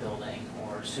access to the building,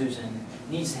 or Susan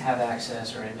needs to have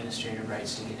access or administrative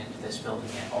rights to get into this building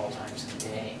at all times of the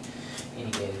day,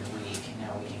 any day of the week, and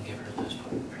now we can give her those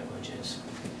privileges.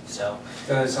 So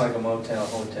it's like a motel,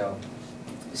 hotel.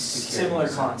 similar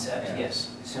concept, Yeah. yes,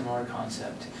 similar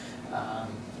concept.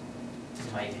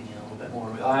 In my opinion, a little bit more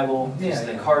reliable, because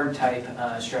the card type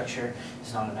structure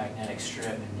is not a magnetic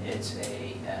strip, it's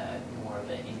a more of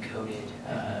an encoded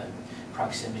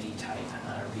proximity type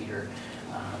reader,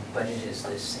 but it is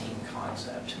the same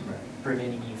concept,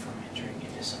 preventing you from entering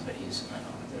into somebody's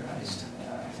unauthorized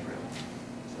room.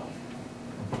 So.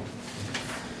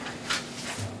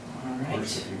 All Of right.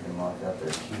 course, if you can lock out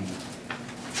their key,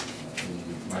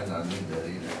 you might not need that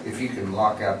either. If you can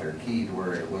lock out their key to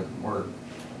where it wouldn't work,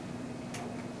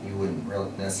 you wouldn't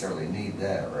really necessarily need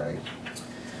that, right?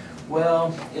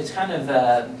 Well, it's kind of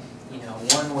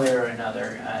one way or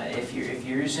another. If you're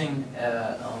using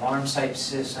an alarm type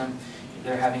system,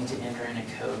 they're having to enter in a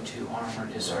code to arm or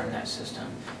disarm that system,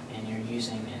 and you're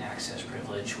using an access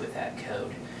privilege with that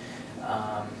code.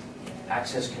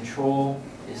 Access control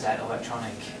is that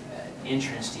electronic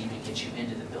entrance to even get you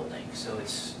into the building, so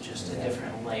it's just a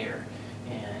different layer.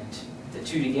 And the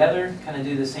two together kind of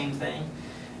do the same thing,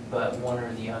 but one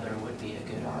or the other would be a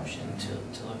good option to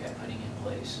look at putting in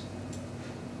place.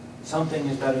 Something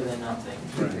is better than nothing.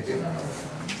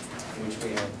 Which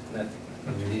we have nothing.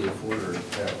 You need a quarter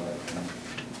that way.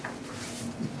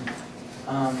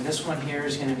 This one here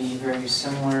is going to be very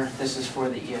similar. This is for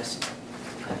the EMS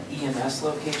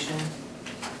location.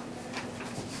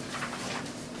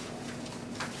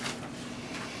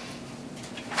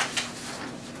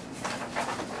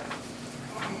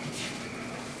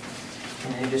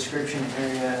 In the description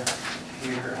area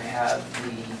here, I have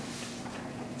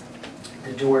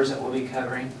the doors that we'll be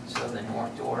covering. So the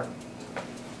north door,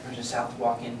 there's a south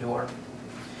walk-in door,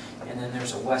 and then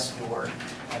there's a west door.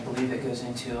 I believe it goes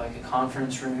into like a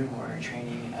conference room or a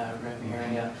training room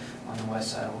area. On the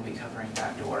west side, we'll be covering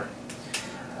that door,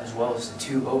 as well as the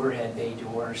two overhead bay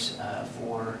doors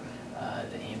for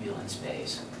the ambulance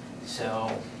bays.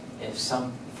 So if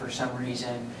for some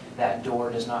reason that door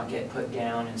does not get put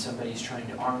down and somebody's trying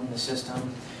to arm the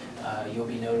system, you'll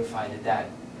be notified that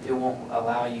it won't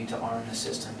allow you to arm the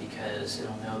system, because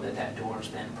it'll know that that door's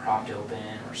been propped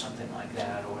open or something like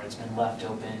that, or it's been left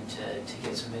open to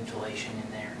get some ventilation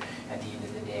in there. At the end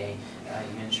of the day,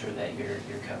 you ensure that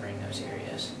you're covering those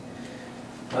areas.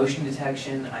 Motion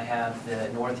detection, I have the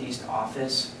northeast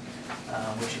office,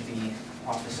 which would be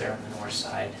office there on the north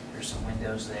side. There's some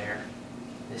windows there.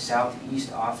 The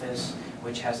southeast office,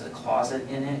 which has a closet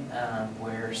in it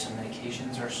where some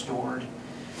medications are stored.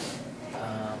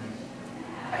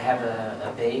 I have a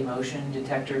bay motion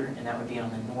detector, and that would be on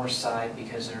the north side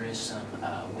because there is some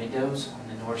windows on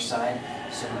the north side.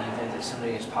 So in the event that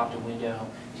somebody has popped a window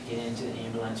to get into the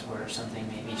ambulance where something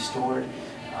may be stored,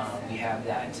 we have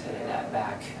that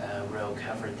back row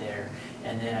covered there.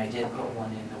 And then I did put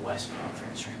one in the west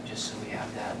conference room just so we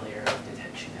have that layer of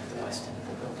detection at the west end of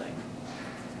the building.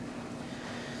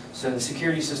 So the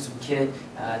security system kit,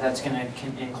 that's going to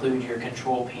include your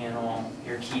control panel,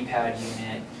 your keypad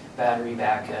unit, battery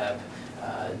backup,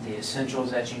 the essentials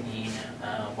that you need,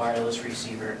 wireless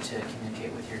receiver to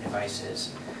communicate with your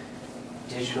devices,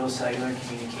 digital cellular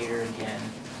communicator again.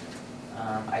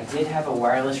 I did have a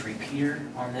wireless repeater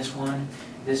on this one.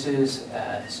 This is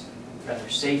rather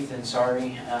safe than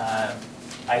sorry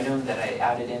item that I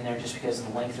added in there just because of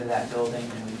the length of that building,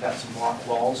 and we've got some block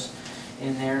walls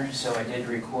in there, so I did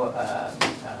quote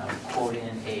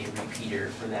in a repeater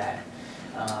for that.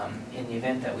 In the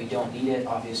event that we don't need it,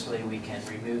 obviously we can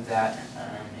remove that.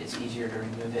 It's easier to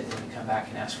remove it than to come back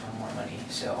and ask for more money,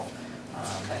 so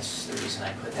that's the reason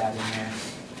I put that in there.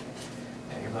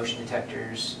 Your motion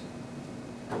detectors.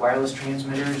 The wireless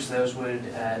transmitters, those would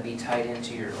be tied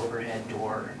into your overhead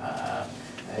door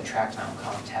track mount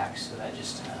contacts, so that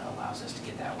just allows us to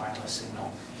get that wireless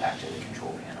signal back to the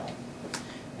control panel.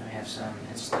 And we have some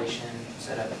installation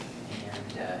setup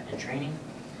and training.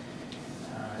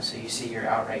 So you see your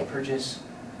outright purchase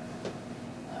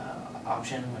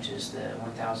option, which is the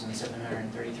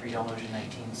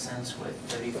 $1,733.19 with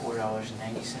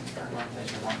 $34.90 per month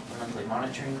as your monthly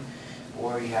monitoring,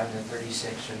 or you have the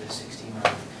 36 or the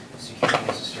 60-month security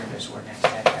as a service where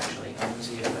NextTech actually owns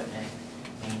the equipment,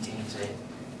 maintains it,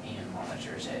 and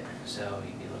monitors it. So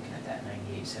you'd be looking at that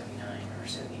 $98.79 or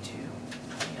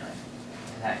 $72.29,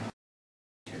 and that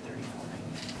includes your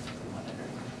 $34.90 per month.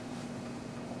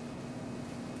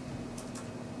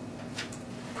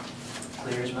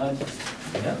 Clear as mud?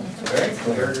 Yeah, very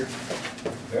clear.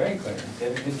 Very clear.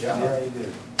 Did a good job. Yeah, you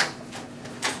did.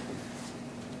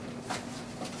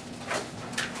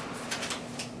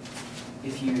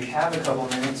 If you have a couple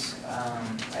minutes,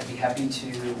 I'd be happy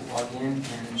to log in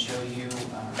and show you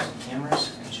some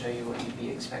cameras and show you what you'd be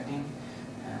expecting.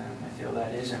 I feel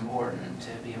that is important to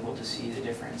be able to see the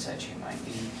difference that you might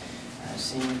be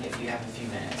seeing if you have a few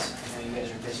minutes. I know you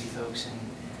guys are busy folks and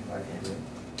I can do it.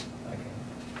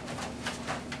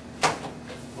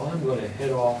 Well, I'm going to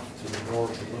head off to the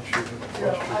north unless you have a So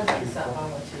I've got question. something I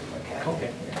want you to look at.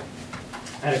 Okay.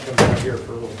 I had to come down here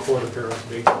for a little court appearance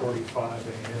at 8:45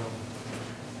 a.m.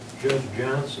 Judge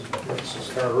Johnson lets us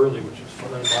start early, which is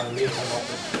fine by me. I'm up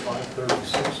at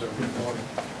 5:36 every morning.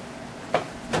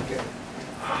 Okay.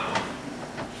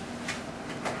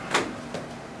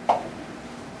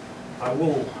 I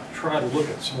will try to look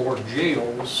at some more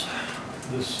jails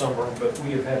this summer, but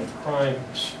we have had a crime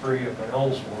spree up in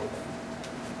Ellsworth,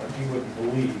 like you wouldn't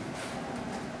believe.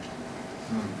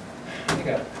 They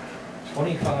got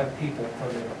 25 people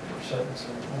coming up for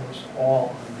sentencing, almost all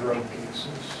on drug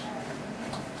cases.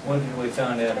 When did we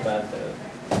find out about the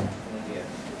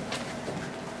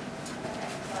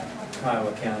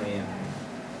Kiowa County and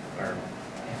our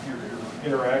Your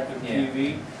interactive Yeah.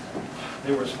 TV,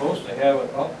 they were supposed to have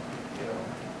it up,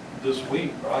 this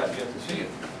week, but I have yet to see it.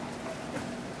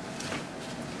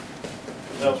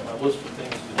 That was my list of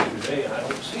things to do today, and I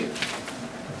don't see it. Is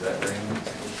that Raymond?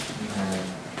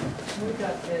 We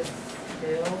got this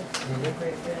bill,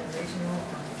 Great Bend Regional,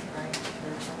 right?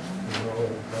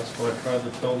 No, that's what I tried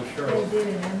to tell the They sheriff. did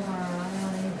an MRI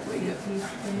on him, CT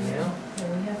scan, Yeah. and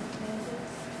we have to pay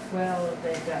this. Well,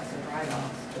 they've got some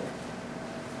write-offs, but,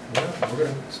 Yeah, we're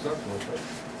gonna get stuck with it.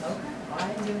 okay, I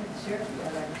didn't give it to the sheriff yet,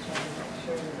 I just wanted to make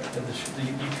sure that. And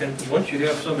you can, once you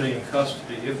have somebody in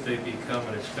custody, if they become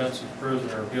an expensive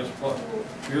prisoner, guess what?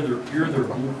 You're their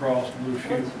Blue Cross Blue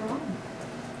Shield. What's wrong?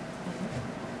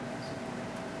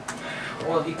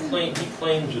 Well, he claims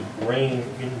a brain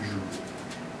injury,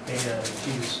 and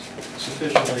he's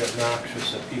sufficiently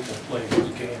obnoxious that people play his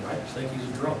game. I just think he's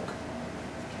drunk. Okay,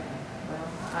 well,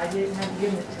 I didn't have to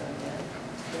give it to him yet,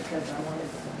 because I wanted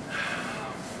some.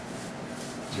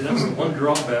 See, that's the one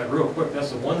drawback, real quick,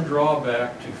 that's the one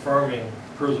drawback to farming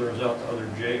prisoners out to other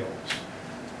jails.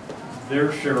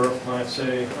 Their sheriff might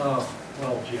say, oh,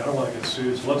 well, gee, I don't want to get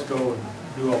sued, so let's go and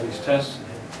do all these tests. And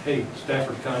hey,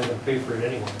 Stafford County's going to pay for it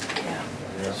anyway. Yeah.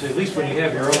 See, at least when you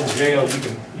have your own jail,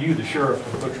 you, the sheriff,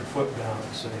 can put your foot down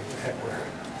and say, heck with it.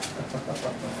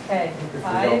 Okay,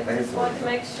 I just want to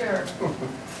make sure.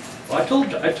 Well, I told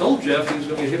Jeff he was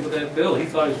going to get hit with that bill. He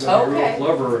thought he was going to be real Okay.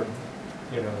 clever and,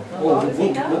 As long as he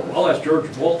knows. I'll ask George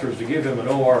Walters to give him an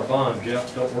OR bond.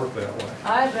 Jeff, don't work that way.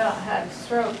 I about had a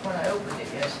stroke when I opened it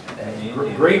yesterday.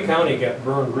 Gray County got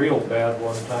burned real bad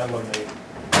one time when they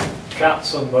shot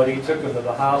somebody, took them to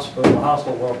the hospital wanted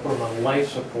to put them on life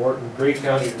support, and Gray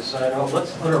County decided, oh,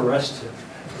 let's unarrest him.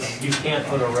 You can't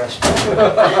unarrest him.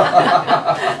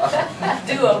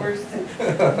 Do-overs.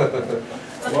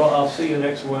 Well, I'll see you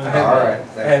next Wednesday. All right, I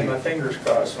thank had you. my fingers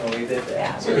crossed when we did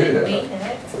Yeah, that. we didn't meet in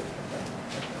it.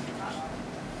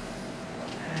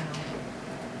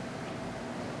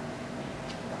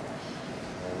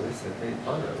 At least they paid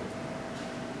part of it.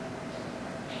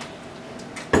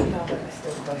 No, but I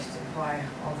still question why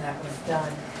all that was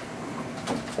done.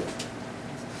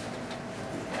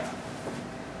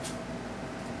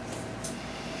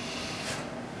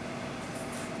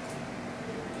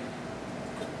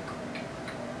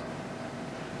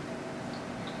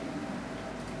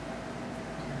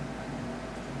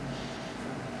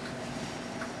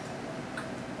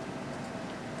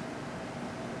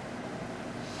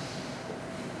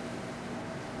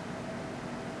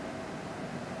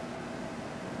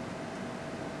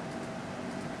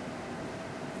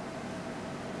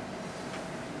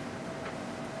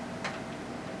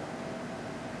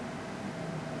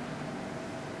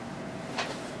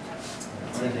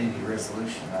 It's an 80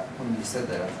 resolution. When you said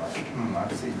that, I thought,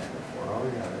 I've seen that before. Oh,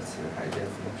 yeah, that's your high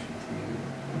definition TV.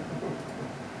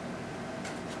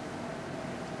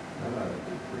 That ought to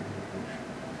be pretty good.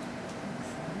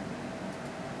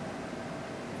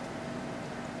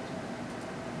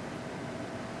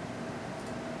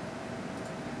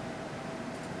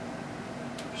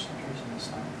 For some reason, it's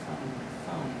not finding my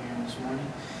phone here this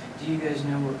morning. Do you guys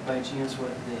know by chance what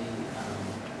the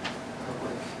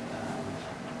public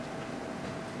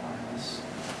wireless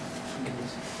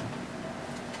is?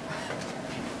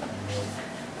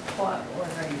 What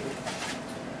are you?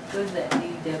 What's that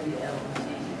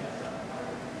DWLG?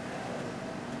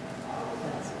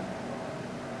 That's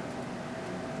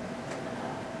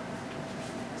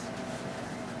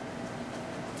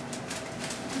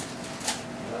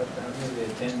I'm gonna be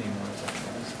attending one of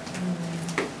those.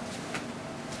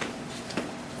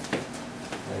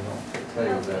 They don't tell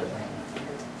you that.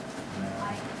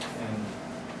 And,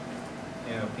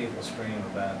 you know, people scream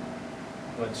about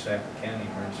what Stafford County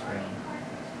emergency room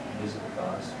visit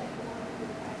costs.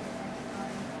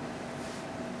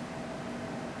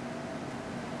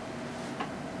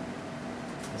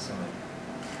 It's only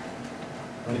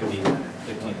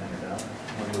 $1,500.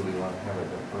 When do we want to have a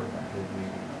department head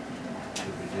meeting?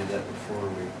 Should we do that before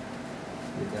we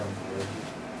get down to the budget?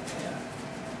 Yeah.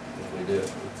 If we do it,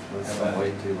 let's not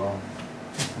wait too long.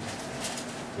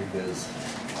 Because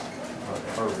what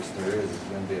harvest there is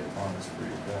going to be upon us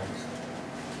pretty fast.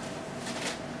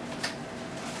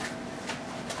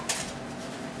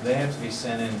 They have to be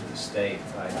sent into the state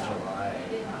by July.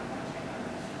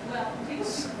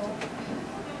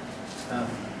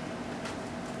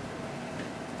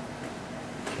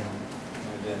 Can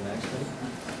we do it next week?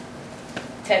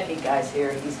 Techie guy's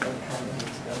here, he's gonna come and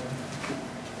he's going.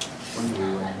 When do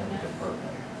we want to have a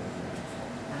department?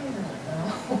 I don't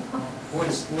know.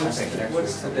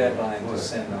 What's the deadline to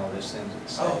send all this into the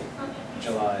state?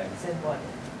 July, Said what?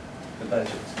 the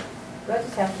budgets.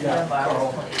 Budgets have to be done by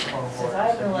August 25th. Since I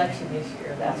have an election this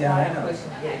year, that's Yeah, why I I'm know. pushing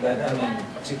to get it. But I mean,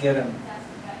 to get them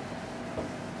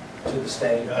to the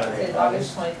state It says by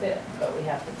August August. 25th, but we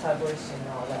have to publish and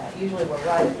all that. Usually we're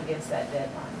right up against that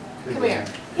deadline. Could Come we- here.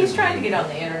 He's trying to get on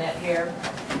the internet here.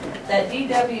 That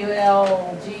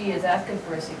DWLG is asking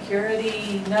for a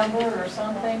security number or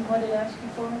something. What did it ask you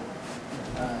for?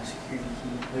 Security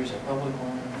key, there's a public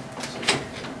one.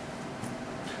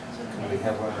 Can we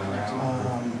have one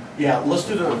around? Yeah, let's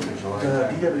do the July.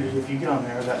 DW, if you get on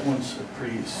there, that one's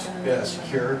pretty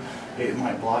secure. It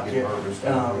might block Get it. harvest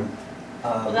Well,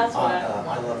 that's what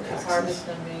I love Is taxes. harvest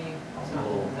gonna be on the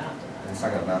whole mountain? It's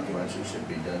not gonna amount to much, it should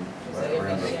be done Is right it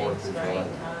around the gonna be 4th of spraying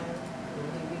July. time? Will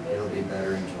he be It'll be busy?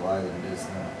 better in July than it is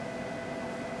now.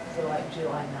 So like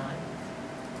July 9th?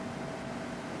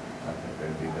 I think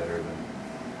that'd be better than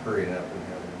hurrying up and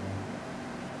having.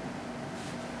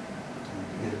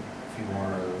 Get a few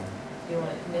more of them. Do you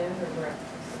want it noon or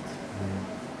breakfast?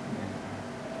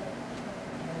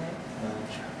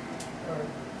 Lunch. Or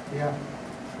Yeah.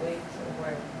 sweets or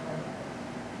where?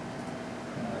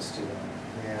 Let's do that.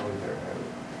 Yeah, we better have it.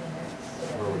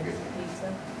 Dinner? Where we getting? Pizza?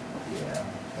 Yeah.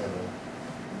 Have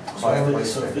a So quiet if place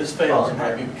it- so if to- this fails, it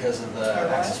might be because of the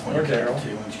Carol? access point Or of care Carol. too,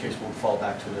 in which case we'll fall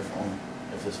back to a different one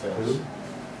if this fails.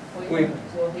 Who?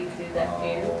 Will he do that for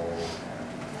you?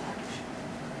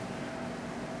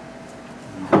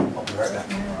 I'll be right back.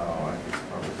 Oh, I think it's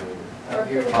probably good. Or could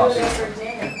we do it Possible. over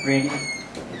dinner? Randy,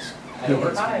 it's, I think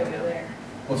it's Hi gonna over go. there.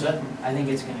 What's that? I think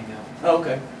it's gonna go. Oh,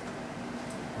 okay.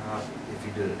 If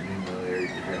you do it in noon there, you're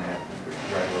gonna have to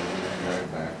drive over there and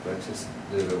drive back, but just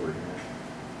do it over here.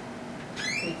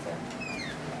 Pizza.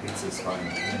 Pizza's fine.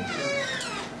 You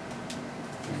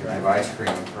can have ice cream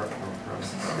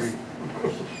across the street.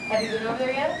 Have you been over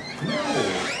there yet? No.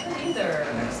 Either.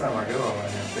 Next time I go, I'm gonna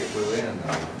have to take Lou in.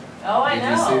 Oh, I know.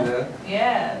 Did you see that?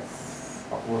 Yes.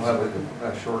 We'll have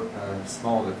a short,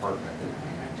 small department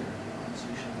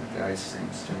with the ice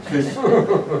cream station.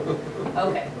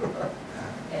 Okay.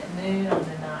 At noon on the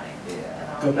 9th.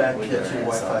 Yeah. Go back We to got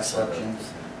Wi-Fi it.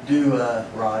 selections. Do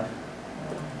Rod.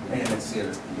 And it's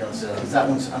because that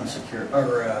one's unsecure,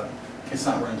 or it's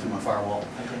not running through my firewall.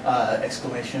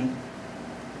 Exclamation.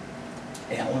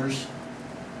 Antlers.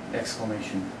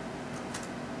 Exclamation.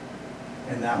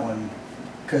 And that one,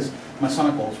 because my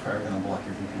Sonic Wall is probably going to block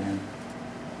your VPN.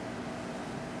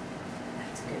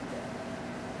 That's good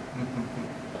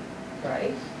though.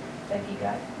 Right? Becky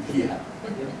got it? Yeah.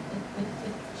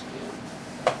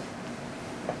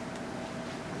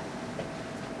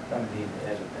 I'm need to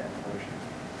edit that portion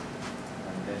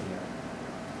on video.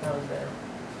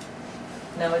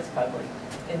 No, no, it's public.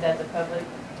 Is that the public,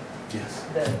 Yes.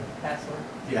 the password?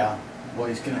 Yeah. What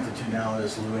he's connected to now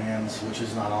is Luann's, which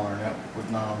is not on our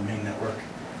not on the main network.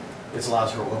 It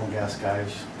allows our oil and gas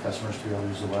guys, customers to be able to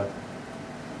use the web.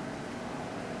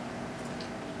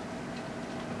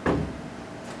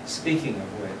 Speaking of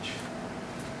which,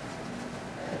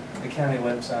 the county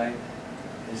website,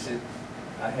 is it,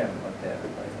 I haven't looked at it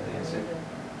lately, is it?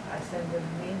 I send the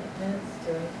minutes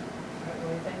to him. What do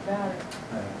you think about it?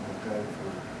 I haven't looked at it for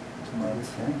 2 months.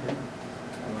 I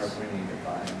wonder if we need to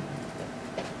buy them.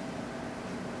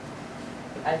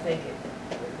 I think it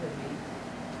would be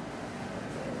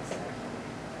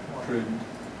Prudent.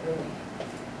 really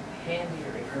handier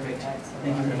if we Perfect. had Thank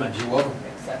you very somebody much. You're welcome.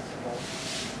 accessible.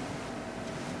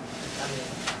 I mean,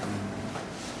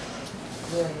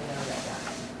 really, you know that guy.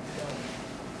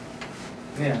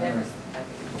 Really. Never,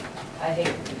 I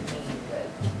hate to be mean, but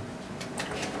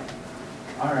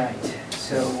All right,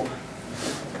 so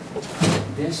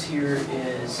this here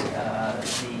is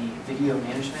the video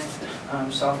management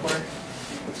software.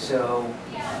 So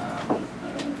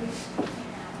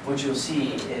what you'll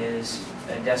see is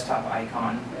a desktop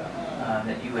icon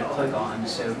that you would click on.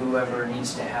 So whoever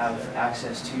needs to have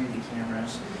access to the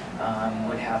cameras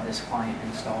would have this client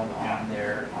installed on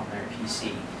their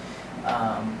PC.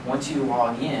 Once you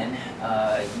log in,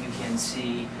 you can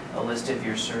see a list of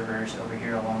your servers over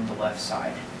here along the left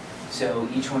side. So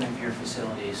each one of your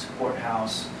facilities,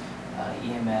 courthouse,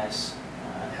 EMS,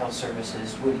 health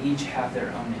services, would each have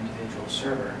their own individual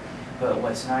server. But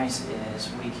what's nice is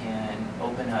we can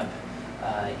open up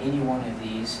any one of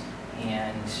these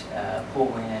and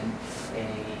pull in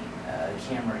a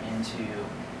camera into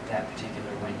that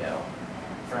particular window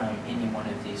from any one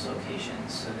of these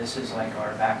locations. So this is like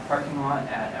our back parking lot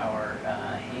at our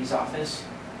Hayes office.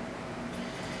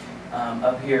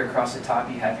 Up here across the top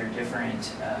you have your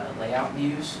different layout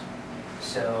views.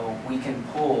 So we can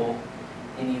pull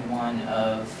any one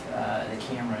of the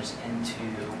cameras into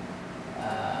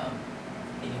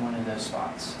any one of those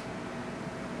spots.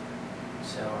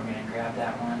 So we're going to grab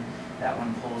that one. That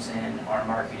one pulls in our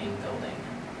marketing building.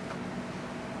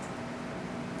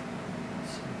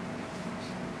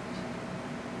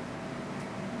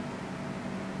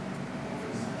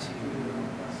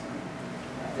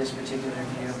 This particular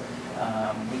view,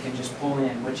 we can just pull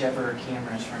in whichever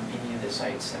cameras from any of the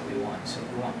sites that we want. So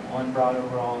if we want one broad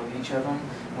overall of each of them,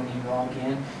 when you log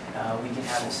in, we can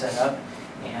have it set up,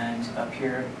 and up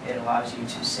here it allows you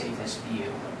to save this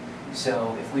view.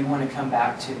 So if we want to come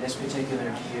back to this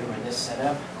particular view or this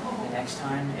setup the next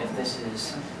time, if this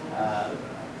is,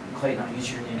 Clayton, I'll use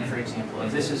your name for example,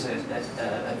 if this is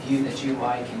a view that you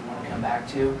like and want to come back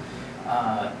to,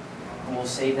 we'll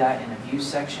save that in a views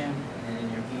section, and then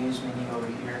in your views menu over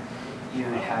here, you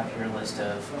would have your list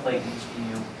of Clayton's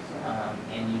view,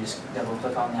 and you just double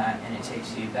click on that and it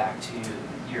takes you back to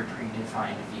your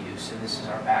predefined view. So this is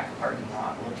our back parking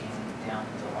lot looking down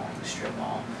the long strip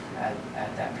mall at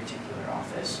that particular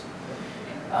office.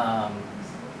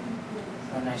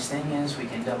 One nice thing is we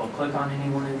can double click on any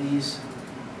one of these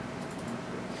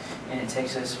and it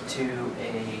takes us to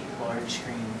a large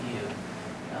screen view.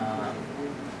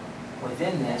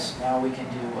 Within this, now we can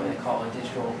do what they call a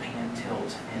digital pan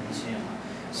tilt and zoom.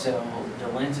 So the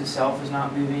lens itself is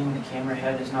not moving, the camera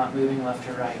head is not moving left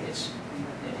or right. It's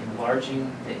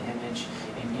enlarging the image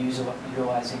and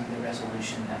utilizing the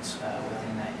resolution that's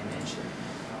within that image.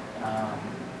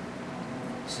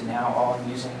 So now all I'm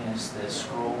using is the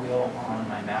scroll wheel on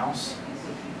my mouse,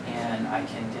 and I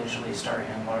can digitally start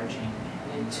enlarging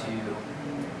into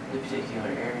the particular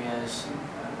areas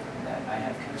that I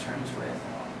have concerns with.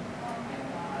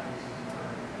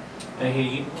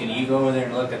 Hey, can you go over there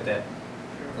and look at that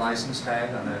license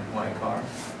tag on that white car?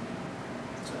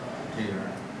 To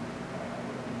your,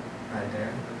 right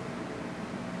there.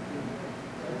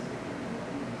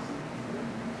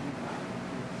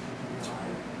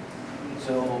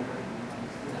 So,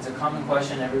 it's a common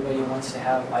question, everybody wants to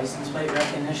have license plate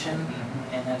recognition,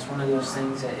 and that's one of those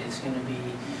things that is going to be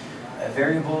a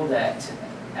variable that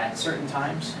at certain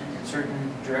times, in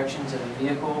certain directions of a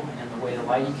vehicle, and the way the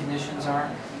lighting conditions are,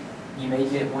 you may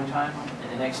get it one time,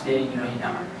 and the next day you may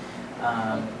not.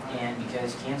 And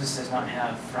because Kansas does not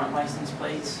have front license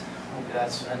plates,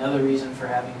 that's another reason for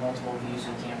having multiple views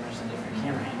of cameras and different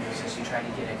camera angles, is you try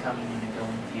to get a coming and a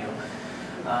going view.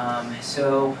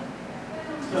 So,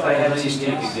 if I had At to least you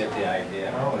could guess, get the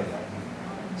idea. Oh, yeah.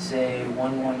 say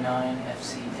 119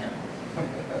 FCM.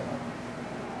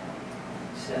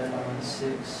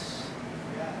 716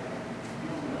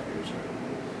 letters are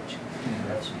which.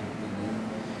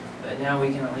 But now we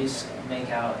can at least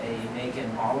make out a make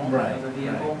and model of a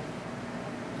vehicle.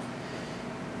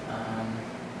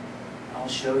 I'll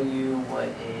show you what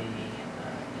a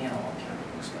analog camera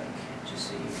looks like, just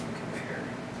so you can compare.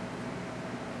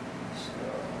 So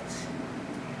let's see.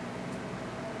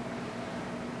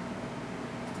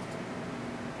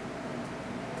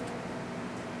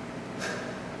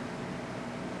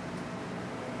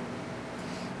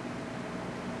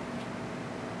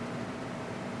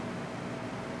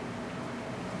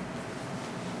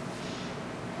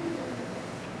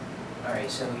 Alright,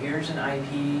 so here's an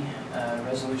IP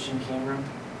resolution camera.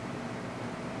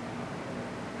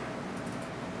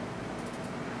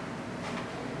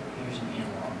 Here's an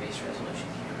analog based resolution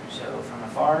camera. So from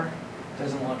afar, it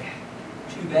doesn't look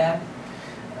too bad,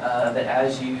 but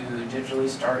as you digitally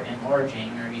start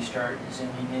enlarging or you start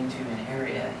zooming into an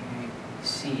area, you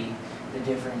see the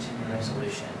difference in the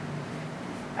resolution.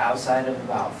 Outside of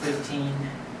about 15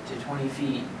 to 20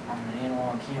 feet on an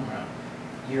analog camera,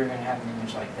 you're going to have an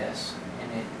image like this,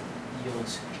 and it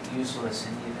yields useless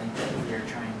in the event that we're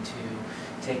trying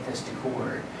to take this to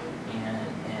court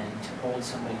and hold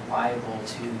somebody liable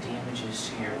to damages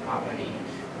to your property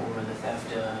or the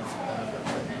theft of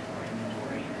equipment or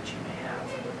inventory that you may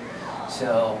have.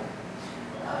 So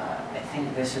I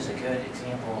think this is a good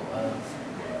example of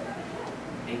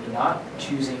maybe not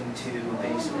choosing to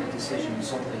base a decision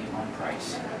solely on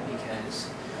price, because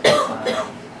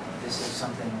this is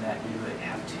something that you would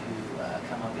have to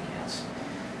come up against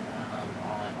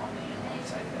on the analog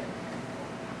side of it.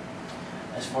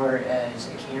 As far as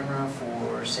a camera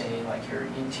for, say, like your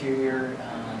interior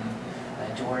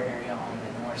door area on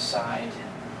the north side,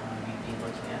 you'd be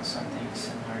looking at something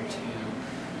similar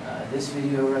to this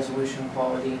video resolution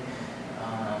quality.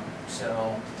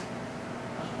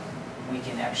 We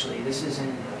can actually, this is in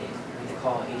what they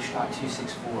call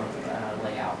H.264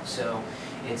 layout. So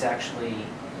it's actually,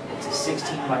 it's a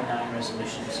 16 by 9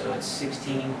 resolution. So it's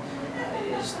 16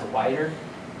 is the wider,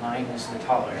 9 is the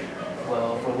taller.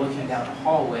 Well, if we're looking down a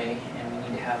hallway and we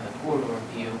need to have a corridor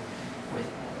view, with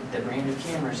the brand of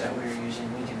cameras that we're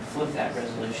using, we can flip that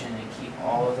resolution and keep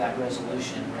all of that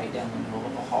resolution right down the middle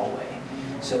of a hallway,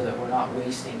 so that we're not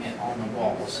wasting it on the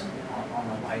walls, on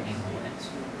the lighting units.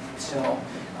 So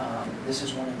this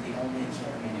is one of the only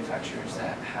camera manufacturers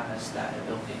that has that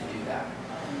ability to do that.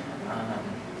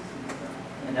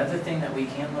 Another thing that we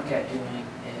can look at doing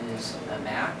is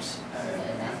maps.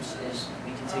 Maps is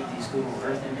we can take these Google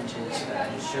Earth images that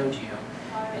I just showed you,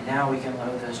 and now we can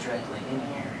load those directly in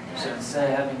here. So instead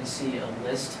of having to see a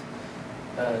list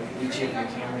of each of your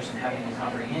cameras and having to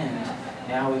comprehend,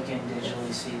 now we can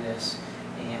digitally see this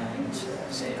and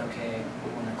say, okay,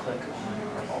 we want to click on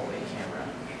our hallway camera.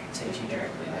 It takes you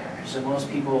directly there. So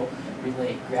most people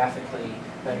relate graphically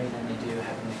better than they do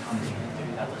having to comprehend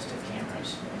through that list of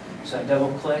cameras. So I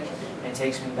double click, and it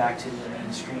takes me back to the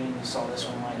main screen. You saw this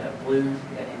one light up blue.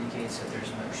 That indicates that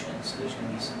there's motion. So there's going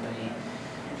to be somebody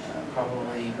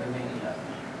probably moving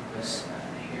was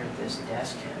here at this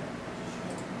desk.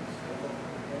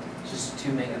 Just a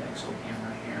 2 megapixel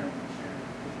camera here.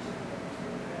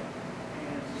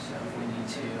 So if we need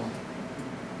to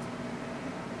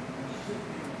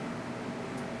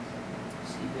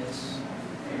see this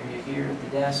area here at the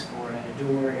desk, or at a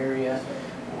door area,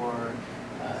 or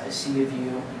a sea view,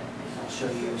 and I'll show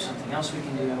you something else we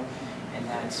can do, and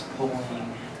that's pulling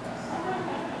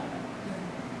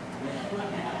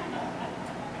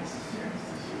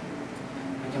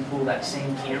we can pull that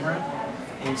same camera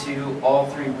into all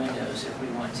 3 windows if we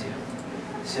want to.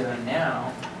 So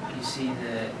now you see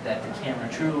that the camera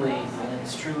truly, the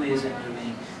lens truly isn't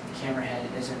moving, the camera head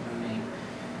isn't moving.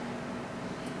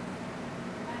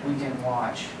 We can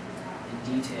watch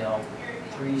in detail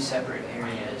 3 separate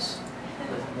areas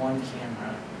with 1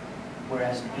 camera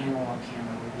whereas an analog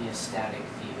camera would be a static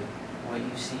view. What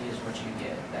you see is what you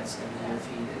get. That's the video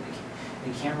feed.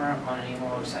 The camera on an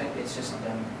analog side, it's just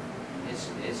dumb.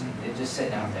 It's just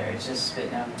sitting out there. It's just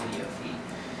spitting out a video feed.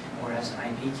 Whereas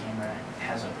an IP camera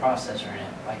has a processor in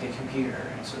it, like a computer.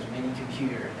 And so it's a mini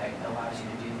computer that allows you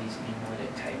to do these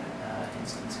analytic type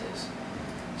instances.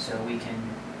 So we can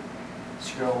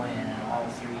scroll in all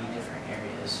 3 different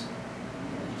areas.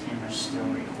 The camera's still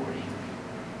recording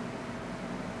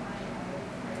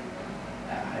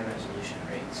at high resolution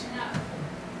rates.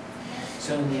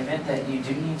 So in the event that you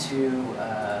do need to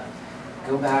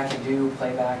go back and do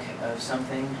playback of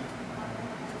something,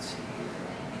 let's see,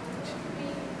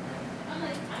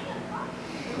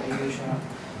 radio shop.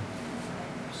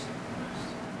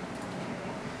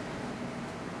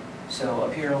 So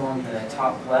up here along the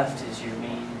top left is your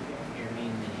main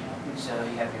menu. So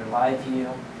you have your live view,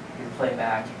 your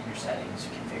playback, and your settings,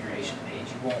 your configuration page.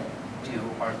 You won't do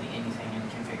hardly anything in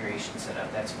configuration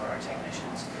setup. That's for our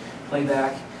technicians.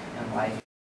 Playback and live view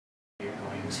you're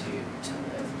going to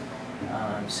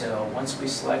live. So once we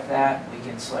select that, we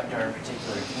can select our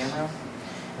particular camera.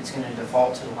 It's going to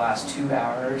default to the last 2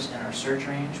 hours in our search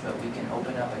range, but we can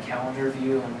open up a calendar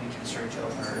view and we can search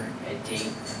over a date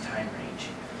and time range.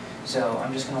 So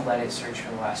I'm just going to let it search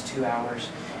for the last 2 hours,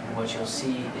 and what you'll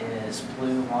see is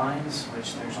blue lines,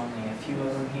 which there's only a few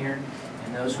of them here,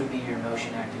 and those would be your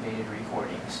motion activated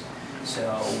recordings.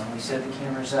 So when we set the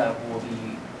cameras up, we'll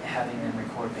be having them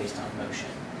record based on motion,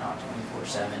 not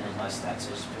 24/7 unless that's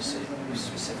a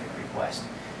specific request.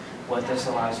 What this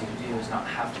allows you to do is not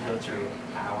have to go through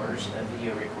hours of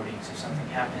video recordings if something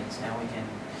happens. Now we can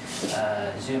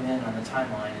zoom in on the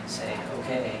timeline and say,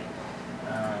 okay,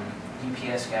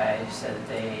 UPS guy said that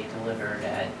they delivered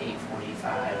at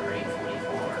 8:45 or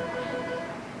 8:44.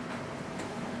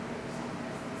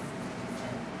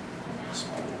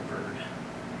 Small little bird.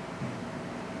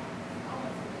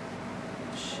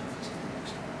 Shift to the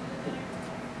next one.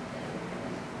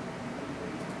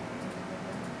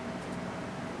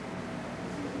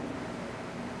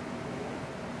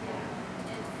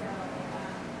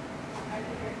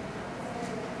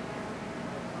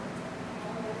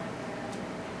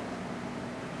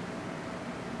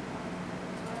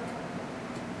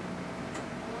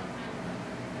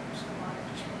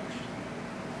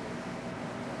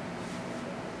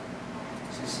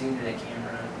 So see that the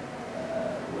camera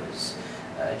was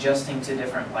adjusting to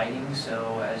different lighting,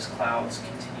 so as clouds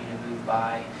continue to move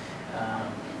by,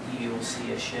 you'll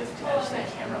see a shift as the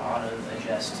camera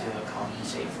auto-adjusts to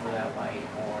compensate for that light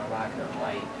or lack of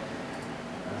light.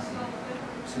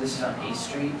 So this is on 8th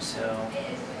Street, so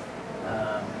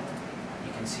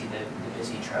you can see the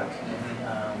busy truck.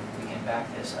 We can back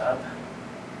this up.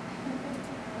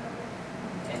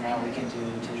 And now we can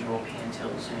do digital pan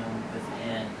tilt zoom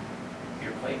within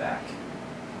your playback.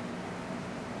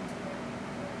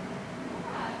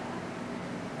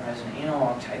 Whereas an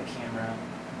analog type camera,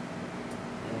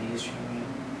 the video stream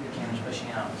the camera's pushing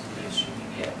out is the video stream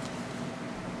you get.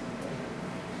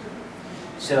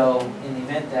 So in the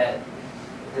event that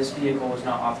this vehicle was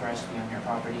not authorized to be on your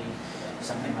property,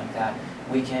 something like that,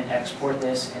 we can export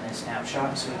this in a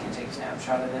snapshot. So we can take a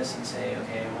snapshot of this and say,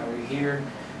 okay, while we're here,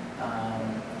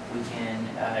 we can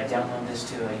download this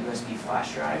to a USB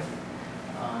flash drive.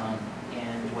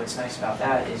 And what's nice about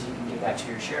that is you can give that to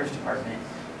your sheriff's department,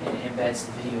 and it embeds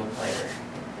the video player,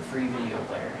 the free video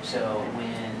player. So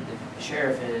when the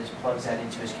sheriff plugs that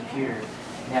into his computer,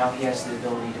 now he has the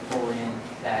ability to pull in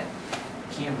that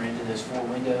camera into those 4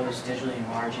 windows, digitally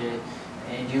enlarge it,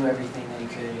 and do everything that he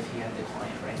could if he had the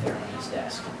client right there on his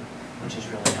desk, which is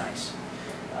really nice.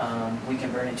 We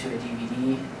can burn it to a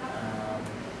DVD.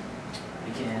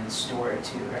 We can store it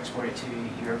to, or export it to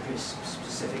your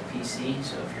specific PC.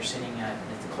 So if you're sitting at,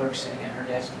 if the clerk's sitting at her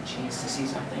desk and she needs to see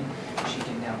something, she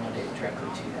can download it directly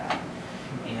to that.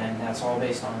 And that's all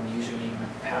based on username,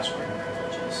 password, and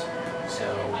privileges. So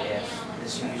if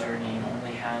this username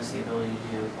only has the ability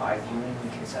to do live viewing, we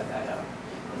can set that up.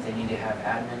 If they need to have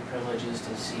admin privileges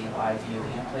to see live view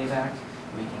and playback,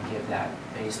 we can give that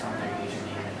based on their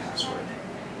username and password.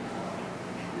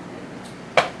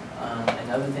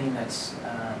 Another thing that's,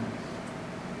 okay,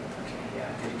 yeah,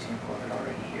 a good example of it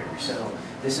already here. So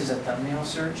this is a thumbnail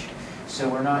search. So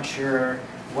we're not sure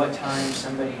what time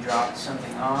somebody dropped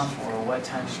something off or what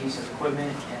time a piece of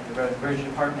equipment in the road and bridge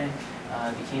department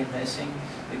became missing.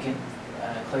 We can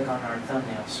click on our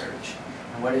thumbnail search.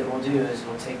 And what it will do is it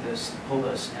will take those, pull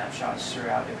those snapshots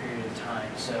throughout a period of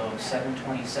time. So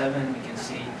 7:27, we can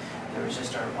see there was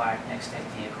just our black next-tech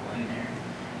vehicle in there.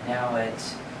 Now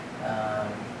at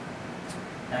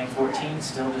 9:14,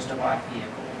 still just a black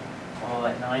vehicle. Well,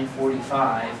 at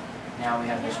 9:45, now we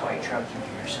have this white truck in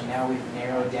here. So now we've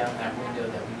narrowed down that window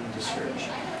that we need to search.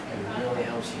 It really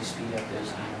helps you speed up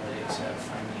those analytics of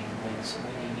finding when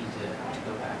you need to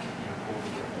go back and pull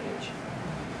the footage.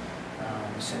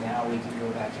 So now we can go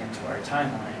back into our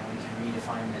timeline. We can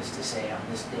redefine this to say on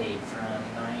this date from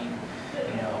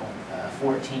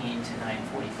 9:14 to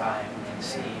 9:45. We can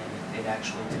see, and it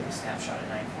actually took a snapshot at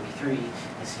 9:43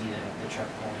 to see the truck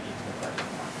pulling into the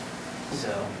parking lot. So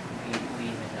we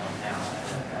even know now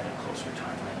at a closer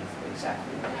timeline of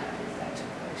exactly when that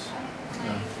took place.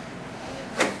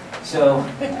 So,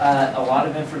 a lot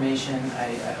of information.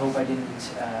 I hope I didn't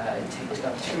take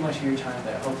up too much of your time,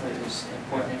 but hopefully it was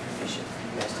important information for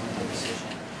you guys to make a decision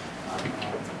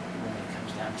when it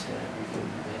comes down to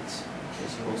reviewing the bids,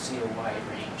 because you will see a wide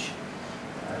range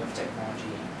of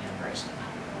technology and pricing.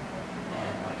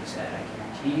 And like I said, I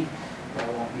guarantee that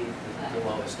it won't be the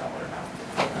lowest dollar amount.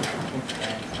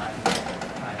 And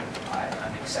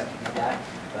I'm accepting of that,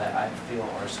 but I feel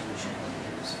our solution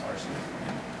is far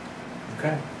superior.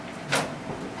 Okay.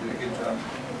 Did a good job.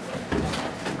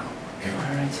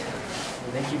 All right.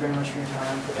 Well, thank you very much for your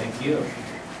time. Thank you.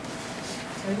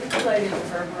 So you're related to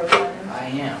Herb Rosetter? I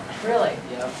am. Really?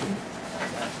 Yep.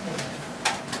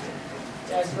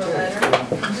 Doug Rosetter?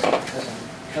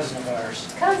 Cousin of ours.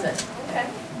 Cousin, okay.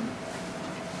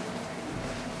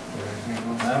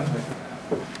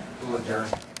 We'll adjourn.